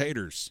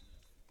Crusaders.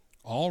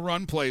 All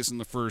run plays in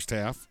the first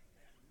half.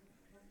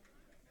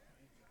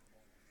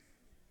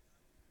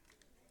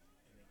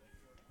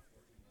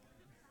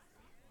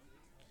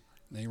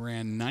 They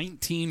ran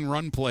 19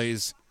 run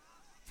plays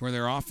for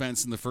their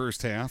offense in the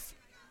first half.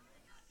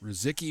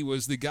 Ruzicki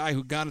was the guy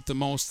who got it the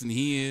most, and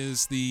he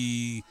is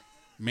the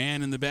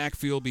man in the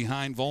backfield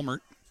behind Volmert.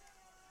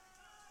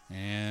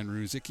 And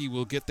Ruzicki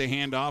will get the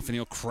handoff, and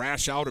he'll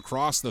crash out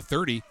across the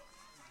 30.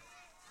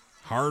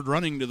 Hard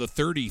running to the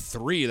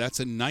 33. That's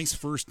a nice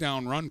first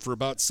down run for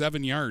about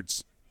 7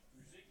 yards.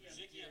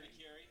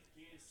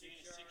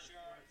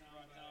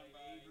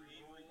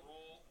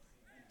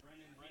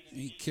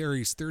 He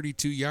carries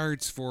 32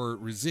 yards for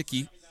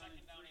Rizicki.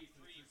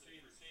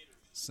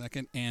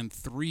 2nd and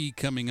 3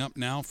 coming up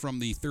now from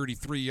the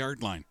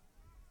 33-yard line.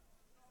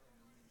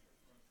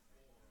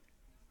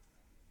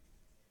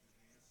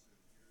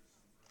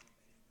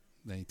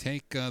 They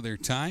take their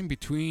time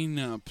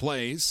between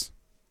plays.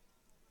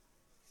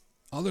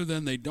 Other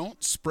than they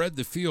don't spread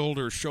the field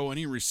or show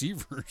any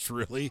receivers,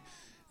 really.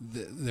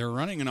 They're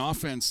running an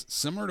offense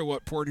similar to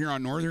what Port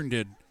Huron Northern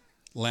did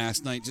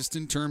last night, just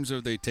in terms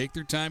of they take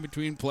their time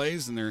between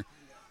plays and they're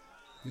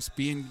just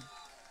being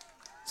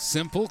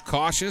simple,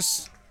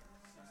 cautious.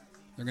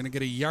 They're going to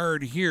get a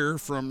yard here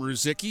from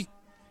Rizicki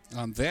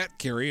on that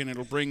carry, and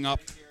it'll bring up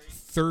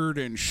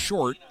 3rd and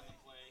short.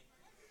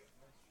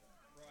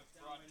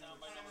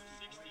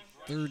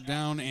 3rd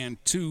down and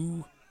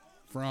 2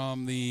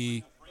 from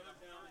the...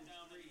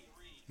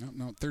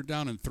 No, 3rd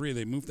down and 3.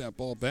 They moved that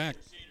ball back.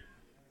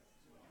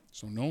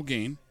 So no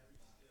gain.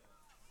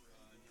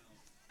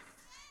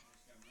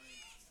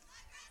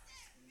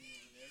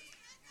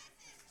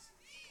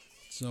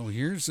 So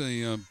here's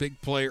a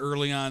big play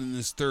early on in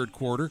this 3rd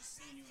quarter.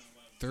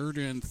 3rd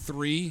and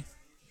 3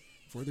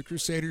 for the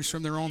Crusaders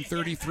from their own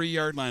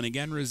 33-yard line.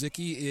 Again,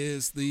 Rizicki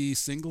is the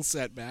single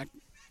setback.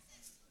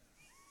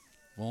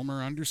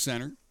 Vollmer under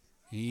center.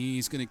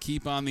 He's going to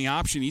keep on the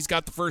option. He's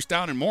got the 1st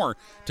down and more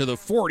to the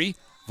 40.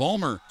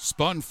 Vollmer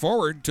spun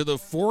forward to the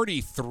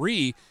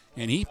 43,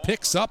 and he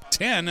picks up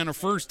 10 and a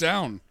 1st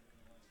down.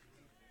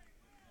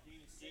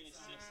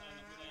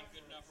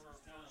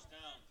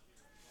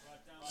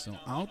 So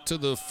out to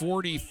the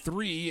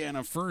 43 and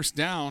a 1st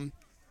down.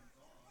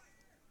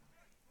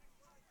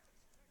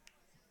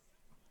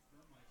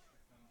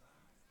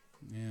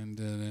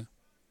 And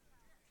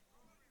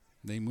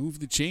they move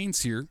the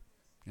chains here,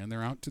 and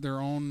they're out to their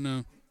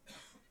own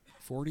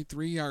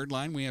 43-yard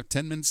line. We have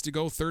 10 minutes to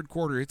go, 3rd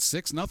quarter. It's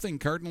 6-0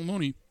 Cardinal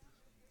Mooney.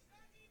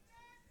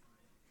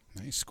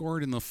 They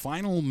scored in the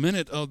final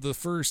minute of the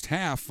 1st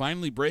half,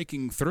 finally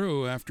breaking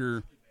through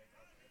after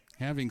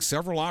having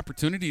several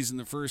opportunities in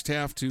the 1st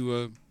half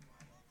to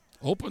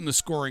open the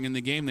scoring in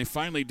the game. They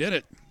finally did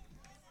it.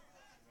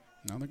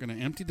 Now they're going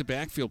to empty the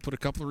backfield, put a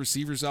couple of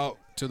receivers out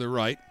to the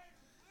right.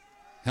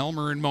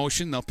 Helmer in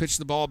motion. They'll pitch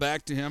the ball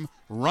back to him,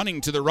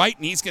 running to the right,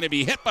 and he's going to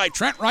be hit by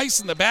Trent Rice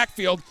in the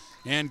backfield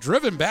and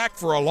driven back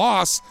for a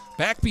loss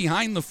back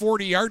behind the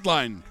 40-yard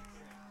line.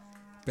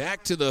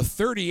 Back to the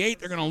 38.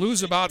 They're going to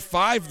lose about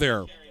 5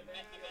 there.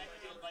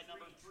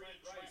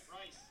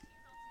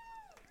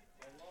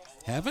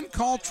 Haven't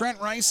called Trent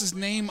Rice's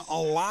name a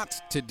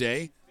lot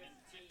today.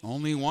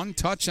 Only 1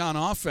 touch on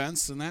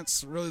offense, and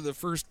that's really the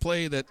first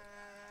play that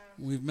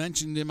we've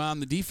mentioned him on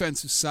the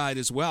defensive side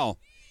as well.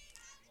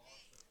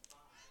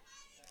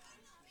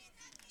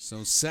 So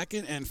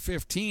 2nd and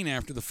 15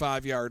 after the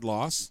 5-yard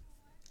loss.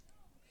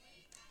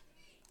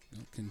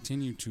 They'll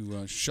continue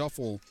to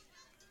shuffle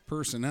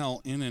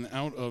personnel in and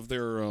out of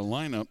their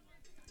lineup.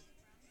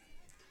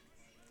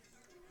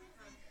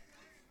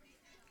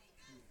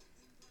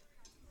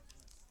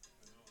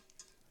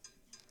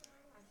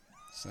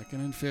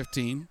 Second and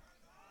 15.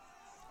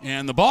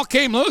 And the ball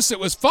came loose. It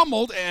was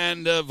fumbled,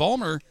 and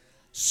Vollmer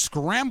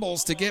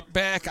scrambles to get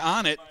back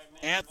on it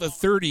at the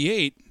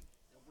 38.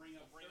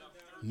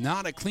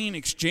 Not a clean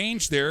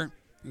exchange there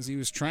as he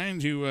was trying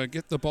to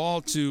get the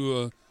ball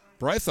to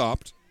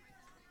Breithaupt.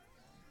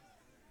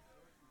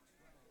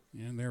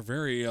 And they're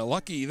very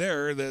lucky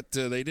there that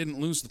they didn't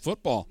lose the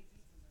football.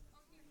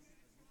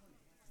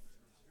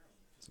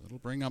 So it'll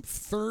bring up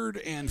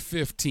 3rd and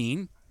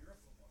 15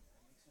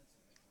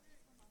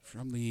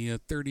 from the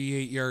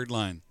 38-yard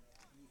line.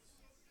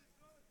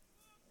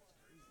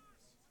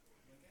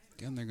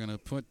 Again, they're going to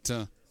put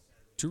 2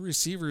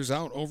 receivers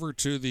out over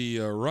to the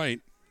right.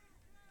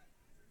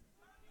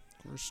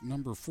 Of course,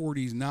 number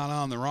 40 is not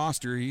on the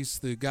roster. He's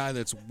the guy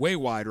that's way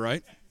wide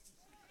right.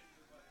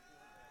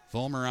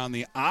 Vollmer on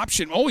the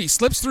option. Oh, he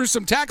slips through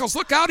some tackles.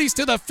 Look out, he's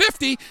to the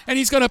 50, and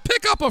he's going to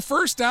pick up a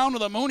 1st down to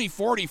the Mooney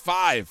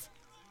 45.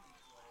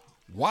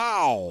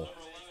 Wow.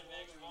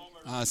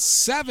 A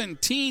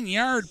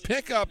 17-yard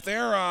pickup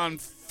there on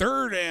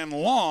 3rd and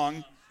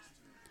long.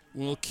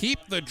 Will keep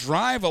the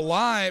drive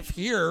alive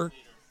here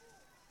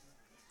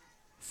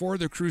for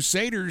the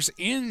Crusaders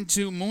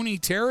into Mooney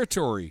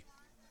territory.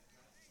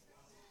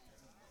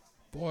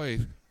 Boy,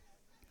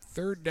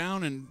 3rd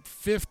down and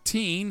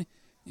 15,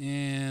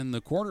 and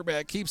the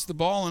quarterback keeps the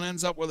ball and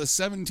ends up with a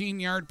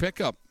 17-yard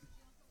pickup.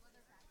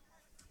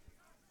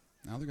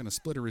 Now they're going to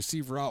split a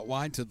receiver out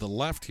wide to the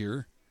left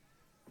here.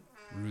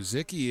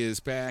 Rizicki is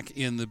back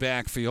in the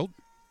backfield.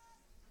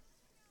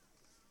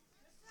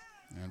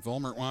 And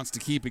Vollmer wants to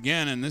keep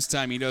again, and this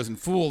time he doesn't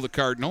fool the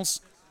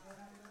Cardinals.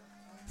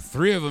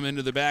 3 of them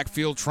into the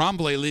backfield.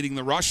 Tremblay leading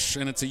the rush,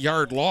 and it's a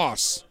yard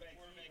loss.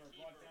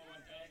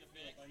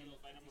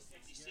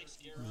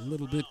 A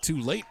little bit too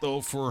late,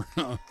 though, for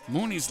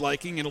Mooney's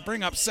liking. It'll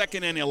bring up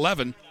 2nd and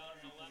 11.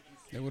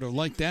 They would have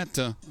liked that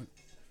a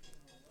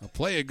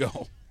play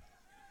ago.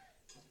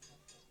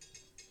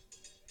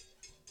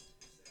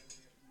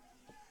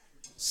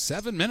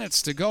 Seven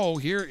minutes to go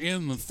here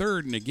in the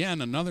 3rd, and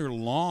again, another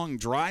long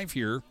drive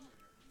here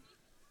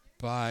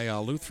by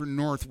Lutheran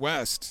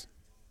Northwest.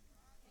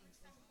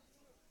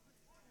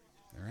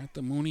 They're at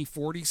the Mooney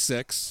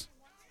 46.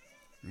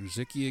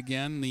 Ruzicki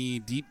again, the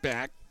deep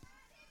back.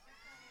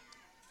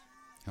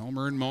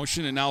 Helmer in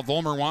motion, and now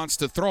Vollmer wants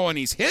to throw, and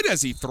he's hit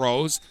as he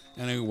throws,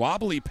 and a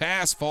wobbly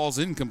pass falls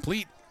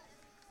incomplete.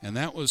 And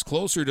that was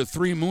closer to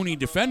 3 Mooney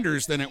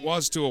defenders than it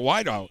was to a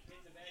wideout.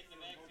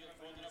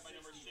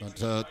 But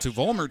to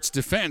Vollmer's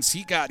defense,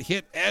 he got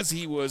hit as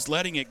he was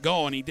letting it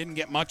go, and he didn't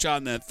get much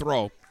on that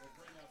throw.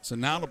 So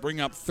now to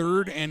bring up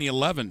 3rd and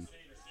 11.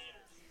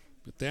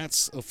 But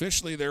that's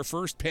officially their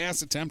first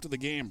pass attempt of the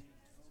game.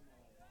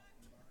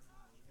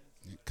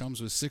 It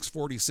comes with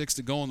 6:46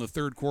 to go in the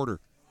third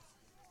quarter.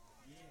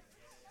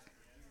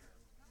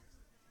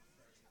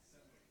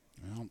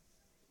 Well,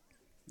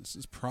 this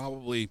is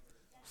probably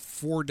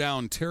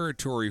 4-down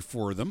territory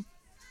for them.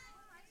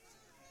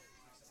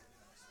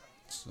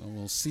 So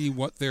we'll see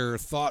what their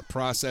thought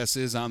process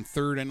is on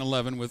 3rd and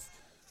 11 with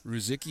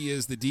Ruzicki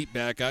as the deep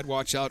back. I'd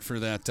watch out for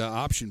that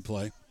option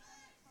play.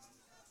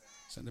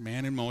 Send a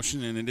man in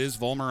motion, and it is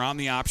Vollmer on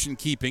the option,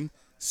 keeping,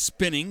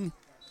 spinning.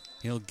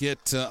 He'll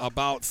get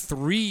about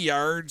 3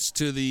 yards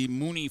to the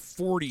Mooney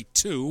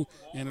 42,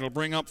 and it'll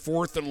bring up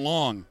 4th and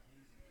long.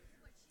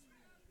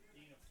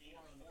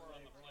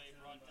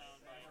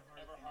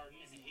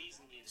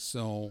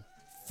 So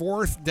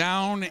 4th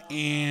down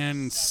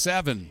and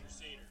 7.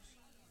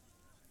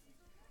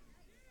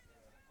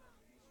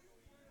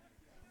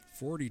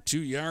 42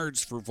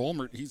 yards for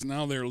Vollmer. He's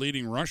now their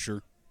leading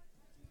rusher.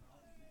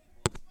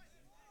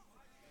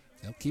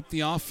 They'll keep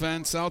the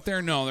offense out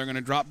there. No, they're going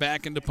to drop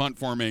back into punt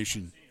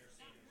formation.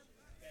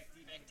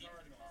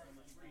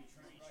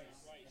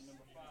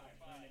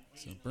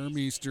 So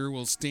Burmeister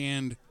will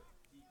stand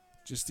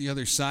just the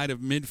other side of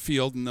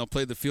midfield, and they'll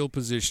play the field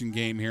position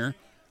game here.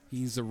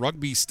 He's a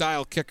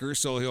rugby-style kicker,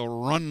 so he'll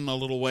run a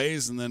little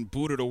ways and then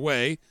boot it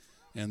away.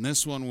 And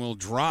this one will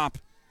drop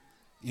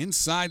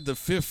inside the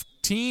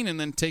 15 and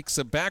then takes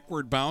a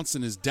backward bounce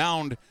and is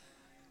downed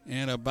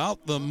at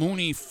about the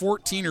Mooney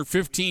 14 or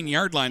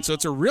 15-yard line. So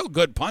it's a real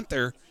good punt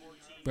there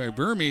by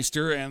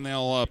Burmeister, and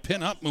they'll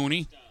pin up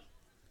Mooney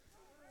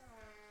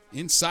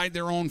inside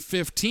their own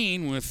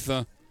 15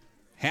 with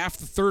half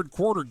the third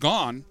quarter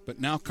gone.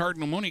 But now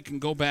Cardinal Mooney can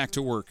go back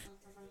to work.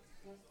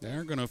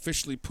 They're going to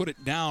officially put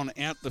it down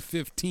at the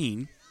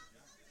 15.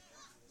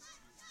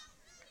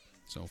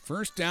 So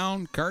first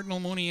down,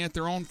 Cardinal Mooney at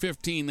their own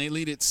 15. They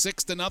lead it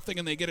 6-0,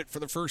 and they get it for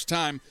the first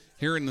time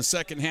here in the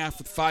second half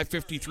with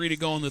 5:53 to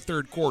go in the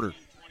third quarter.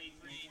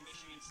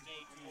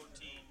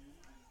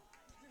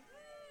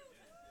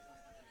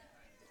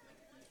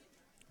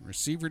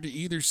 Receiver to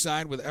either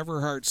side with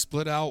Everhart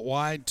split out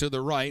wide to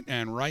the right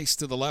and Rice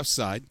to the left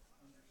side.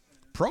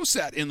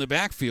 Proset in the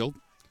backfield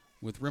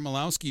with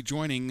Rimolowski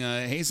joining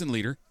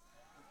Hazenleader.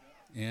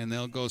 And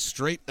they'll go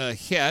straight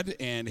ahead,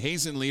 and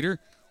Hazenleader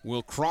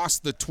will cross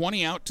the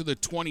 20 out to the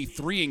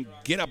 23 and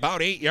get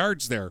about 8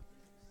 yards there.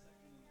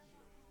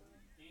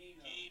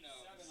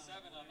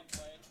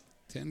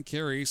 10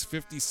 carries,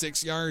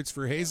 56 yards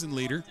for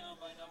Hazenleader.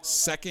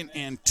 2nd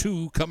and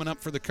 2 coming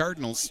up for the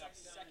Cardinals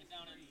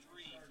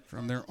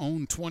from their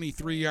own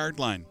 23-yard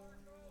line.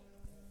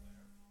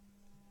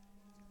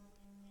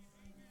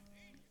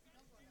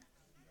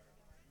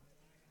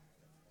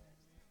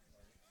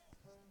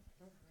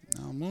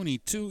 Now Mooney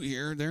 2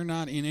 here, they're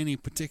not in any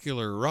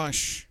particular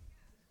rush.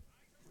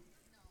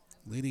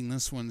 Leading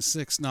this one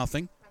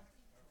 6-0.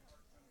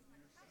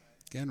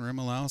 Again,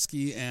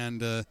 Rimolowski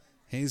and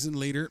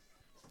Hazenleader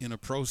in a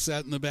pro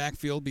set in the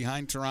backfield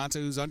behind Toronto,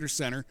 who's under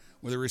center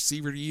with a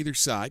receiver to either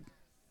side.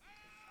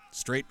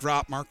 Straight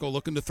drop, Marco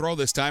looking to throw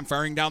this time,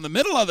 firing down the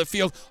middle of the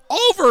field,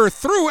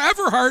 overthrew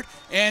Everhart,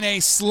 and a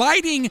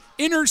sliding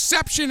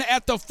interception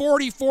at the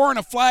 44 and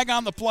a flag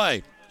on the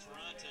play.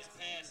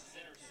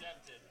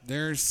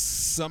 There's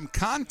some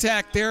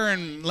contact there,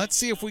 and let's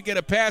see if we get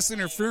a pass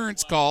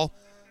interference call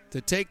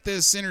to take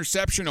this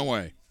interception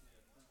away.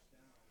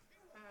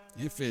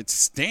 If it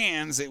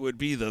stands, it would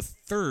be the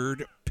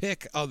 3rd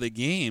pick of the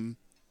game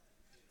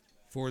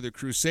for the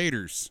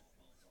Crusaders.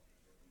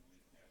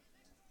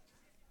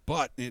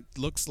 But it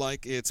looks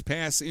like it's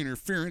pass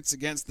interference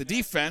against the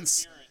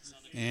defense,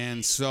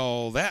 and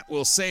so that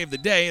will save the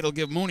day. It'll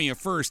give Mooney a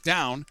first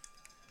down.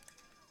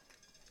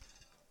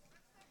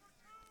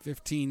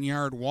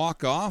 15-yard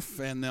walk-off,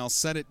 and they'll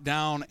set it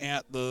down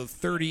at the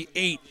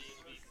 38.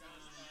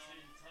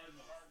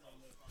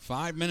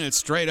 5 minutes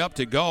straight up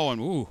to go,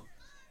 and ooh.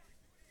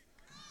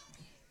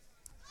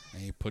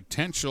 A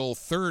potential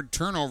 3rd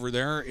turnover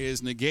there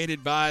is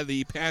negated by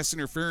the pass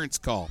interference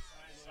call.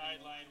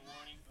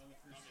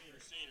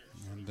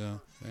 And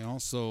they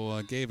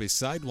also gave a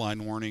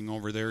sideline warning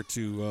over there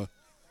to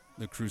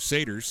the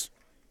Crusaders.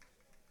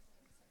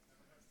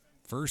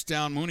 First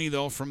down Mooney,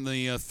 though, from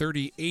the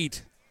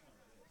 38.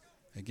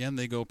 Again,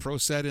 they go pro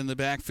set in the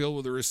backfield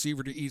with a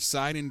receiver to each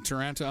side and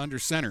Taranto under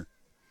center.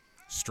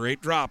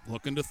 Straight drop,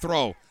 looking to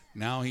throw.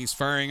 Now he's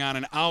firing on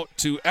an out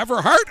to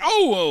Everhart.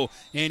 Oh,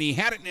 and he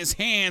had it in his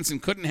hands and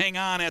couldn't hang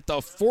on at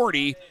the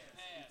 40.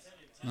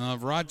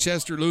 of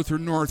Rochester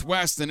Lutheran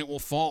Northwest, and it will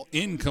fall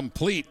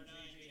incomplete.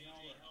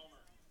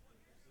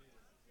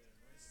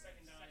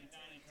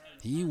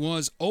 He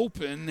was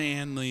open,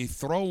 and the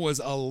throw was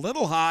a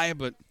little high,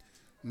 but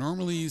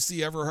normally you see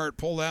Everhart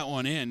pull that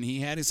one in. He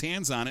had his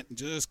hands on it and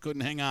just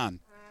couldn't hang on.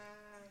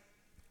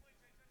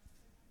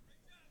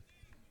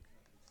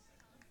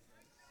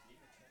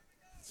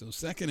 So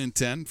 2nd and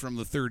 10 from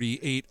the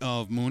 38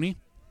 of Mooney.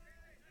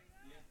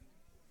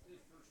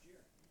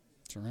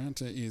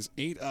 Taranta is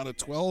 8 out of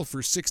 12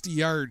 for 60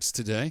 yards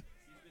today.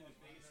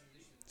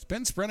 It's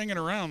been spreading it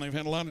around. They've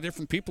had a lot of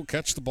different people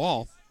catch the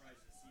ball.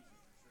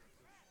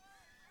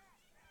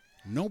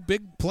 No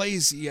big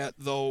plays yet,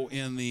 though,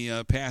 in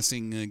the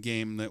passing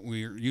game that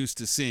we're used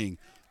to seeing.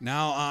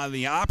 Now on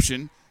the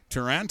option,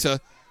 Taranta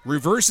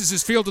reverses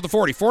his field to the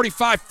 40,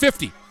 45,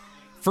 50.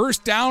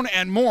 First down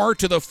and more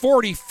to the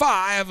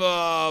 45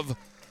 of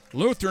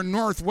Lutheran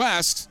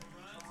Northwest.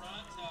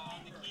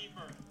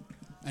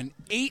 An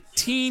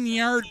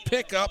 18-yard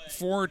pickup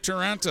for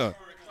Taranta.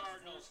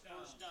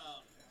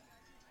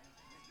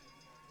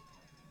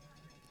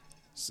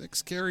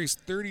 6 carries,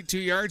 32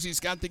 yards. He's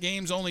got the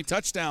game's only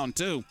touchdown,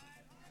 too.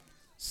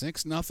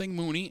 6-0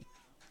 Mooney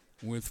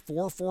with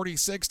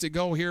 4:46 to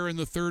go here in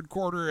the third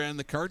quarter, and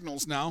the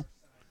Cardinals now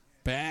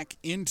back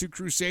into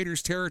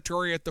Crusaders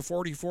territory at the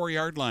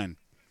 44-yard line.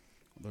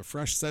 With a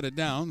fresh set of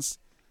downs,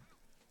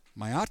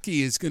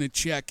 Mayotki is going to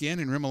check in,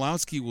 and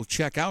Rimolowski will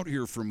check out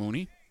here for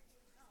Mooney.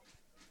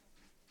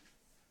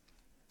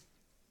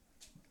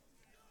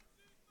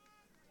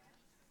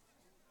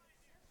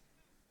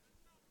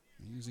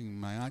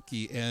 Using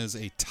Mayotki as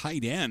a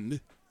tight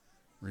end.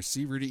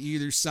 Receiver to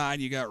either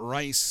side. You got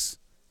Rice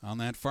on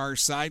that far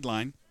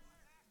sideline.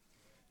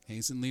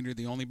 Hazenleader,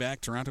 the only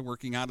back. Toronto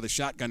working out of the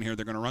shotgun here.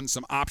 They're going to run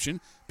some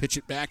option. Pitch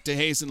it back to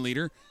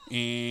Hazenleader,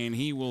 and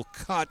he will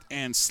cut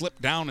and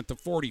slip down at the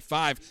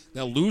 45.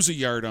 They'll lose a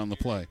yard on the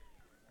play.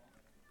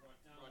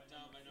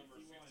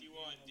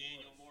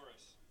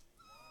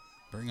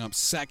 Bring up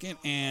 2nd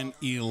and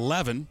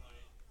 11.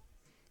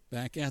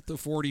 Back at the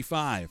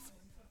 45.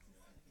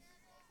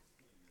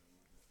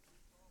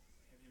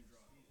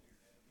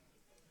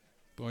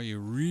 Boy, you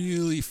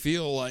really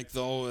feel like,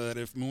 though, that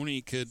if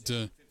Mooney could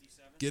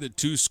get a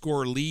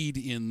 2-score lead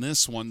in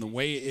this one, the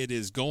way it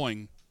is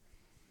going,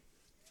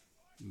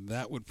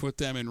 that would put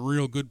them in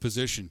real good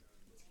position.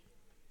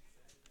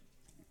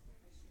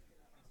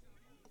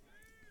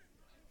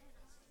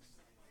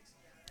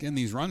 Again,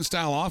 these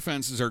run-style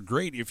offenses are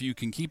great if you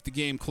can keep the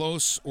game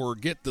close or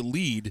get the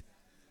lead.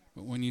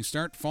 But when you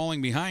start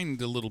falling behind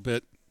a little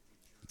bit,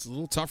 it's a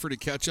little tougher to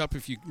catch up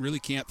if you really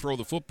can't throw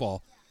the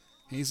football.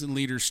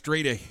 Hazenleader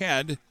straight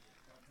ahead,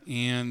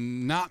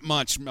 and not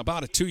much,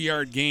 about a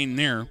 2-yard gain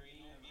there.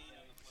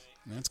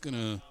 That's going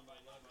to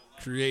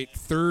create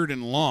 3rd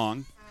and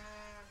long.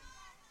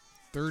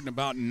 3rd and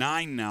about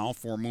 9 now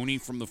for Mooney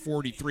from the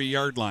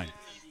 43-yard line.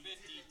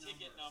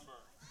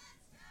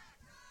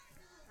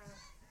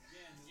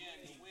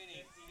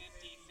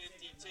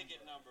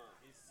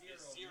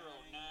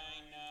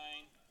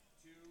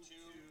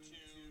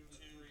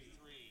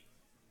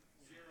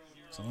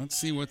 So let's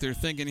see what they're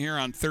thinking here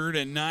on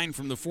 3rd and 9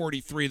 from the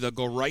 43. They'll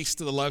go Rice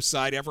to the left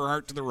side,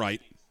 Everhart to the right.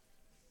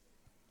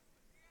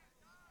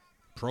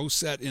 Pro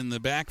set in the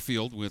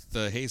backfield with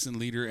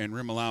Hazenleader and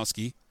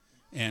Rimolowski.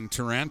 And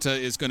Taranta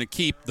is going to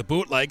keep the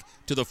bootleg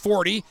to the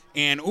 40.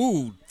 And,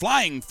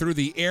 flying through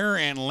the air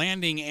and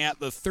landing at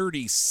the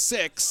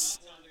 36.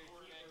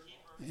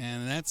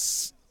 And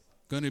that's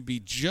going to be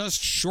just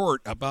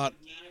short, about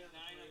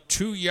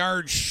 2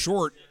 yards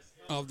short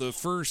of the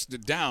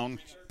first down.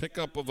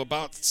 Pickup of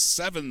about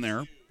 7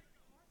 there.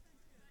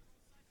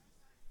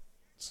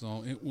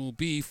 So it will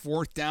be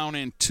 4th down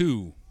and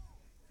 2.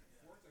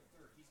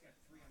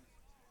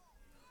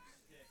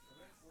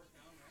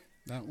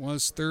 That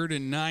was 3rd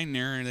and 9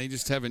 there, and they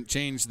just haven't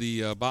changed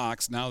the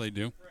box. Now they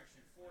do.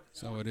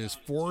 So it is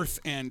 4th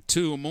and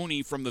 2.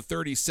 Mooney from the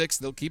 36.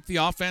 They'll keep the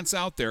offense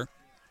out there.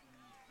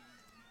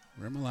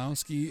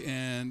 Rimolowski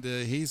and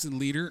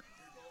Hazenleader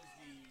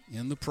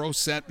in the pro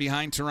set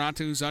behind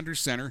Toronto, who's under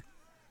center,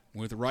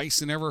 with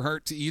Rice and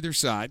Everhart to either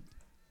side.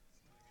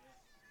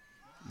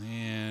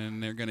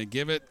 And they're going to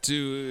give it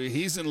to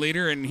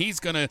Hazenleader, and he's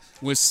going to,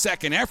 with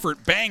second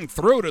effort, bang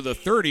through to the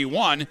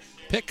 31,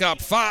 pick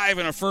up 5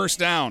 and a first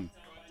down.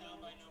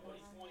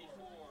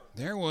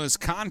 There was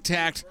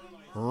contact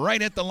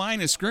right at the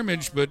line of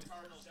scrimmage, but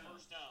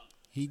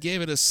he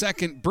gave it a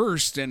second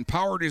burst and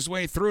powered his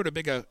way through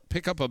to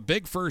pick up a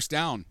big first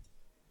down.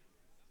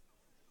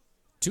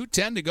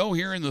 2:10 to go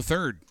here in the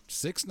third.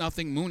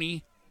 6-0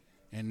 Mooney,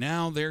 and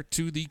now they're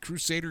to the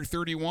Crusader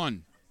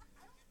 31.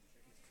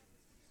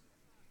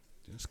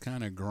 Just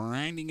kind of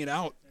grinding it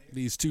out,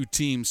 these two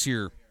teams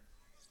here.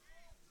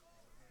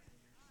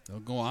 They'll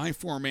go I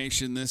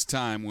formation this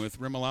time with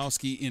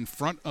Rimolowski in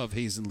front of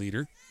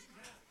Hazenleader.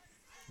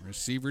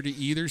 Receiver to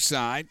either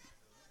side.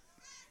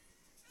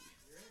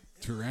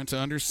 Taranta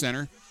under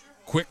center.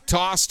 Quick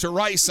toss to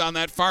Rice on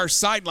that far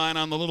sideline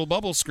on the little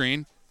bubble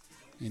screen.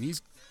 And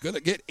he's going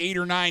to get 8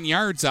 or 9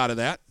 yards out of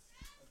that.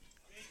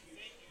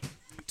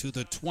 to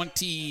the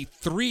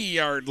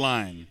 23-yard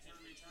line.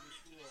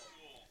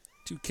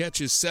 2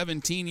 catches,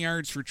 17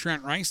 yards for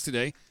Trent Rice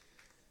today.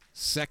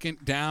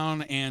 2nd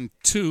down and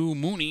 2.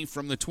 Mooney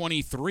from the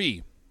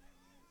 23.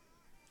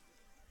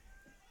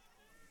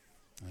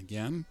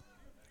 Again,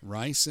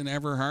 Rice and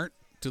Everhart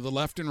to the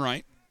left and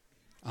right.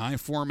 I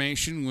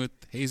formation with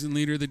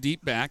Hazenleader, the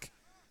deep back.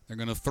 They're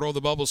going to throw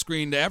the bubble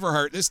screen to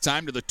Everhart this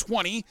time to the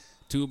 20,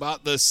 to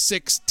about the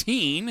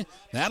 16.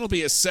 That'll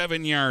be a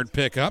 7-yard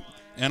pickup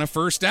and a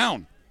first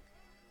down.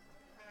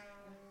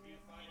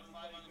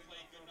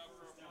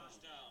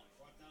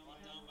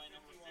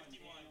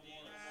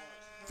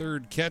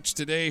 Third catch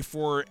today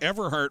for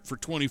Everhart for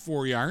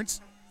 24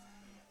 yards.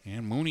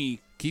 And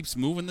Mooney keeps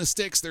moving the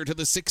sticks there to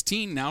the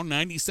 16 now.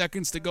 90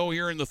 seconds to go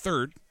here in the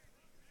third.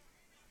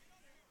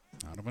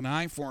 Out of an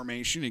I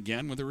formation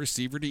again with a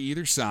receiver to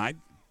either side.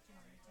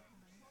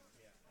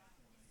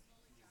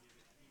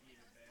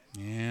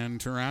 And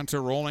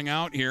Taranto rolling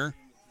out here.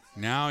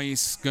 Now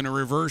he's going to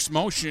reverse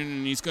motion,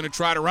 and he's going to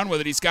try to run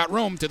with it. He's got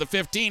room to the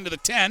 15, to the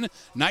 10.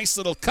 Nice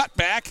little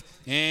cutback,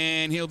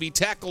 and he'll be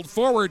tackled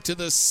forward to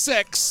the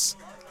 6.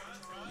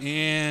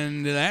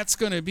 And that's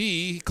going to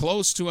be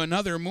close to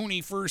another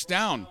Mooney first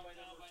down.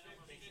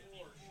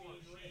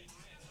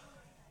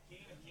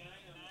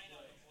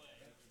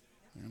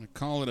 I'm going to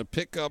call it a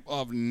pickup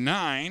of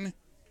 9.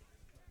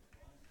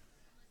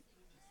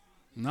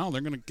 No,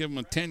 they're going to give him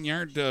a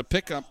 10-yard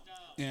pickup.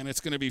 And it's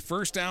going to be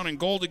first down and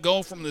goal to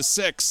go from the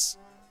 6.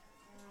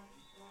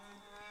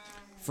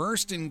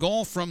 First and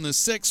goal from the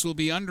 6 will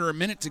be under a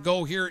minute to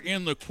go here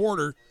in the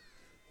quarter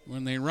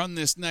when they run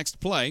this next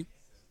play.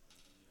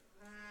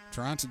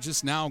 Toronto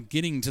just now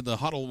getting to the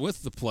huddle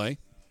with the play.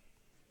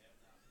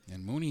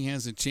 And Mooney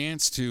has a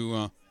chance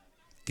to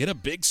get a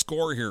big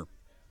score here.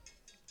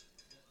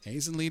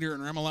 Hazenleader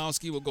and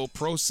Remilowski will go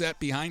pro set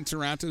behind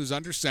Toronto, who's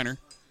under center.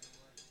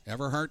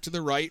 Everhart to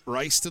the right,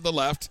 Rice to the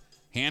left.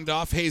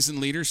 Handoff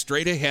Hazenleader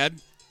straight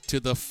ahead to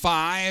the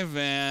 5,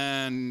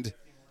 and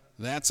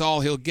that's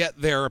all he'll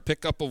get there, a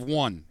pickup of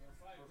 1.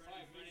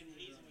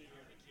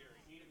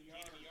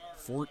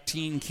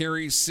 14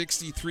 carries,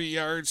 63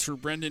 yards for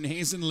Brendan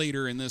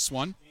Hazenleader in this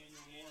one.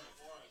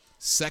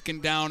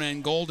 2nd down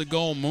and goal to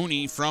go,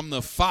 Mooney from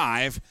the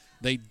 5.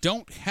 They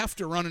don't have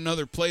to run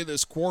another play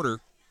this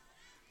quarter.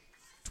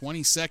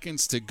 20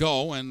 seconds to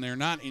go, and they're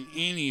not in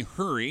any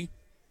hurry.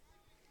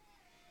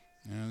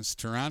 As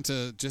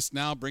Toronto just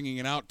now bringing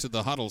it out to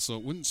the huddle, so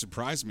it wouldn't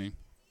surprise me.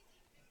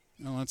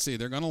 Well, let's see.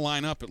 They're going to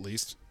line up at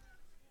least.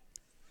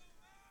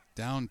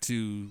 Down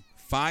to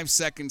 5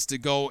 seconds to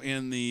go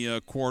in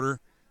the quarter.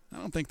 I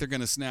don't think they're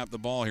going to snap the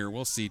ball here.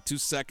 We'll see. 2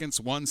 seconds,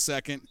 1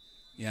 second.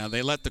 Yeah,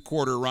 they let the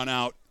quarter run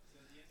out.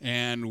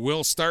 And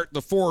we'll start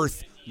the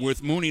fourth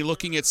with Mooney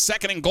looking at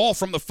 2nd and goal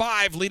from the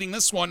 5, leading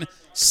this one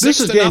 6-0. This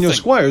is Daniel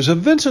Squires of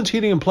Vincent's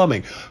Heating and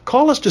Plumbing.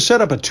 Call us to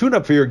set up a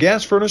tune-up for your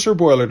gas furnace or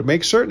boiler to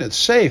make certain it's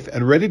safe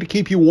and ready to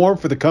keep you warm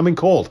for the coming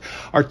cold.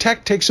 Our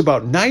tech takes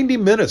about 90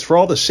 minutes for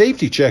all the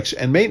safety checks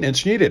and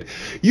maintenance needed.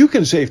 You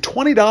can save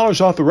 $20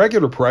 off the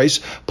regular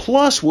price,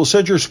 plus we'll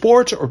send your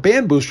sports or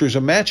band boosters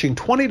a matching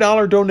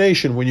 $20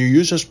 donation when you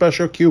use a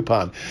special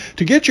coupon.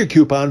 To get your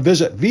coupon,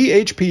 visit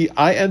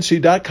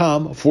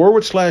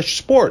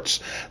vhpinc.com/sports.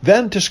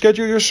 Then to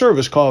schedule your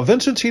service, call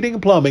Vincent's Heating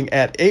and Plumbing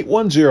at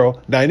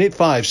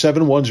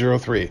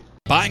 810-985-7103.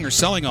 Buying or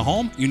selling a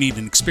home? You need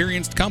an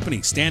experienced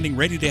company standing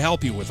ready to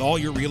help you with all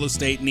your real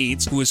estate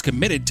needs, who is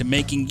committed to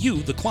making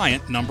you the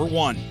client number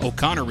 1.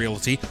 O'Connor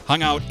Realty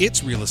hung out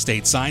its real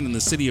estate sign in the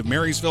city of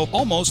Marysville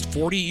almost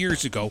 40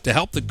 years ago to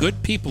help the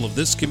good people of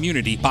this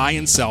community buy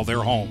and sell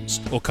their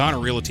homes. O'Connor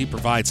Realty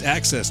provides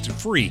access to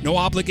free,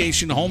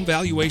 no-obligation home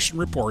valuation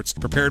reports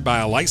prepared by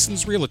a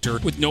licensed realtor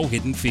with no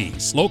hidden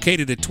fees.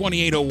 Located at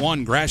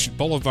 2801 Gratiot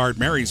Boulevard,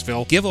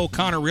 Marysville, give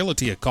O'Connor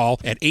Realty a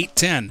call at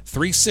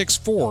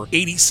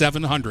 810-364-8700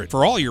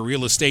 for all your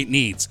real estate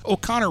needs.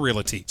 O'Connor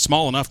Realty,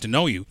 small enough to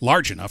know you,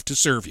 large enough to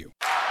serve you.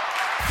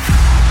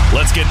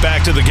 Let's get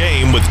back to the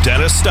game with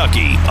Dennis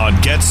Stuckey on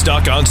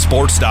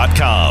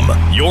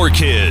GetStuckOnSports.com. Your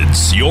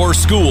kids, your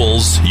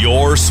schools,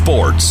 your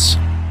sports.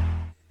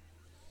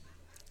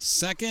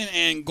 2nd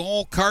and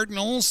goal,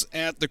 Cardinals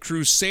at the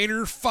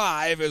Crusader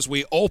 5 as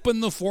we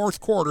open the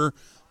fourth quarter.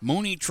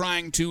 Mooney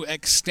trying to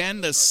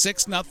extend a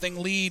 6-0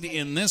 lead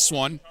in this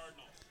one,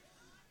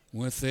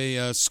 with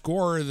a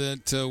score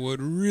that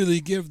would really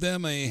give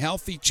them a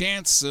healthy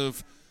chance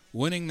of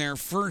winning their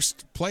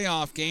first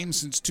playoff game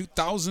since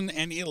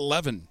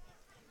 2011.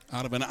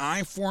 Out of an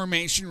I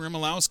formation,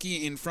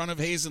 Remilowski in front of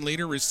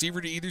Hazenleader,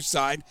 receiver to either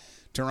side,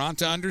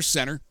 Toronto under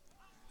center.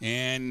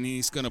 And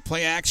he's going to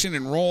play action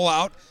and roll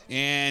out,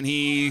 and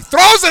he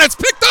throws it. It's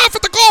picked off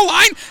at the goal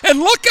line, and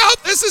look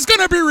out, this is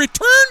going to be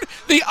returned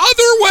the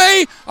other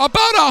way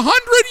about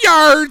 100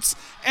 yards.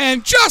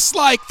 And just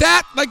like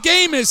that, the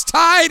game is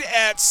tied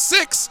at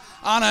 6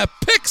 on a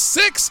pick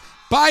 6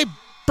 by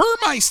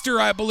Burmeister,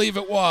 I believe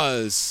it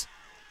was.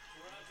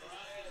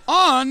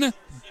 Unbelievable.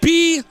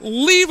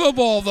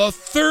 The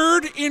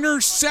 3rd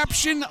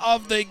interception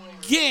of the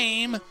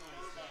game.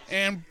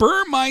 And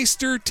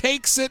Burmeister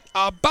takes it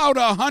about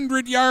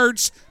 100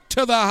 yards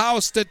to the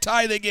house to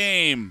tie the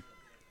game.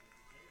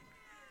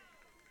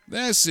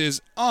 This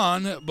is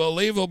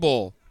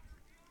unbelievable.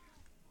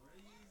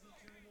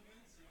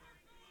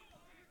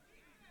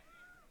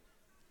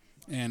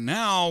 And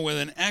now with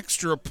an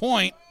extra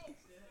point,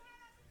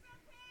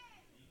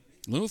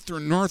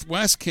 Lutheran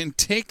Northwest can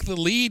take the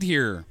lead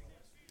here.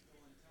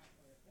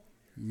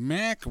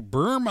 Mac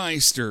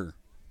Burmeister,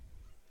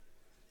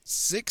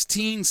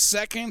 16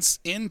 seconds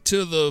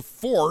into the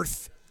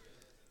fourth,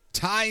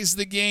 ties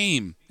the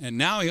game. And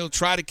now he'll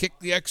try to kick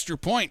the extra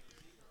point,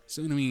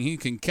 assuming he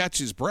can catch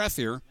his breath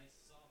here.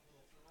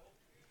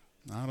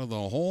 Out of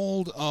the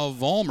hold of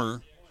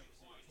Vollmer.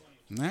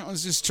 And that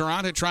was just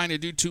Toronto trying to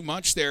do too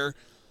much there.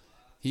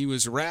 He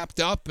was wrapped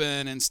up,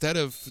 and instead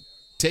of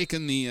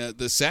taking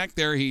the sack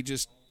there, he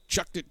just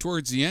chucked it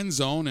towards the end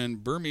zone,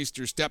 and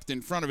Burmeister stepped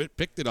in front of it,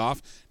 picked it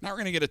off. Now we're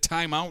going to get a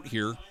timeout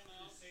here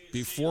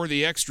before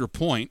the extra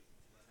point.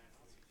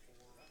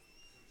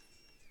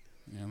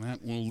 And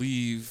that will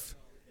leave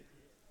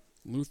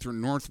Lutheran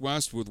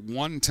Northwest with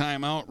one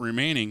timeout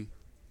remaining.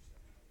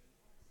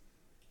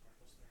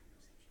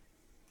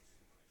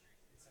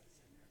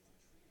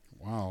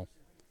 Wow.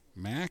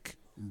 Mac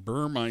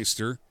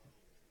Burmeister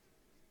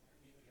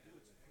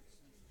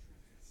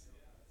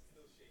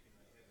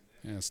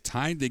has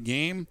tied the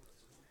game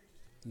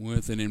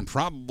with an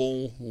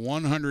improbable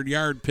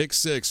 100-yard pick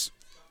six.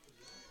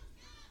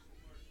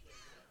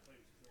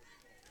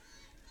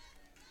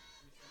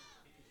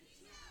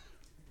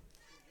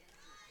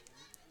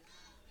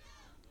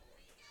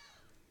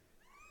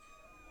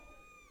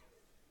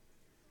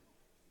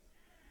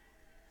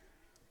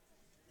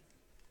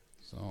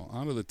 So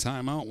out of the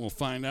timeout, we'll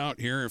find out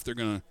here if they're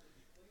going to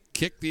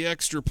kick the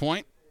extra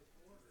point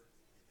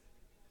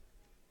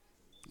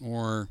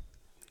or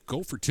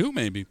go for two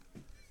maybe.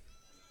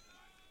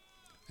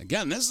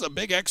 Again, this is a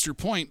big extra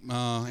point.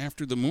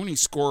 After the Mooney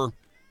score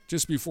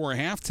just before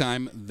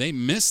halftime, they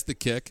missed the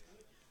kick.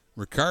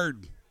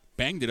 Ricard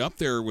banged it up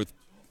there with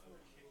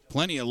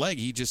plenty of leg.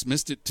 He just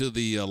missed it to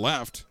the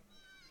left.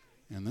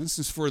 And this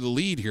is for the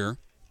lead here.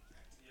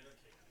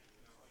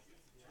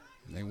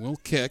 They will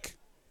kick.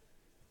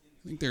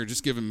 I think they're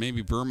just giving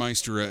maybe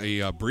Burmeister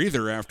a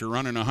breather after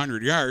running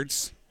 100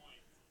 yards.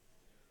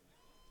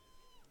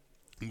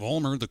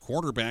 Vollmer, the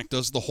quarterback,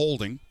 does the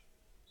holding.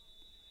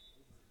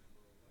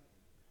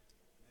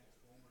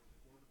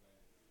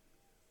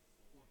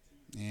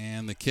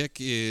 And the kick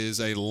is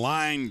a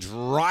line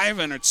drive,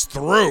 and it's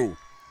through.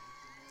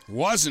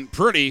 Wasn't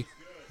pretty,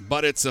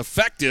 but it's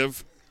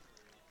effective.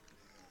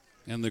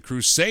 And the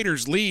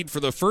Crusaders lead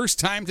for the first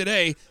time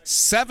today,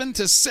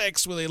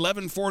 7-6 with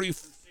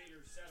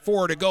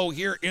 11:44 to go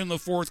here in the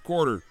fourth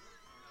quarter.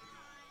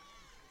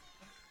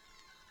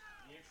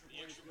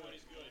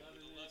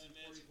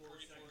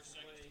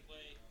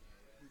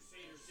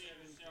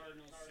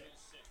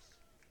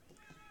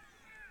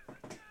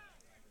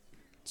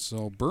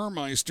 So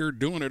Burmeister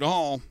doing it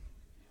all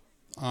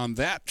on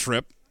that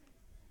trip.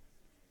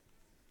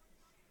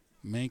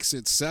 Makes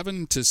it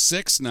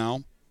 7-6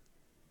 now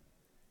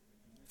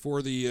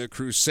for the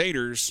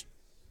Crusaders.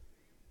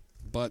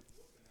 But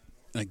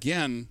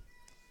again,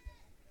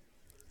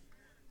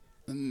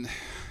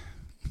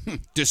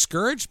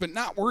 discouraged but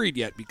not worried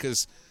yet,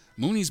 because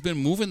Mooney's been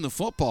moving the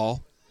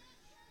football,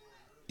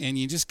 and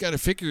you just got to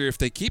figure if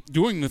they keep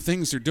doing the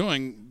things they're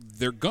doing,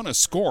 they're going to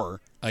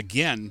score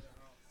again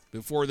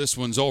before this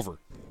one's over.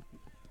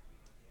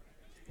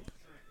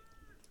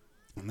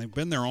 And they've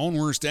been their own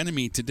worst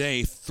enemy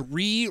today.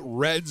 3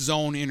 red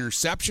zone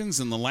interceptions,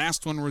 and the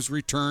last one was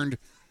returned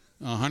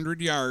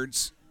 100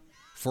 yards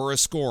for a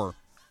score.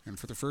 And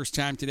for the first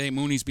time today,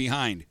 Mooney's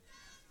behind,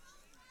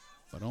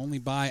 but only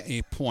by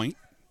a point.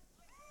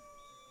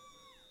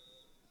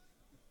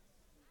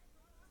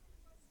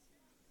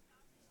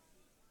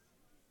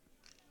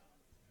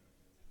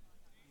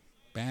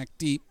 Back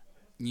deep,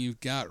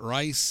 you've got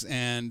Rice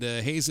and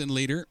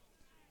Hazenleader,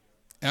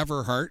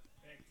 Everhart.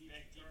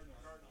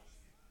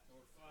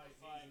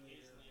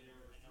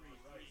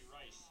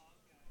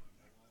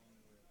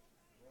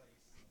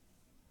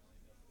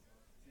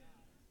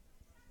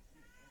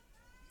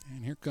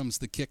 And here comes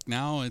the kick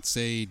now. It's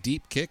a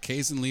deep kick.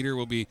 Hazenleader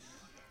will be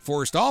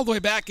forced all the way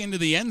back into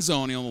the end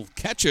zone. He'll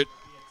catch it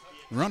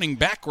running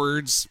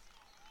backwards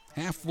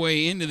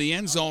halfway into the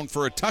end zone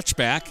for a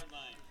touchback,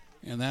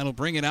 and that'll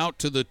bring it out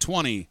to the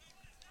 20.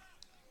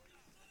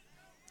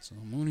 So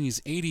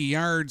Mooney's 80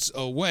 yards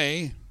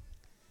away.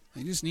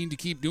 They just need to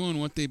keep doing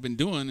what they've been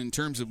doing in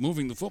terms of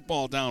moving the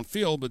football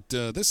downfield, but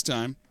this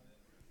time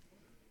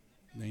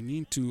they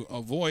need to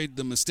avoid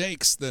the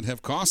mistakes that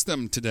have cost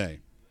them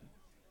today.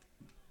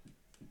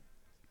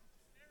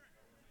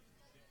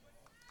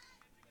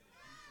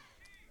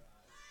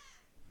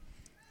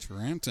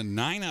 Taranta,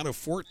 9 out of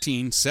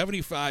 14,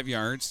 75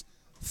 yards,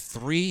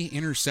 3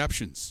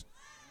 interceptions.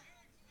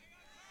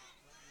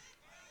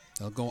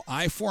 They'll go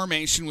I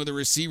formation with a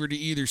receiver to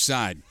either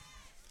side.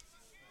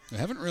 I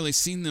haven't really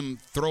seen them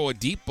throw a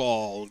deep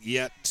ball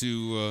yet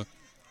to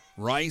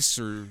Rice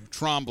or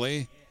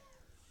Tremblay.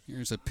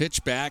 Here's a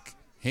pitch back.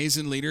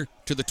 Hazenlieder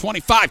to the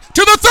 25,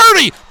 to the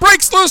 30,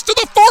 breaks loose to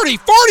the 40,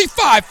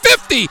 45,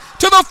 50,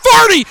 to the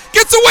 40,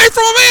 gets away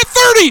from a man,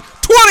 30,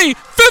 20,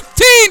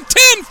 15,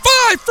 10,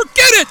 5,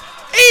 forget it,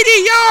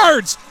 80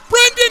 yards,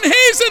 Brendan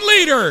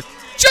Hazenlieder,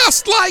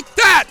 just like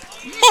that.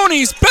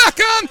 Mooney's back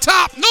on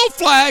top, no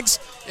flags.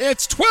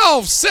 It's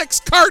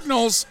 12-6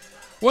 Cardinals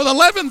with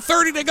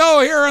 11:30 to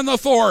go here in the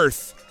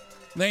fourth.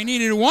 They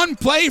needed one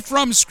play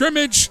from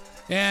scrimmage,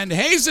 and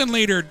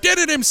Hazenlieder did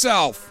it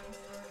himself.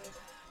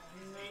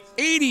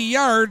 80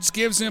 yards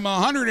gives him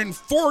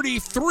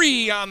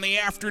 143 on the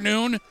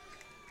afternoon.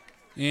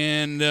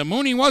 And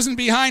Mooney wasn't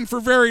behind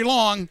for very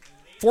long,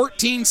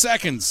 14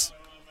 seconds.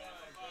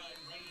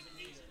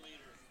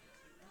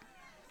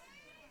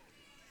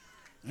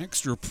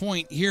 Extra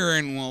point here,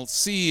 and we'll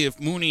see if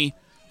Mooney,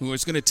 who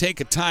is going to take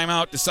a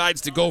timeout,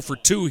 decides to go for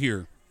two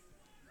here.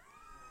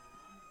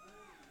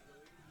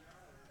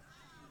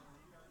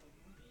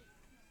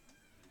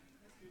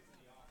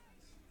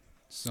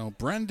 So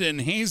Brendan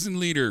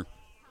Hazenlieder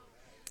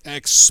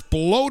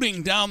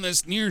exploding down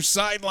this near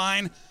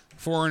sideline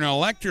for an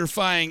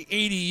electrifying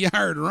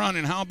 80-yard run.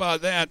 And how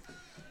about that?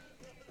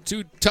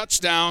 2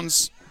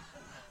 touchdowns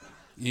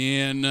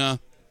in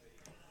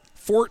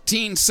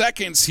 14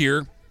 seconds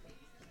here.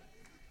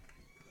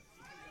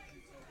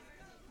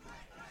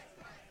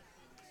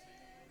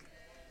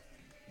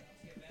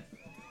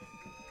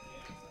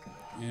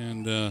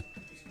 And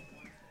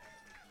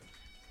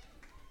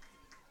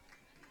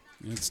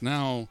it's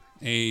now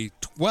a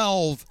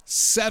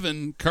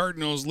 12-7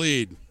 Cardinals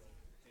lead.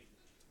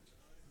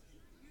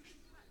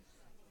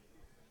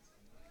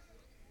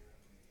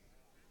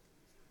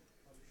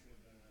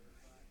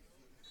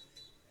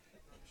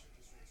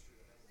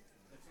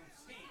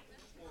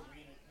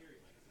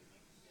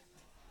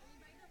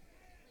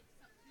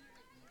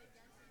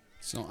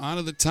 So out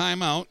of the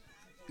timeout,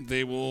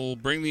 they will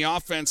bring the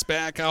offense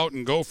back out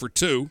and go for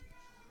two.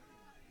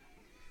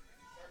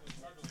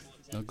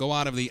 They'll go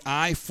out of the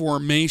I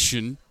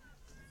formation.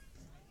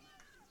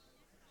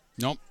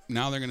 Nope.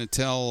 Now they're going to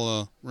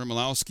tell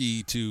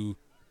Rimolowski to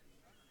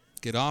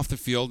get off the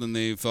field, and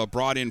they've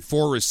brought in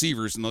 4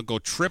 receivers, and they'll go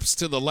trips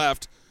to the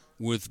left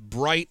with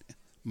Bright,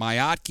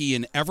 Mayotki,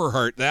 and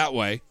Everhart that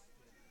way.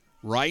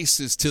 Rice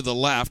is to the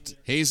left.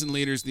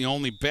 Hazenlieder's the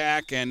only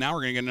back, and now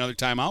we're going to get another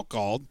timeout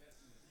called.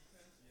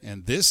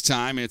 And this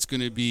time it's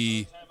going to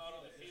be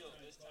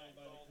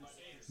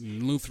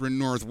Lutheran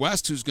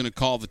Northwest who's going to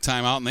call the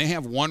timeout, and they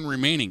have 1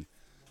 remaining.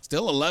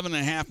 Still 11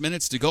 and a half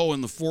minutes to go in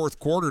the fourth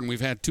quarter, and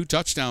we've had 2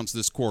 touchdowns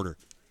this quarter.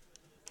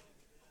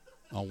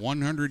 A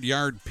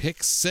 100-yard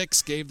pick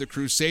six gave the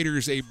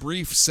Crusaders a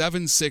brief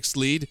 7-6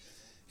 lead.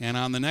 And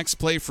on the next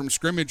play from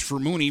scrimmage for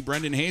Mooney,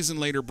 Brendan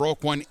Hazenlieder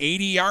broke one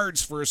 80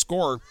 yards for a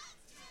score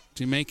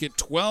to make it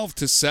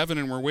 12-7,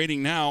 and we're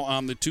waiting now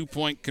on the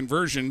 2-point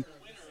conversion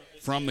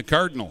from the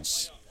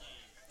Cardinals.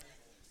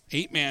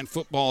 8-man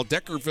football,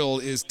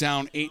 Deckerville is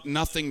down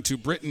 8-0 to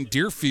Britton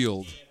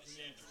Deerfield.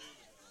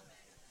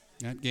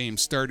 That game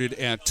started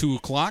at 2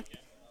 o'clock.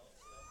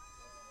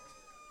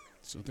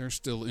 So they're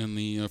still in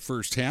the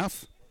first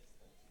half.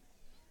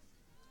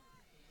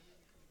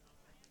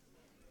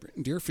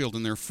 Britton Deerfield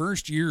in their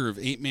first year of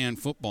 8-man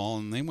football,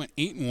 and they went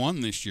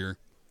 8-1 this year.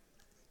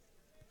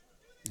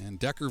 And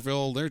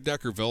Deckerville, they're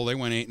Deckerville. They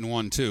went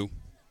 8-1 too.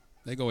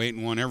 They go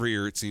 8-1 every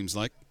year, it seems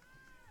like.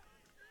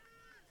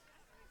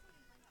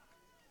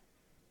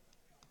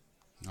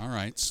 All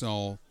right,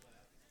 so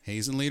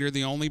Hazenlieder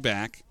the only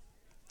back.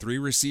 3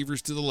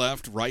 receivers to the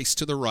left, Rice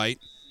to the right.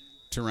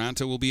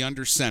 Taranto will be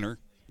under center.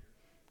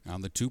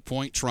 On the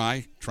 2-point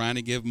try, trying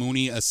to give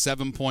Mooney a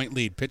 7-point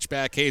lead. Pitch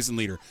back,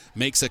 Hazenlieder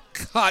makes a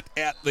cut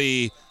at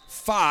the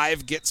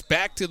 5, gets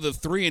back to the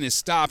 3 and is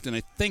stopped, and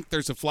I think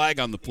there's a flag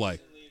on the play.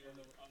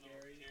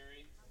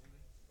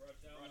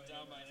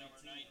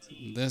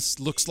 This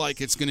looks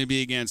like it's going to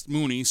be against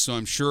Mooney, so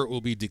I'm sure it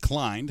will be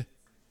declined.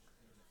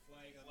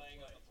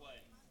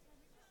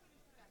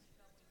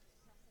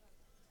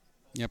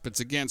 Yep, it's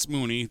against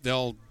Mooney.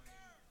 They'll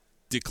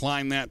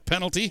decline that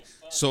penalty,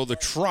 so the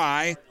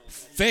try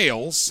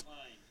fails,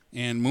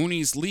 and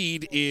Mooney's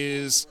lead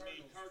is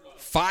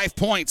 5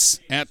 points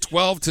at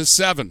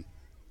 12-7.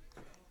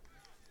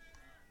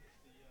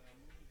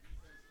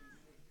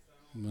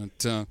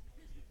 But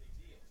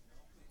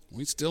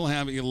we still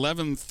have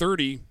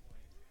 11:30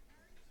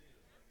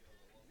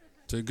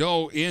 to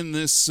go in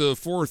this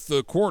fourth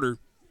quarter,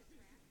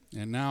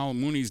 and now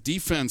Mooney's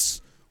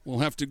defense will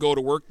have to go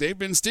to work. They've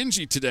been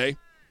stingy today.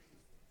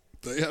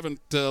 They haven't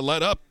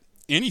let up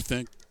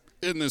anything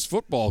in this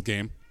football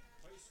game.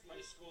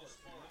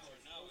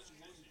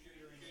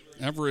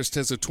 Everest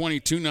has a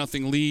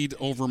 22-0 lead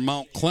over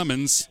Mount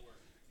Clemens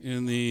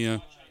in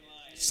the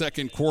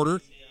second quarter.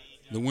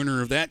 The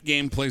winner of that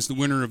game plays the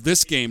winner of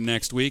this game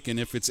next week, and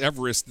if it's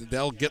Everest,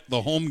 they'll get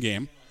the home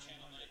game.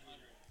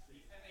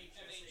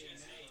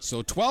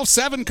 So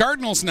 12-7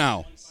 Cardinals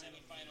now.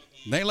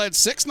 They led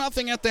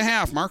 6-0 at the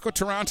half. Marco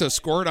Taranto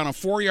scored on a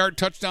 4-yard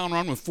touchdown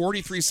run with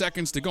 43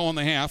 seconds to go in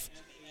the half.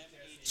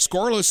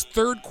 Scoreless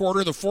third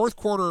quarter. The fourth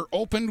quarter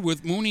opened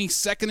with Mooney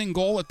second and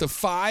goal at the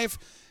 5,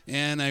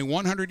 And a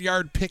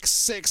 100-yard pick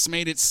six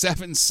made it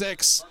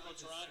 7-6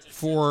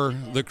 for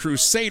the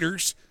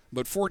Crusaders.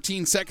 But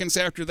 14 seconds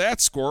after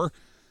that score,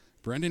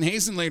 Brendan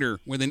Hazenlater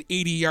with an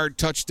 80-yard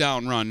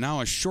touchdown run.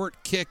 Now a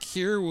short kick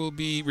here will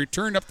be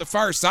returned up the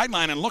far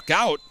sideline, and look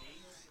out.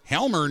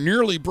 Helmer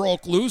nearly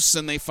broke loose,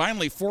 and they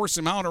finally force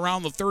him out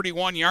around the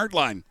 31-yard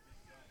line.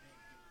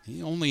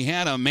 He only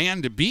had a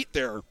man to beat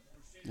there.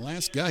 The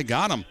last guy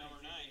got him.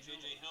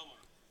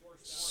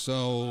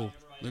 So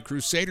the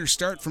Crusaders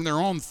start from their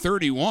own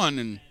 31,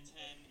 and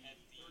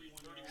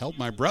held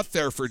my breath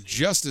there for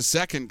just a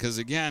second because,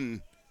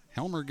 again,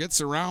 Helmer gets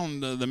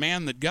around the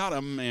man that got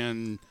him,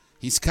 and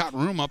he's got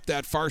room up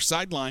that far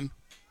sideline.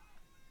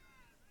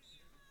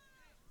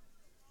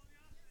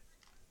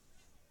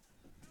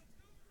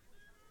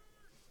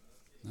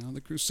 Now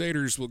the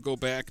Crusaders will go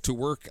back to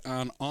work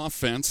on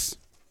offense.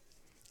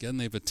 Again,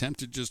 they've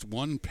attempted just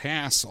one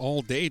pass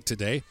all day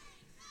today.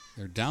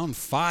 They're down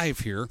 5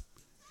 here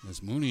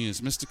as Mooney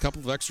has missed a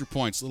couple of extra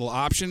points. Little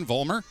option,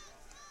 Vollmer.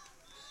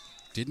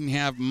 Didn't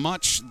have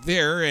much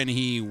there, and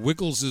he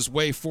wiggles his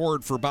way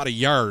forward for about a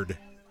yard.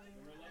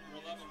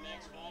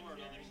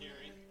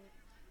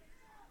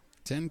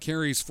 10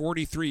 carries,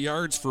 43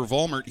 yards for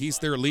Vollmer. He's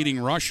their leading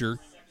rusher.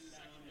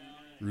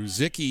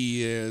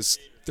 Ruzicki is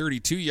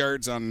 32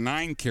 yards on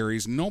 9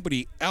 carries.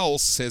 Nobody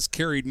else has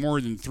carried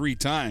more than 3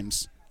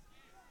 times.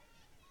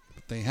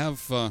 But they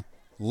have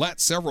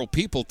let several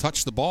people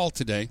touch the ball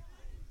today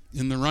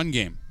in the run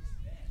game.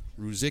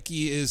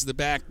 Ruzicki is the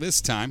back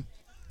this time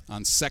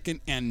on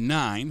 2nd and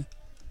 9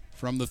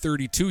 from the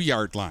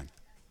 32-yard line.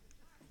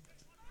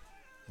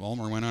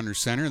 Vollmer went under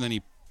center, then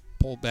he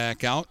pulled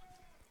back out,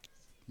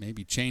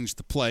 maybe changed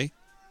the play.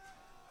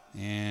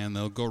 And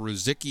they'll go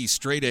Ruzicki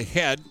straight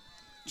ahead.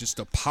 Just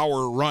a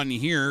power run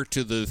here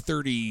to the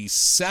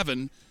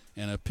 37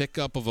 and a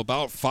pickup of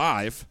about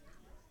 5.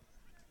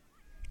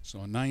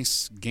 So a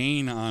nice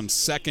gain on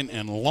 2nd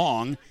and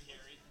long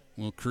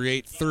will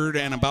create 3rd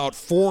and about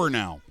 4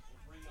 now.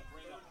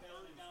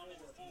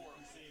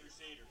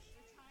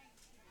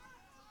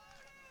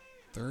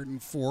 3rd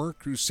and 4,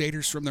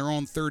 Crusaders from their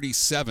own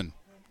 37.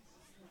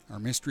 Our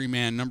mystery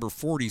man, number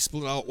 40,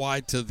 split out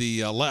wide to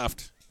the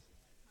left.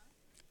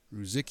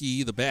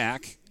 Ruzicki, the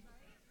back.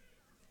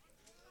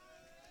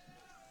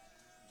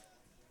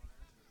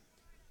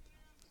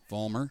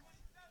 Vollmer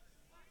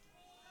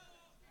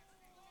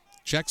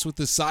checks with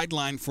the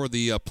sideline for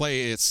the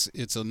play.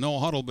 It's a no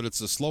huddle, but it's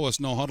the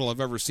slowest no huddle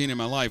I've ever seen in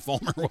my life.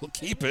 Vollmer will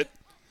keep it,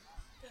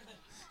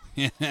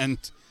 and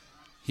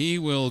he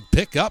will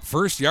pick up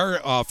first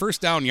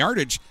down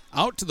yardage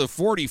out to the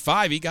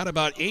 45. He got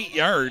about 8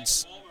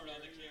 yards.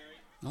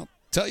 I'll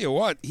tell you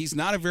what, he's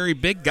not a very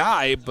big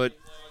guy, but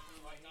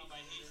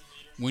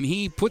when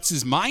he puts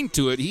his mind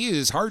to it, he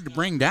is hard to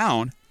bring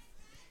down,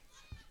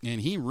 and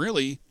he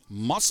really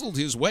muscled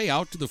his way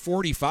out to the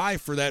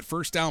 45 for that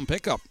first down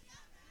pickup.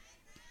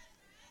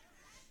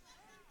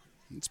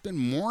 It's been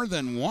more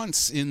than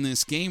once in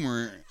this game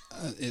where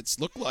it's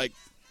looked like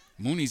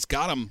Mooney's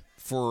got him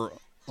for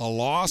a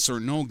loss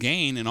or no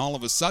gain, and all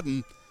of a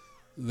sudden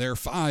they're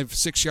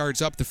 5-6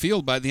 yards up the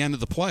field by the end of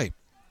the play.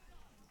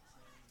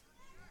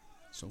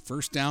 So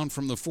first down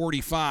from the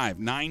 45,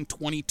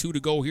 9:22 to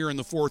go here in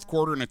the fourth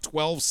quarter in a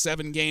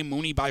 12-7 game.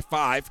 Mooney by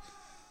 5.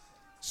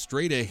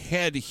 Straight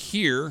ahead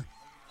here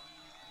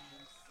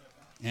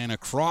and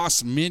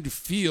across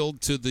midfield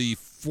to the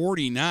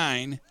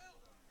 49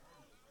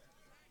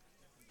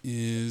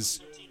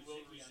 is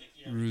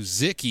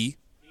Ruzicki,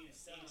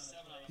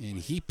 and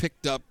he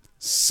picked up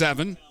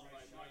 7.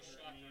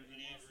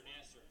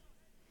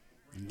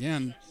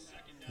 Again,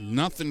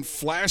 nothing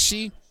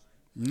flashy,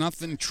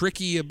 nothing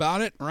tricky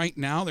about it. Right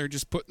now, they're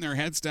just putting their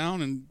heads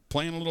down and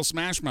playing a little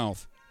smash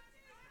mouth.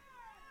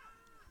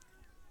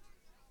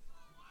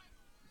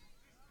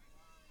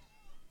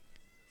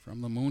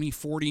 From the Mooney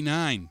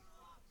 49.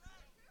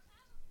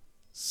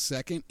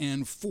 2nd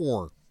and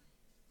 4.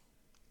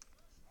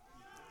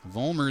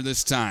 Vollmer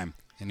this time,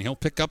 and he'll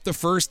pick up the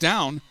first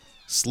down,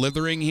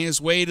 slithering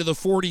his way to the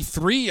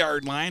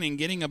 43-yard line and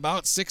getting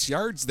about 6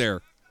 yards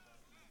there.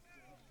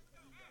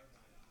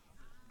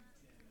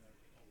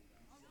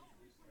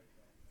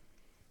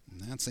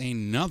 And that's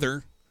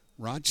another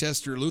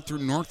Rochester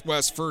Lutheran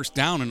Northwest first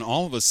down, and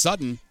all of a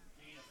sudden,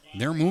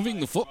 they're moving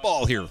the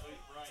football here.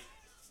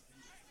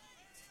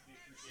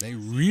 They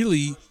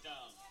really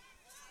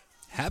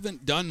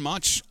haven't done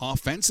much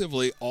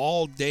offensively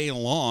all day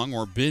long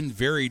or been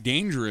very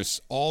dangerous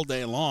all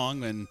day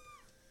long. And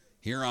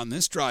here on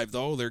this drive,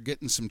 though, they're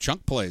getting some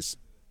chunk plays.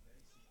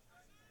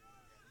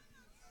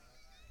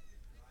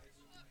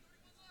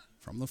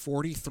 From the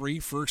 43,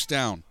 first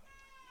down.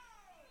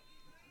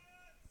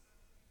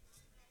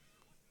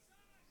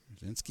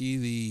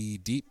 Rzinski, the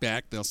deep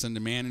back. They'll send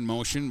a man in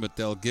motion, but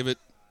they'll give it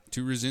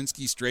to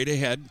Rzinski straight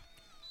ahead.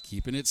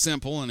 Keeping it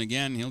simple, and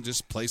again, he'll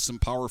just play some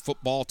power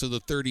football to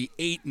the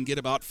 38 and get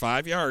about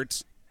 5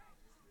 yards.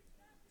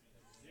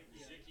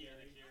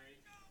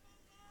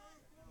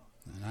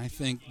 And I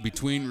think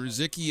between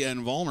Ruzicki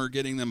and Vollmer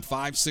getting them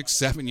 5, 6,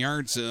 7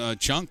 yards a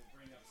chunk,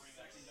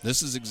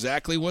 this is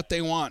exactly what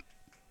they want.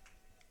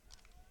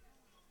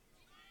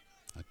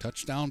 A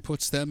touchdown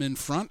puts them in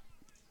front,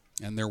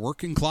 and they're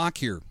working clock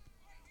here.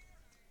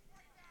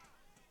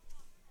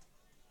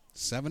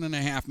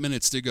 7.5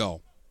 minutes to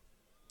go.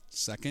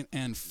 2nd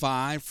and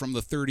 5 from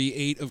the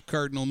 38 of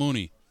Cardinal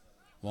Mooney.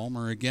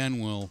 Vollmer again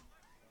will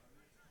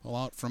pull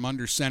out from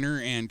under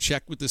center and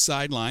check with the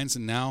sidelines,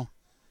 and now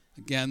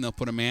again they'll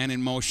put a man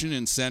in motion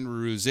and send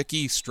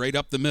Ruzicki straight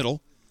up the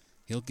middle.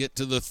 He'll get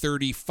to the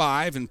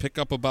 35 and pick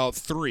up about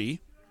 3.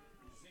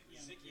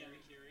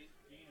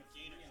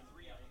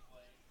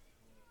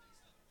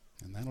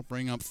 And that'll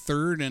bring up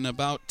 3rd and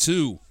about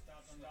 2.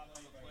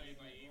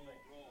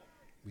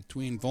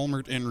 Between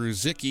Vollmer and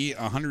Ruzicki,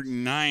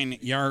 109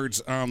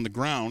 yards on the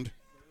ground.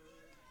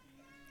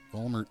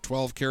 Vollmer,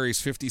 12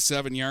 carries,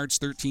 57 yards,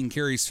 13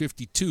 carries,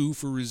 52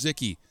 for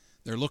Ruzicki.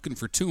 They're looking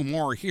for 2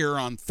 more here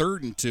on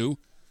 3rd and 2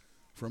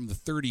 from the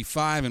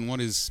 35 in what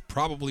is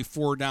probably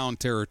 4 down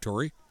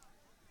territory.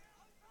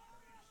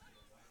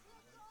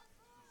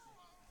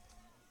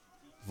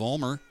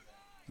 Vollmer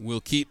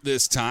will keep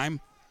this time.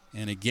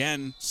 And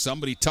again,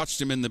 somebody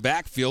touched him in the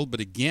backfield, but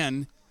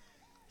again,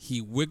 he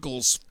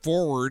wiggles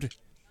forward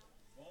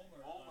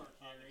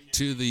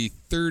to the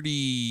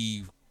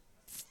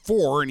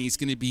 34, and he's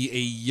going to be a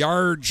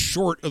yard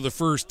short of the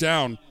first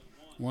down.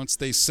 Once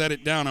they set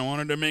it down, I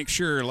wanted to make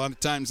sure. A lot of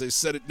times they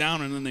set it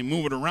down and then they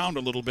move it around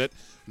a little bit.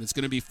 And it's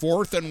going to be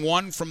 4th and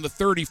 1 from the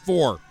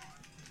 34.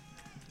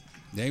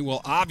 They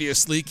will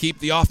obviously keep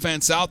the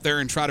offense out there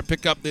and try to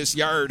pick up this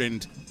yard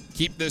and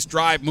keep this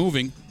drive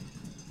moving.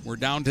 We're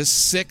down to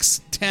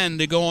 6:10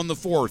 to go on the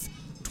 4th.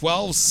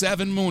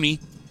 12-7 Mooney.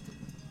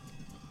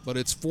 But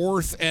it's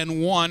 4th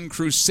and 1,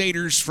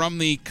 Crusaders from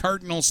the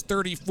Cardinals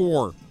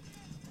 34.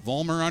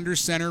 Vollmer under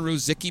center,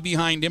 Ruzicki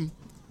behind him.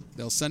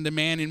 They'll send a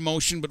man in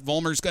motion, but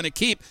Vollmer's going to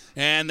keep.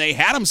 And they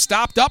had him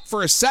stopped up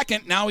for a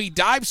second. Now he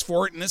dives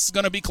for it, and this is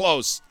going to be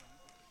close.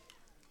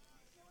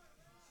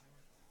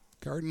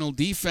 Cardinal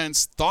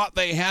defense thought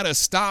they had a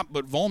stop,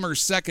 but Vollmer's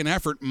second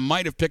effort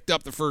might have picked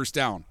up the first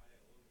down.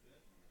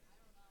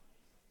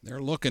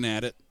 They're looking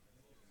at it.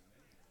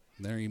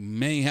 They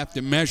may have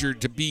to measure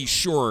to be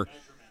sure.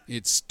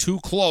 It's too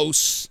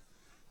close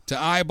to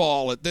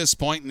eyeball at this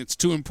point, and it's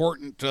too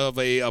important of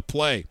a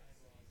play.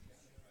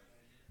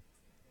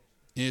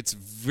 It's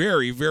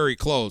very, very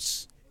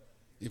close.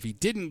 If he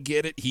didn't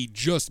get it, he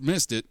just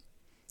missed it.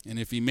 And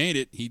if he made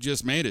it, he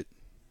just made it.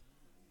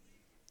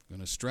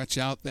 Going to stretch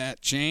out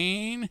that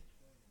chain.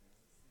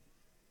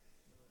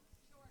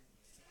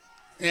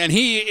 And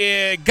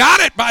he got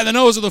it by the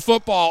nose of the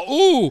football.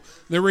 Ooh,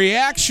 the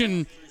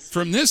reaction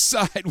from this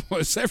side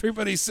was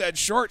everybody said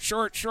short,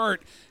 short,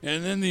 short.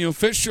 And then the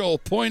official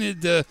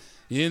pointed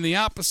in the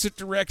opposite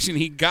direction.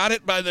 He got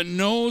it by the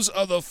nose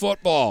of the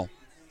football.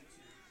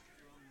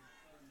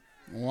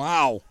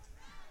 Wow.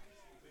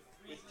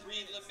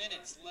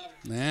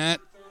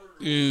 That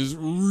is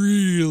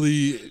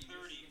really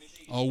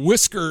a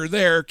whisker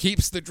there.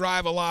 Keeps the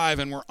drive alive,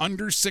 and we're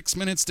under 6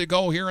 minutes to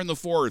go here in the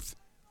 4th.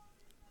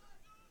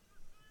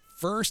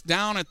 First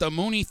down at the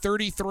Mooney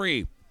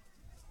 33.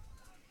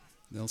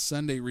 They'll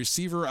send a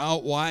receiver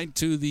out wide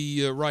to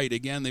the right.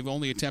 Again, they've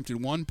only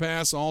attempted 1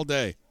 pass all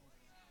day.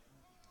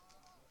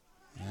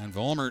 And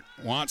Vollmer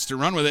wants to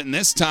run with it, and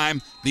this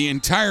time the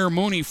entire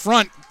Mooney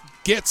front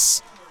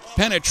gets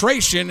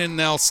penetration, and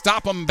they'll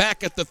stop him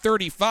back at the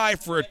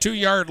 35 for a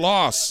 2-yard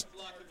loss.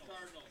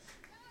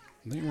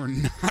 They were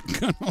not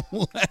going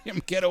to let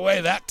him get away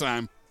that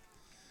time.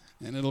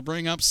 And it'll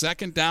bring up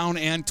 2nd down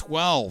and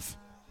 12.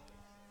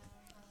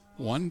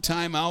 1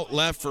 timeout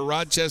left for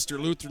Rochester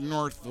Lutheran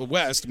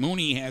Northwest.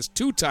 Mooney has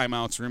 2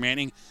 timeouts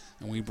remaining,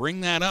 and we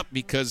bring that up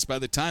because by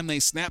the time they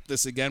snap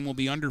this again, we'll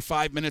be under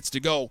 5 minutes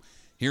to go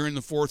here in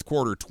the 4th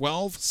quarter.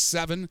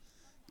 12-7,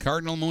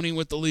 Cardinal Mooney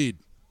with the lead.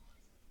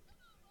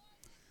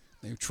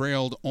 They've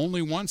trailed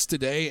only once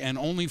today and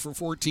only for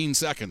 14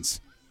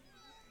 seconds.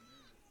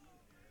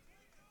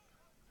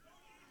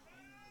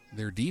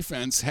 Their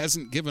defense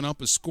hasn't given up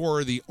a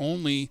score. The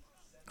only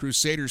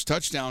Crusaders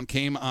touchdown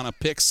came on a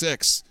pick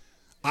 6.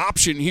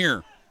 Option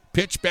here.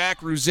 Pitch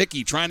back,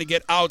 Ruzicki trying to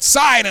get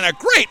outside, and a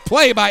great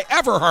play by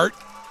Everhart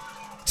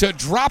to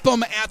drop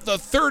him at the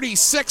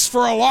 36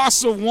 for a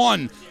loss of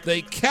 1.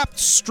 They kept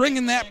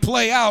stringing that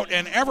play out,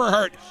 and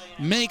Everhart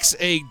makes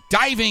a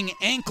diving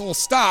ankle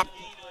stop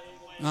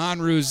on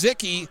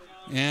Ruzicki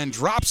and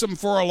drops him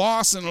for a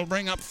loss, and it'll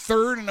bring up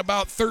 3rd and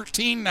about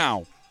 13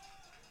 now.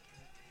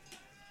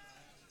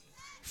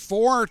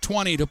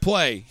 4:20 to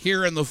play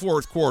here in the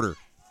 4th quarter.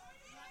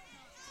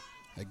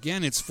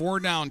 Again, it's 4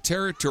 down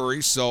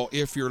territory, so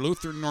if you're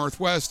Lutheran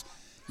Northwest,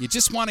 you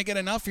just want to get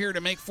enough here to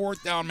make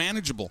 4th down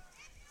manageable.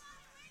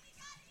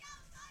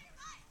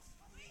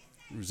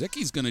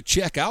 Ruzicki's going to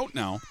check out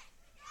now.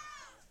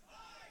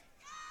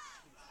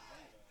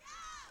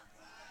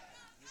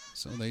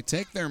 So they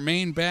take their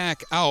main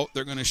back out.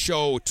 They're going to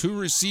show 2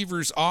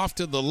 receivers off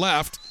to the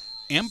left,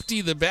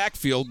 empty the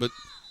backfield, but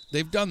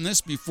they've done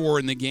this before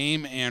in the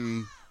game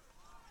and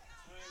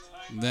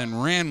then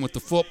ran with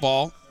the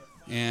football.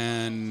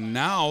 And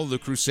now the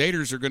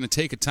Crusaders are going to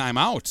take a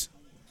timeout.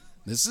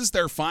 This is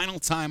their final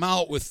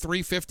timeout with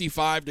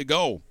 3:55 to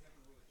go.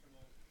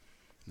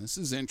 This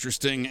is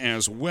interesting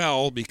as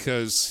well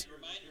because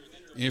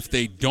if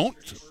they don't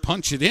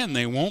punch it in,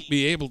 they won't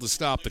be able to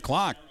stop the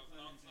clock.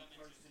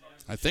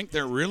 I think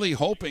they're really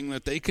hoping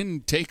that they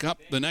can take up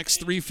the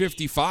next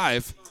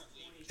 3:55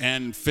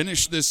 and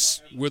finish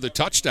this with a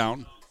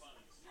touchdown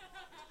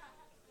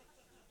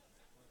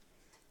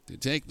to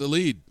take the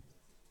lead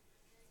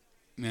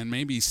and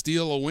maybe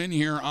steal a win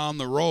here on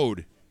the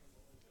road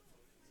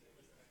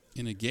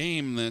in a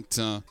game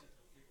that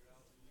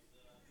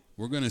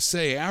we're going to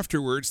say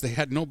afterwards they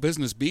had no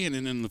business being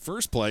in the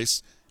first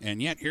place,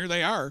 and yet here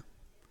they are.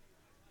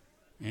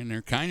 And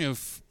they're kind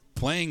of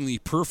playing the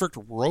perfect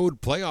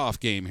road playoff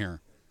game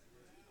here.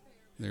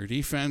 Their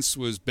defense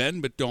was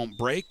bend but don't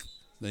break.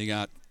 They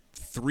got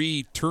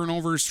 3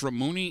 turnovers from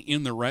Mooney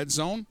in the red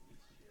zone.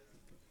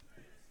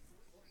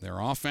 Their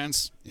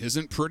offense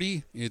isn't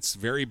pretty. It's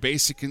very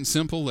basic and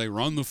simple. They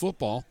run the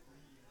football,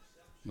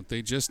 but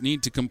they just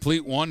need to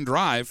complete one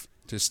drive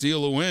to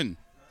steal a win.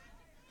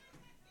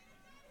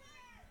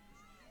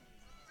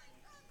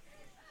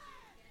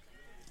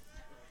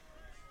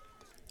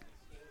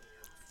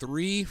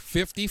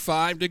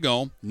 $3:55 to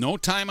go. No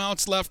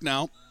timeouts left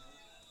now.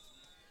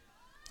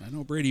 I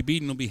know Brady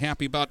Beaton will be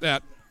happy about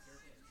that.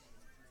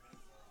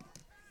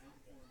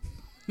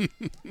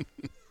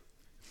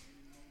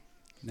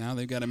 Now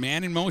they've got a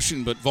man in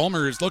motion, but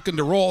Vollmer is looking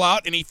to roll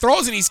out, and he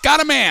throws, and he's got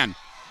a man.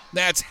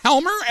 That's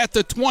Helmer at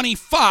the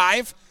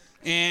 25,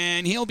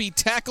 and he'll be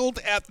tackled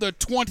at the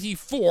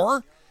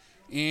 24,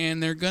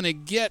 and they're going to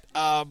get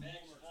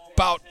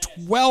about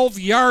 12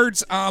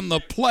 yards on the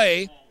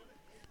play.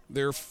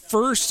 Their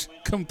first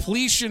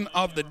completion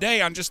of the day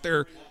on just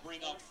their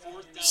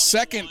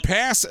second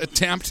pass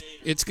attempt.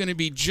 It's going to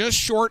be just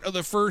short of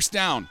the first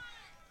down.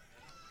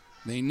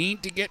 They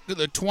need to get to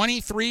the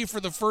 23 for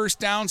the first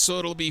down, so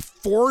it'll be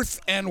 4th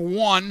and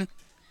 1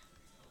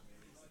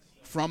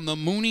 from the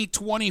Mooney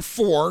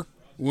 24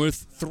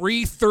 with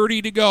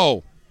 3:30 to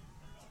go.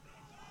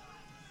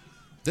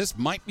 This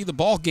might be the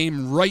ball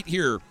game right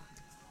here.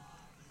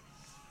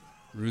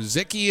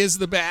 Ruzicki is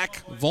the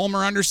back.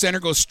 Vollmer under center,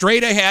 goes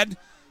straight ahead.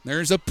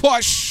 There's a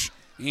push,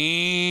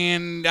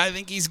 and I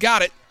think he's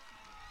got it.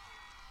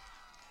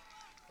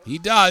 He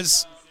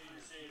does.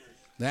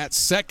 That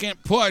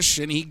second push,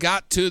 and he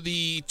got to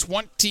the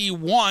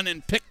 21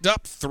 and picked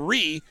up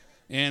 3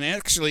 and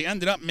actually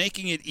ended up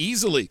making it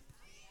easily.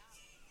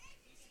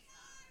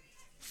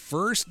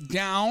 First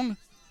down,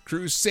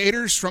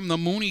 Crusaders from the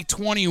Mooney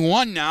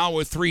 21 now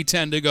with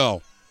 3:10 to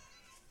go.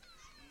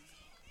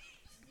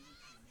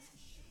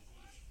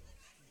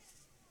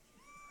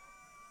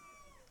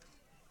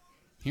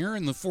 Here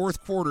in the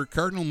fourth quarter,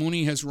 Cardinal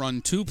Mooney has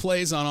run 2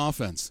 plays on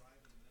offense.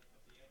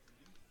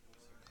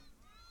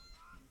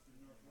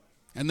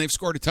 And they've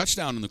scored a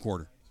touchdown in the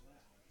quarter.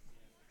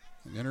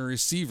 They got a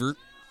receiver,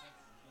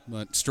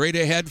 but straight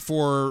ahead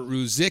for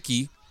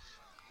Ruzicki.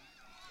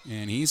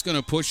 And he's going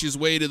to push his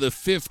way to the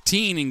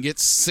 15 and get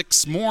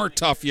 6 more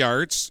tough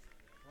yards.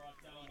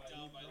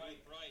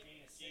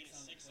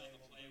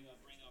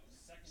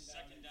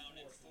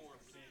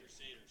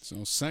 So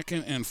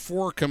 2nd and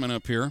 4 coming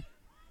up here.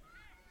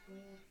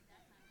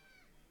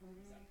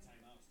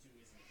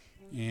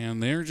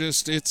 And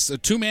it's a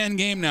 2-man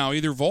game now.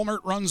 Either Vollmer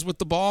runs with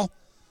the ball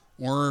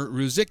or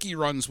Ruzicki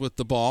runs with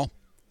the ball.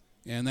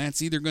 And that's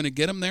either going to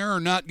get him there or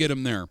not get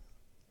him there.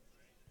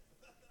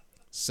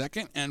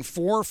 2nd and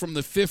 4 from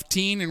the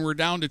 15, and we're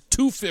down to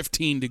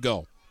 2:15 to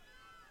go.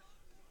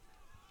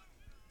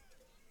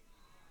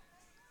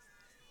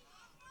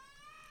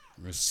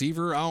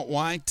 Receiver out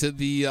wide to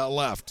the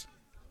left.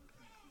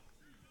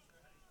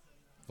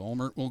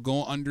 Vollmer will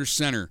go under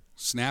center.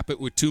 Snap it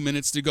with 2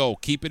 minutes to go.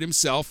 Keep it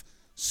himself.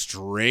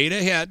 Straight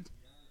ahead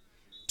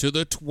to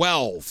the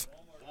 12.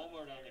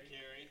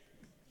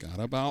 Got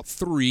about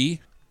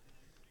 3.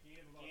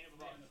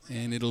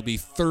 And it'll be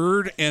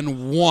 3rd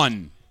and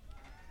 1.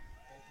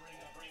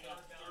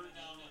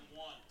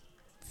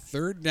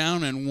 3rd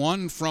down and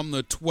 1 from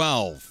the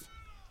 12.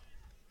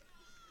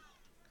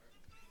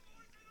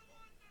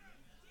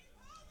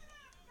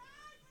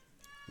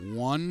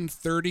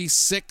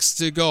 $1:36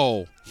 to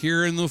go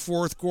here in the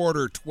fourth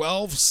quarter.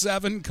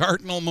 12-7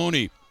 Cardinal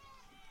Mooney.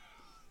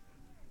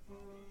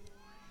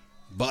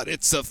 But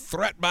it's a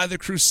threat by the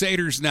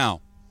Crusaders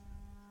now.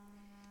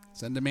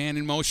 Send a man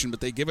in motion, but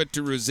they give it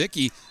to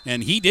Ruzicki,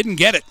 and he didn't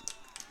get it.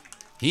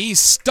 He's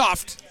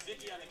stuffed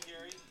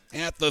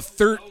at the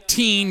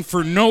 13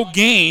 for no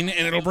gain,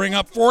 and it'll bring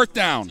up 4th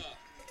down.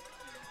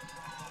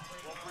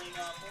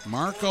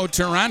 Marco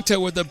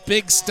Taranta with a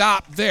big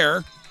stop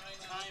there.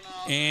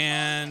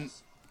 And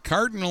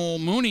Cardinal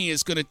Mooney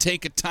is going to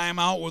take a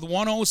timeout with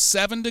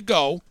 1:07 to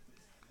go.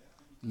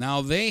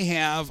 Now they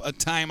have a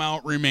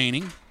timeout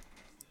remaining.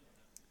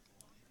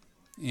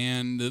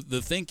 And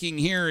the thinking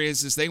here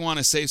is they want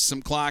to save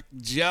some clock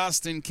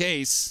just in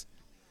case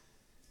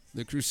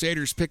the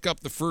Crusaders pick up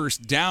the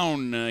first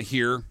down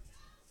here.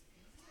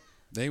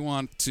 They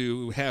want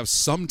to have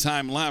some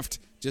time left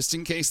just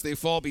in case they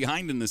fall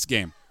behind in this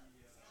game.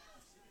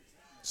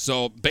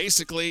 So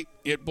basically,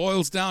 it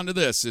boils down to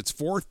this. It's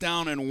 4th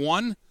down and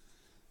 1.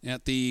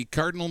 at the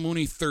Cardinal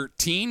Mooney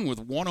 13 with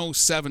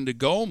 1:07 to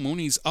go.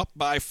 Mooney's up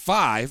by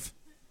 5.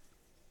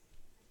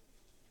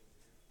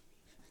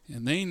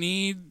 And they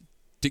need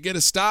to get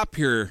a stop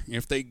here.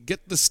 If they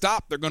get the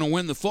stop, they're going to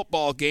win the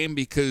football game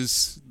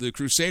because the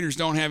Crusaders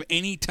don't have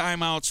any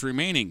timeouts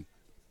remaining.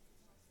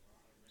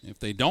 If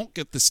they don't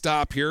get the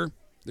stop here,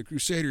 the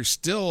Crusaders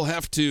still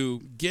have to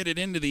get it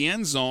into the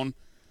end zone.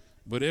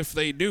 But if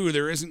they do,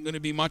 there isn't going to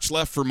be much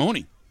left for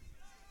Mooney.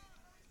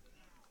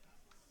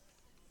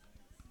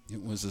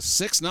 It was a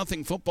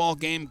 6-0 football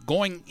game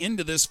going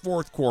into this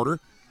fourth quarter.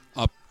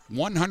 A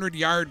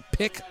 100-yard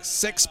pick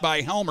six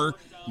by Helmer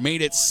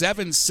made it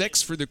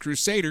 7-6 for the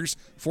Crusaders.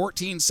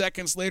 14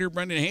 seconds later,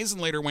 Brendan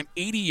Hazenlater went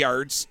 80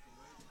 yards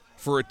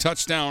for a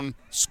touchdown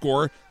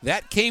score.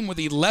 That came with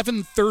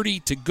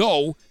 11:30 to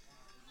go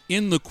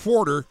in the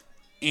quarter,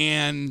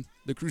 and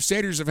the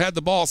Crusaders have had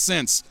the ball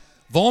since.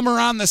 Vollmer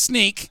on the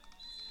sneak,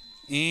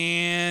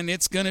 and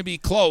it's going to be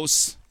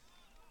close.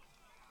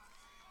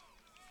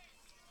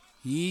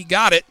 He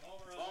got it.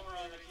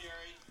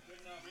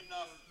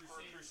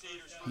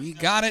 He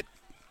got it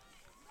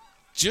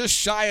just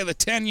shy of the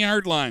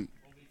 10-yard line.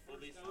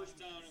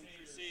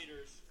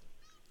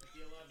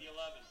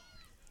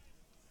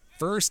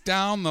 First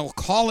down, they'll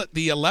call it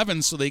the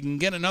 11 so they can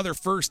get another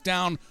first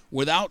down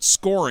without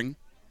scoring.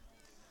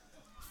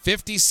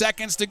 50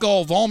 seconds to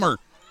go. Vollmer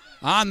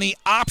on the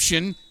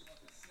option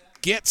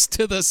gets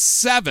to the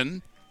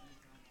 7.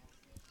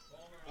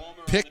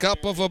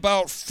 Pickup of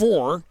about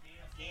 4.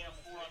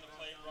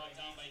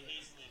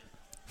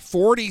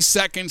 40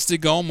 seconds to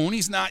go.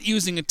 Mooney's not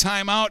using a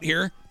timeout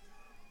here.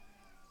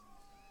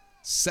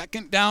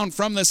 Second down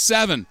from the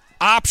 7.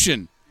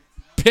 Option.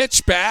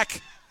 Pitch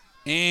back.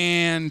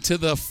 And to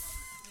the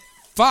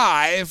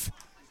 5.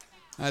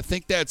 I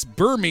think that's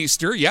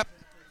Burmeister. Yep.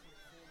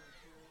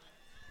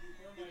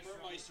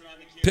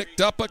 Picked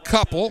up a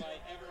couple.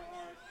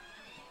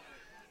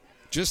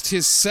 Just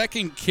his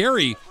second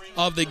carry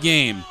of the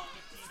game.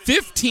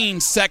 15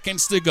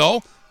 seconds to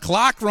go.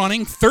 Clock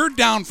running. Third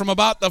down from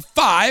about the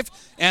 5.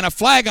 And a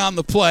flag on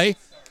the play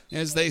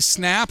as they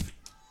snap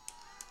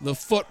the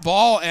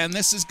football. And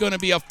this is going to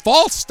be a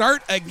false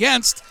start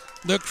against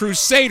the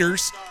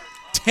Crusaders.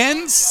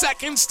 10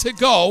 seconds to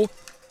go.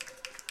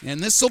 And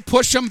this will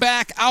push them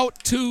back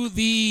out to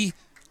the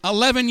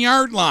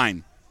 11-yard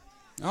line.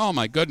 Oh,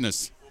 my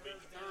goodness.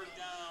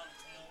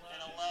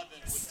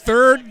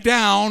 Third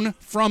down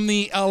from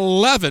the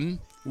 11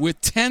 with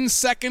 10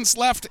 seconds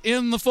left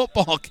in the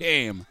football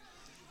game.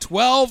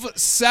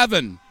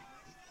 12-7.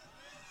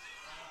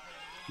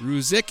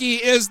 Ruzicki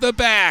is the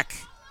back.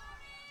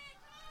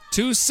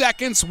 2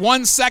 seconds,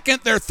 1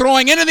 second. They're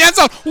throwing into the end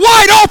zone.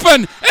 Wide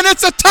open, and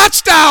it's a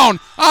touchdown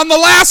on the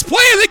last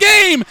play of the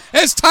game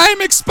as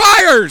time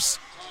expires.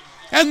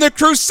 And the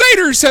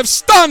Crusaders have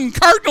stunned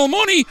Cardinal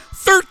Mooney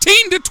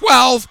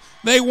 13-12.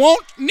 They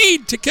won't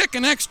need to kick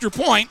an extra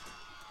point.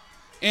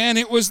 And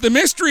it was the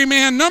mystery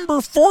man, number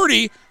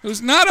 40,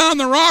 who's not on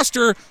the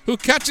roster, who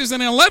catches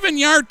an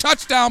 11-yard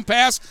touchdown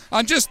pass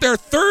on just their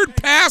third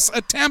pass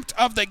attempt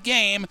of the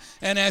game.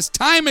 And as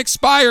time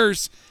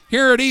expires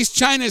here at East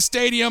China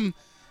Stadium,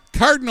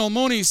 Cardinal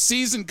Mooney's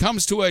season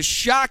comes to a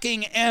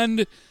shocking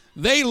end.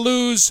 They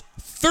lose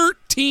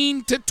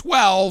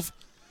 13-12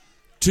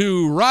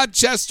 to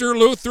Rochester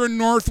Lutheran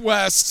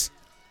Northwest.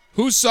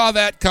 Who saw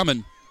that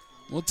coming?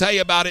 We'll tell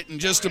you about it in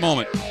just a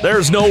moment.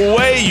 There's no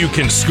way you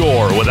can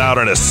score without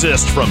an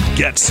assist from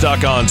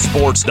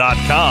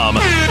GetStuckOnSports.com.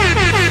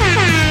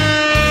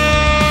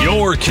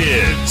 Your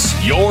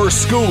kids, your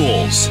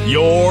schools,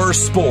 your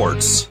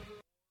sports.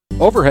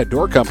 Overhead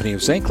Door Company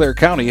of St. Clair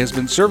County has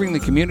been serving the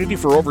community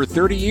for over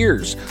 30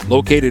 years.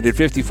 Located at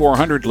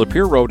 5400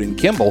 Lapeer Road in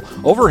Kimball,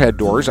 Overhead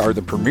Doors are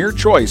the premier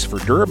choice for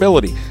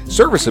durability,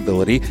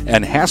 serviceability,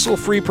 and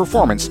hassle-free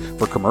performance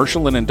for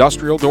commercial and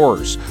industrial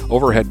doors.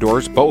 Overhead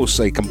Doors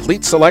boasts a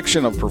complete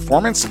selection of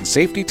performance and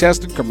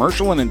safety-tested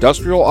commercial and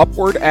industrial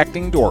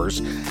upward-acting doors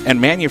and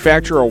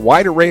manufacture a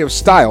wide array of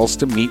styles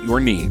to meet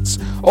your needs.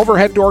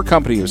 Overhead Door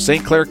Company of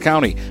St. Clair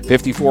County,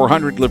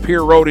 5400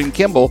 Lapeer Road in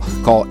Kimball.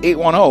 Call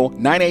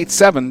 810-987-2185.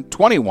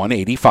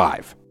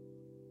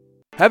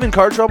 Having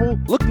car trouble?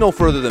 Look no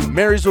further than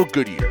Marysville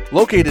Goodyear.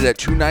 Located at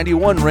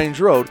 291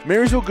 Range Road,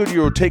 Marysville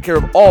Goodyear will take care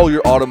of all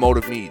your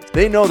automotive needs.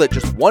 They know that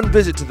just one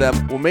visit to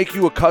them will make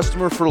you a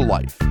customer for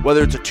life.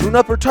 Whether it's a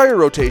tune-up or tire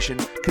rotation,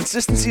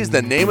 consistency is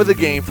the name of the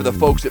game for the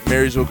folks at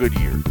Marysville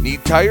Goodyear.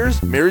 Need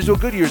tires? Marysville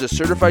Goodyear is a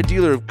certified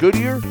dealer of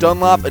Goodyear,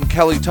 Dunlop, and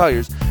Kelly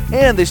tires,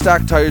 and they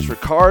stock tires for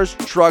cars,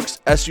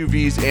 trucks,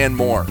 SUVs, and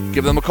more.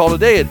 Give them a call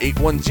today at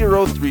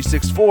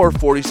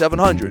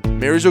 810-364-4700.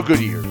 Marysville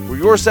Goodyear, where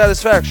your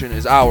satisfaction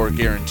is our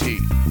guarantee.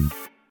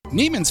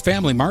 Neiman's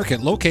Family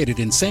Market, located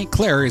in St.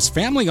 Clair, is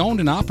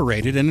family-owned and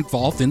operated and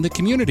involved in the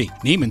community.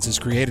 Neiman's has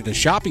created a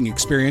shopping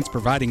experience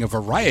providing a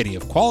variety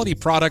of quality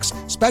products,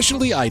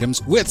 specialty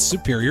items with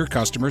superior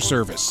customer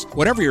service.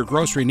 Whatever your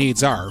grocery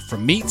needs are,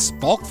 from meats,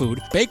 bulk food,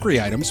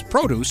 bakery items,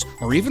 produce,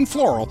 or even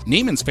floral,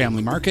 Neiman's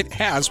Family Market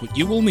has what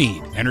you will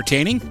need.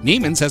 Entertaining?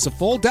 Neiman's has a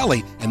full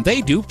deli, and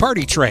they do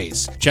party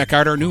trays. Check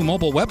out our new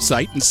mobile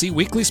website and see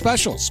weekly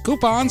specials,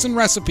 coupons, and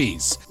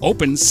recipes.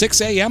 Open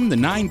 6 a.m. to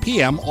 9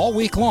 p.m. all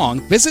week long.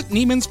 Visit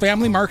Neiman's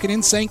Family Market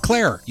in St.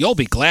 Clair. You'll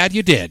be glad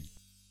you did.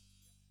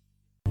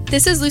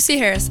 This is Lucy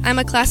Harris. I'm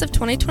a class of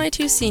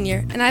 2022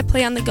 senior, and I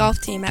play on the golf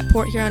team at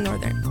Port Huron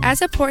Northern.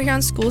 As a Port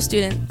Huron school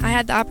student, I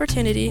had the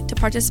opportunity to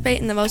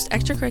participate in the most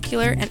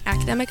extracurricular and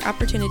academic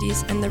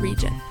opportunities in the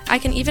region. I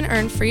can even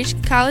earn free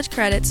college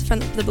credits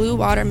from the Blue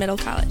Water Middle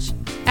College.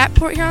 At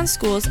Port Huron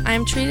Schools, I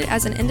am treated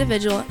as an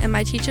individual, and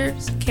my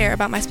teachers care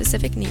about my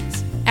specific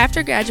needs.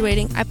 After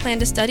graduating, I plan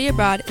to study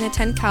abroad and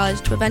attend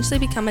college to eventually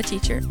become a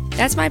teacher.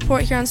 That's my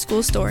Port Huron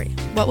School story.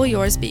 What will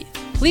yours be?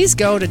 Please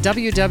go to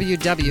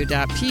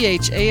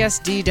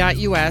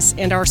www.phasd.us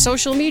and our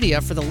social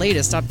media for the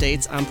latest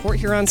updates on Port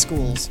Huron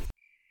schools.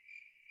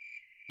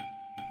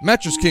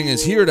 Mattress King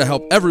is here to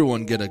help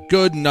everyone get a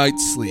good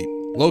night's sleep.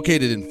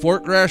 Located in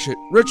Fort Gratiot,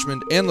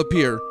 Richmond, and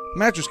Lapeer,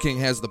 Mattress King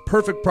has the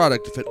perfect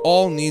product to fit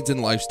all needs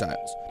and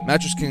lifestyles.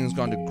 Mattress King has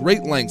gone to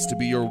great lengths to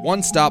be your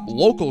one-stop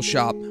local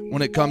shop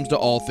when it comes to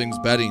all things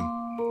bedding.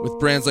 With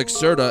brands like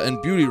Serta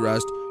and Beauty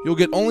Rest, you'll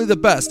get only the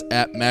best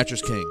at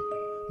Mattress King.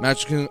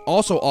 Mattress King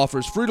also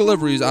offers free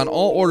deliveries on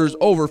all orders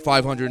over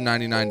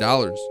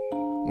 $599.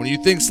 When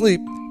you think sleep,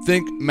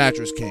 think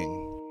Mattress King.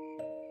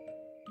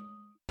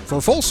 For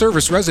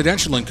full-service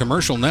residential and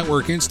commercial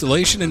network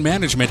installation and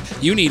management,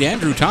 you need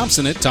Andrew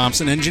Thompson at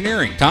Thompson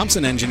Engineering.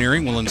 Thompson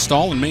Engineering will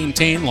install and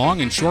maintain long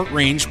and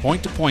short-range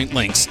point-to-point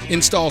links,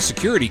 install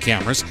security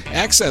cameras,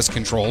 access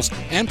controls,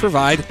 and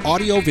provide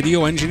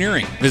audio-video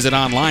engineering. Visit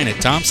online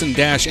at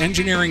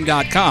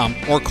thompson-engineering.com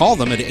or call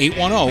them at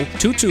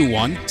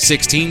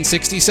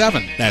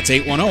 810-221-1667. That's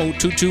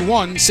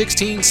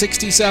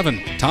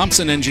 810-221-1667.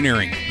 Thompson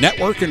Engineering,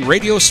 network and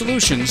radio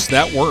solutions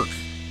that work.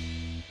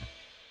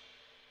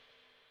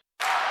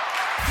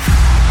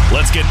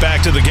 Let's get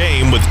back to the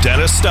game with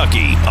Dennis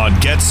Stuckey on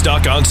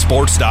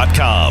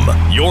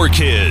GetStuckOnSports.com. Your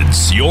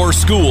kids, your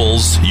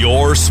schools,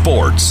 your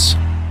sports.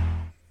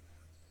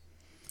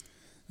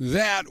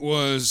 That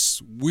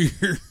was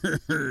weird.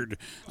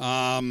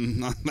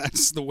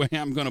 That's the way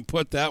I'm going to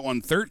put that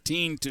one.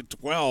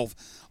 13-12.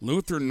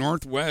 Lutheran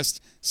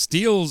Northwest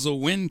steals a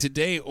win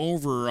today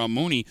over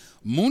Mooney.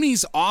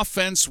 Mooney's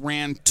offense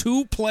ran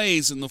 2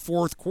 plays in the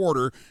fourth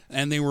quarter,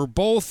 and they were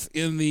both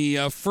in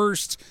the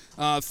first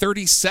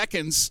 30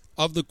 seconds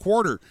of the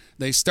quarter.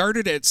 They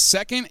started at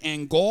 2nd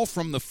and goal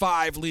from the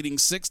 5, leading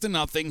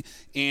 6-0,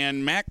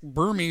 and Mac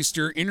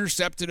Burmeister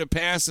intercepted a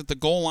pass at the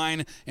goal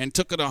line and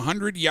took it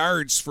 100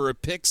 yards for a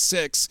pick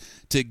 6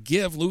 to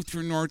give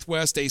Lutheran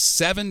Northwest a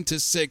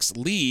 7-6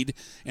 lead.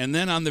 And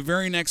then on the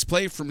very next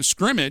play from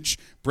scrimmage,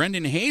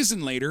 Brendan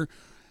Hazenlater,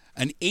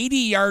 an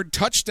 80-yard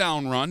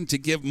touchdown run to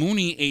give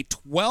Mooney a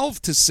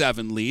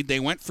 12-7 lead. They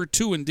went for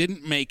 2 and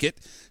didn't make it.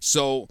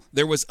 So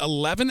there was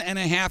 11 and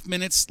a half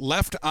minutes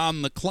left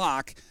on the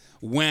clock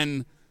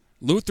when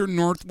Lutheran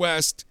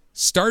Northwest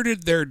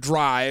started their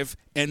drive,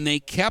 and they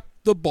kept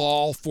the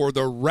ball for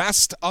the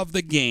rest of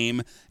the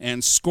game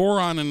and score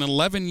on an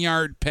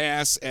 11-yard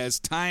pass as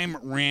time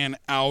ran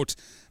out.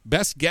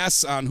 Best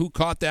guess on who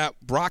caught that,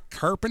 Brock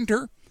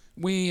Carpenter?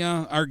 We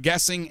are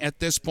guessing at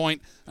this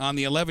point on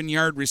the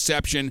 11-yard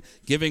reception,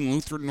 giving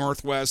Lutheran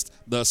Northwest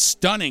the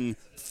stunning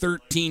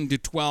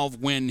 13-12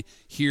 win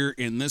here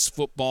in this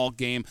football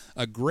game.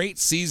 A great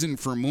season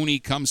for Mooney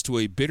comes to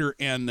a bitter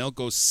end. They'll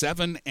go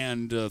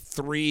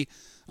 7-3.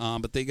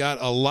 But they got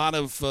a lot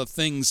of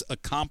things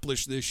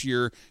accomplished this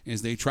year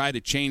as they try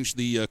to change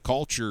the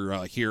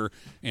culture here.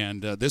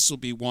 And this will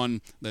be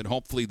one that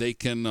hopefully they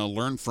can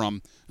learn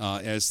from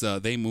as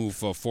they move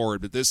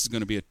forward. But this is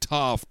going to be a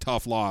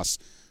tough loss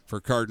for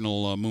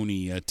Cardinal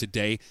Mooney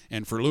today.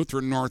 And for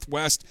Lutheran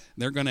Northwest,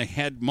 they're going to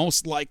head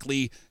most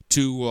likely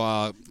to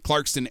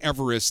Clarkston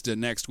Everest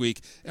next week.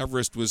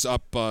 Everest was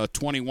up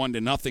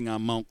 21-0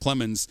 on Mount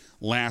Clemens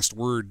last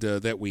word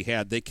that we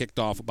had. They kicked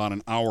off about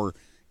an hour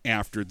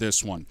after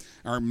this one.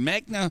 Our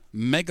mega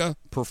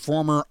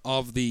performer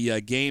of the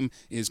game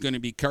is going to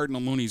be Cardinal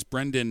Mooney's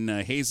Brendan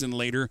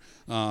Hazenlater,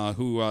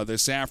 who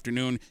this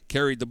afternoon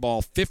carried the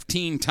ball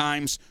 15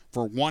 times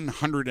for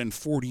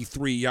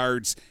 143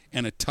 yards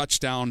and a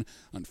touchdown.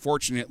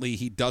 Unfortunately,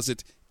 he does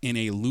it in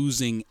a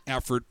losing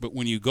effort. But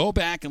when you go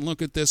back and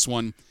look at this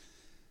one,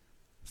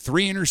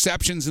 3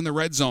 interceptions in the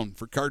red zone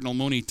for Cardinal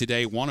Mooney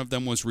today. One of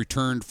them was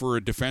returned for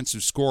a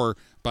defensive score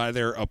by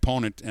their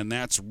opponent, and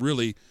that's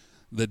really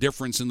the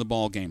difference in the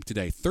ball game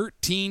today.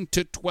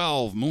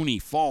 13-12, Mooney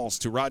falls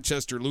to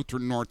Rochester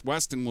Lutheran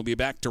Northwest, and we'll be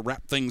back to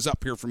wrap things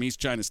up here from East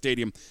China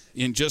Stadium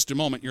in just a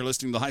moment. You're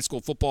listening to the high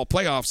school football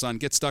playoffs on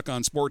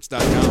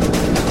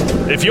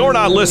GetStuckOnSports.com. If you're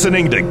not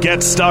listening to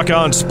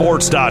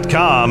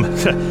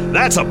GetStuckOnSports.com,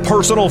 that's a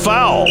personal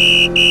foul.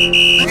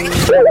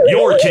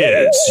 Your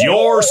kids,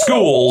 your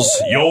schools,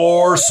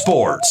 your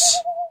sports.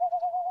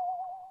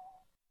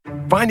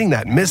 Finding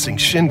that missing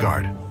shin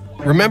guard.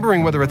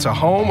 Remembering whether it's a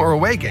home or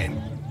away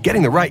game.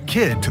 Getting the right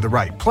kid to the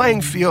right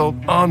playing field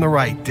on the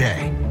right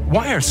day.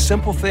 Why are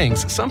simple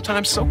things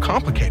sometimes so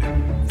complicated?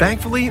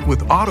 Thankfully,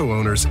 with auto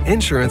owners,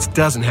 insurance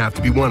doesn't have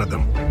to be one of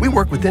them. We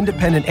work with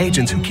independent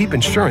agents who keep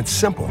insurance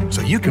simple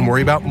so you can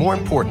worry about more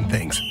important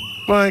things.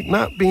 Like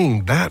not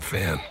being that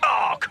fan.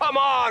 Oh, come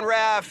on,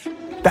 ref!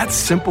 That's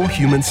simple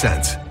human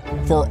sense.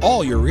 For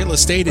all your real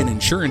estate and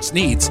insurance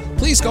needs,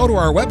 please go to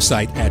our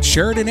website at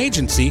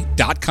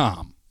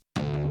SheridanAgency.com.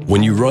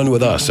 When you run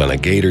with us on a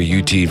Gator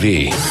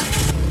UTV,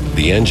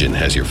 the engine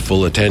has your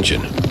full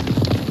attention.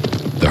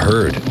 The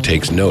herd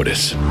takes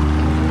notice.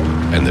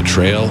 And the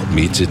trail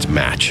meets its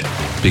match.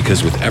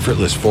 Because with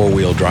effortless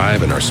four-wheel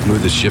drive and our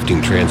smoothest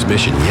shifting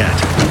transmission yet,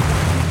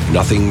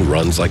 nothing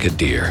runs like a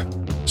deer.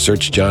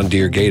 Search John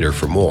Deere Gator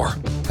for more.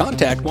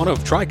 Contact one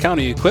of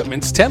Tri-County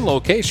Equipment's 10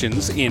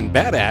 locations in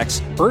Bad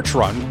Axe, Birch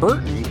Run,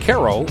 Burton,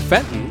 Caro,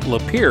 Fenton,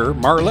 Lapeer,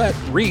 Marlette,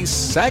 Reese,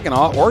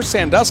 Saginaw, or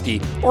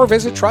Sandusky, or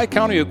visit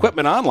Tri-County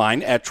Equipment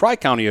online at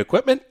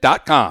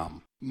tricountyequipment.com.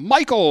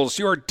 Michael's,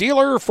 your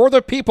dealer for the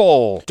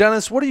people.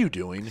 Dennis, what are you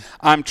doing?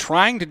 I'm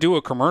trying to do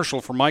a commercial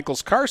for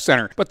Michael's Car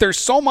Center, but there's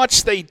so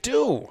much they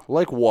do.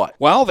 Like what?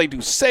 Well, they do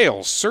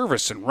sales,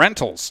 service, and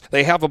rentals.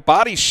 They have a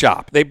body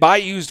shop. They buy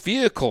used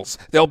vehicles.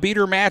 They'll beat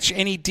or match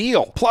any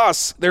deal.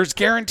 Plus, there's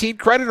guaranteed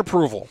credit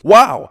approval.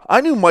 Wow,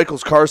 I knew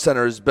Michael's Car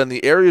Center has been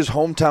the area's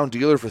hometown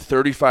dealer for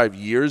 35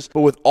 years,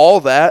 but with all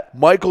that,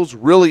 Michael's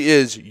really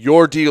is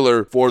your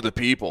dealer for the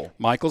people.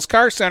 Michael's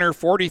Car Center,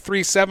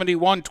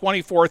 4371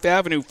 24th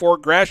Avenue,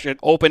 Fort Gratiot,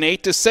 open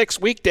 8 to 6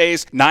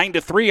 weekdays, 9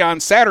 to 3 on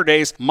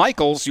Saturdays.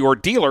 Michael's, your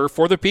dealer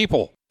for the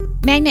people.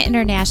 Magna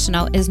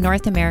International is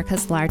North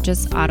America's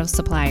largest auto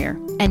supplier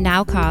and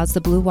now calls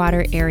the Blue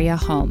Water area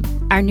home.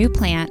 Our new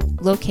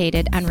plant,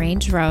 located on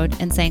Range Road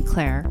in St.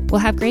 Clair, will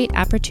have great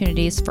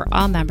opportunities for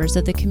all members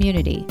of the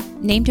community.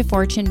 Named to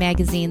Fortune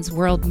magazine's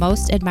World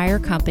Most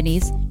Admired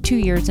Companies 2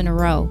 years in a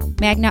row,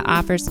 Magna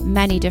offers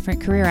many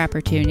different career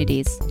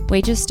opportunities.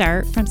 Wages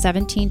start from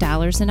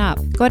 $17 and up.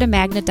 Go to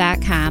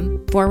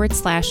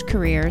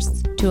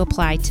magna.com/careers to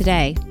apply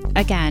today.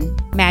 Again,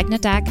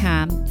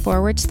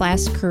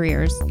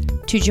 magna.com/careers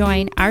to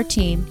join our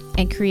team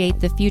and create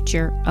the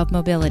future of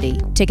mobility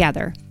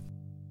together.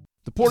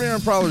 The Port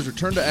Huron Prowlers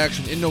return to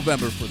action in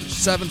November for their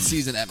 7th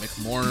season at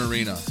McMorran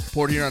Arena.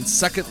 Port Huron's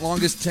second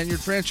longest tenured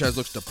franchise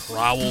looks to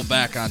prowl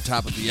back on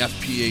top of the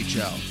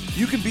FPHL.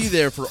 You can be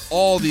there for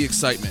all the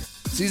excitement.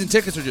 Season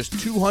tickets are just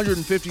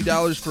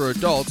 $250 for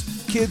adults.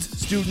 Kids,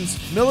 students,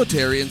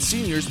 military, and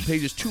seniors pay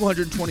just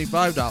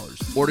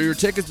 $225. Order your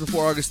tickets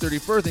before August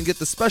 31st and get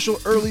the special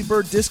early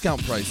bird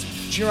discount price.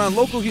 Cheer on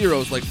local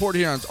heroes like Port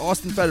Huron's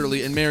Austin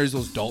Federley and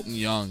Marysville's Dalton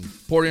Young.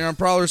 Port Huron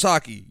Prowlers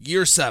Hockey,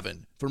 Year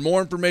 7. For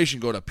more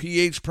information, go to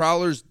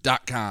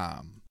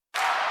phprowlers.com.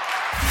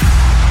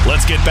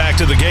 Let's get back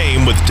to the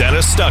game with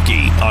Dennis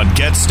Stuckey on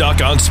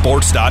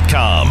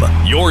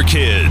GetStuckOnSports.com. Your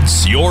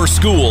kids, your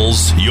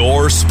schools,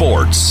 your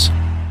sports.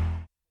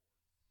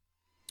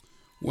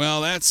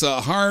 Well, that's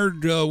a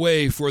hard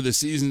way for the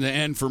season to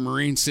end for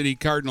Marine City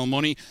Cardinal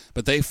Mooney,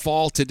 but they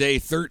fall today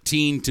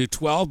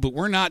 13-12. But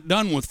we're not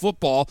done with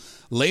football.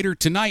 Later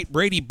tonight,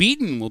 Brady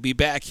Beaton will be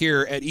back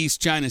here at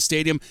East China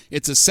Stadium.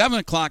 It's a 7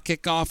 o'clock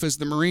kickoff as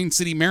the Marine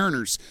City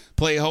Mariners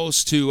play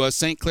host to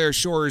St. Clair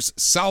Shores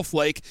South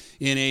Lake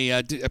in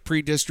a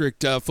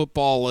pre-district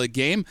football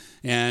game.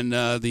 And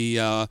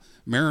the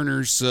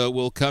Mariners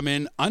will come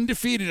in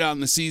undefeated on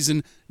the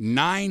season,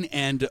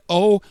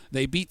 9-0.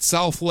 They beat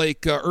South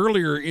Lake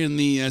earlier in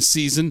the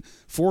season,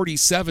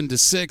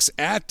 47-6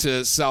 at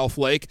South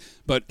Lake.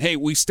 But hey,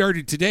 we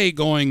started today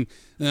going.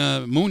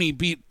 Mooney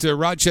beat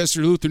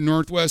Rochester Lutheran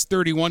Northwest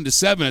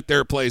 31-7 at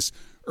their place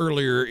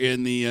earlier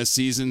in the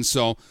season.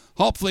 So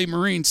hopefully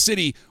Marine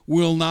City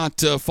will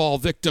not fall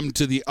victim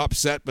to the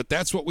upset. But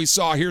that's what we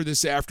saw here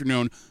this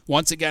afternoon.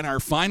 Once again, our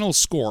final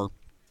score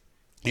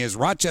is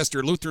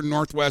Rochester Lutheran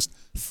Northwest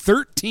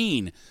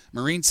 13,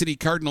 Marine City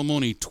Cardinal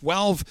Mooney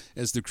 12,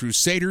 as the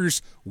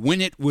Crusaders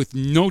win it with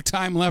no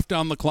time left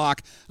on the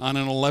clock on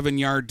an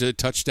 11-yard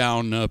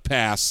touchdown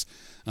pass.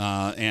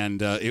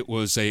 And it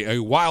was a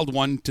wild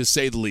one, to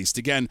say the least.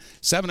 Again,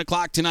 7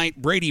 o'clock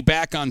tonight, Brady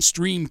back on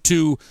Stream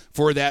 2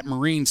 for that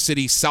Marine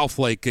City South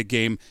Lake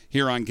game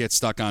here on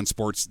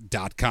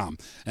GetStuckOnSports.com.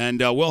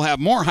 And we'll have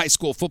more high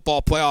school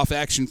football playoff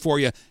action for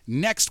you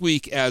next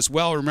week as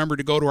well. Remember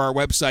to go to our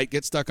website,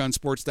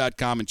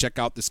 GetStuckOnSports.com, and check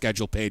out the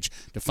schedule page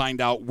to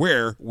find out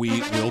where we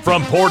will be.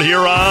 From Port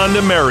Huron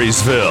to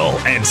Marysville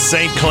and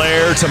St.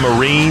 Clair to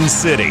Marine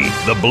City,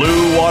 the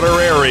Blue Water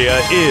area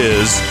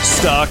is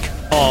Stuck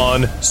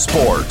on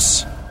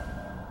Sports.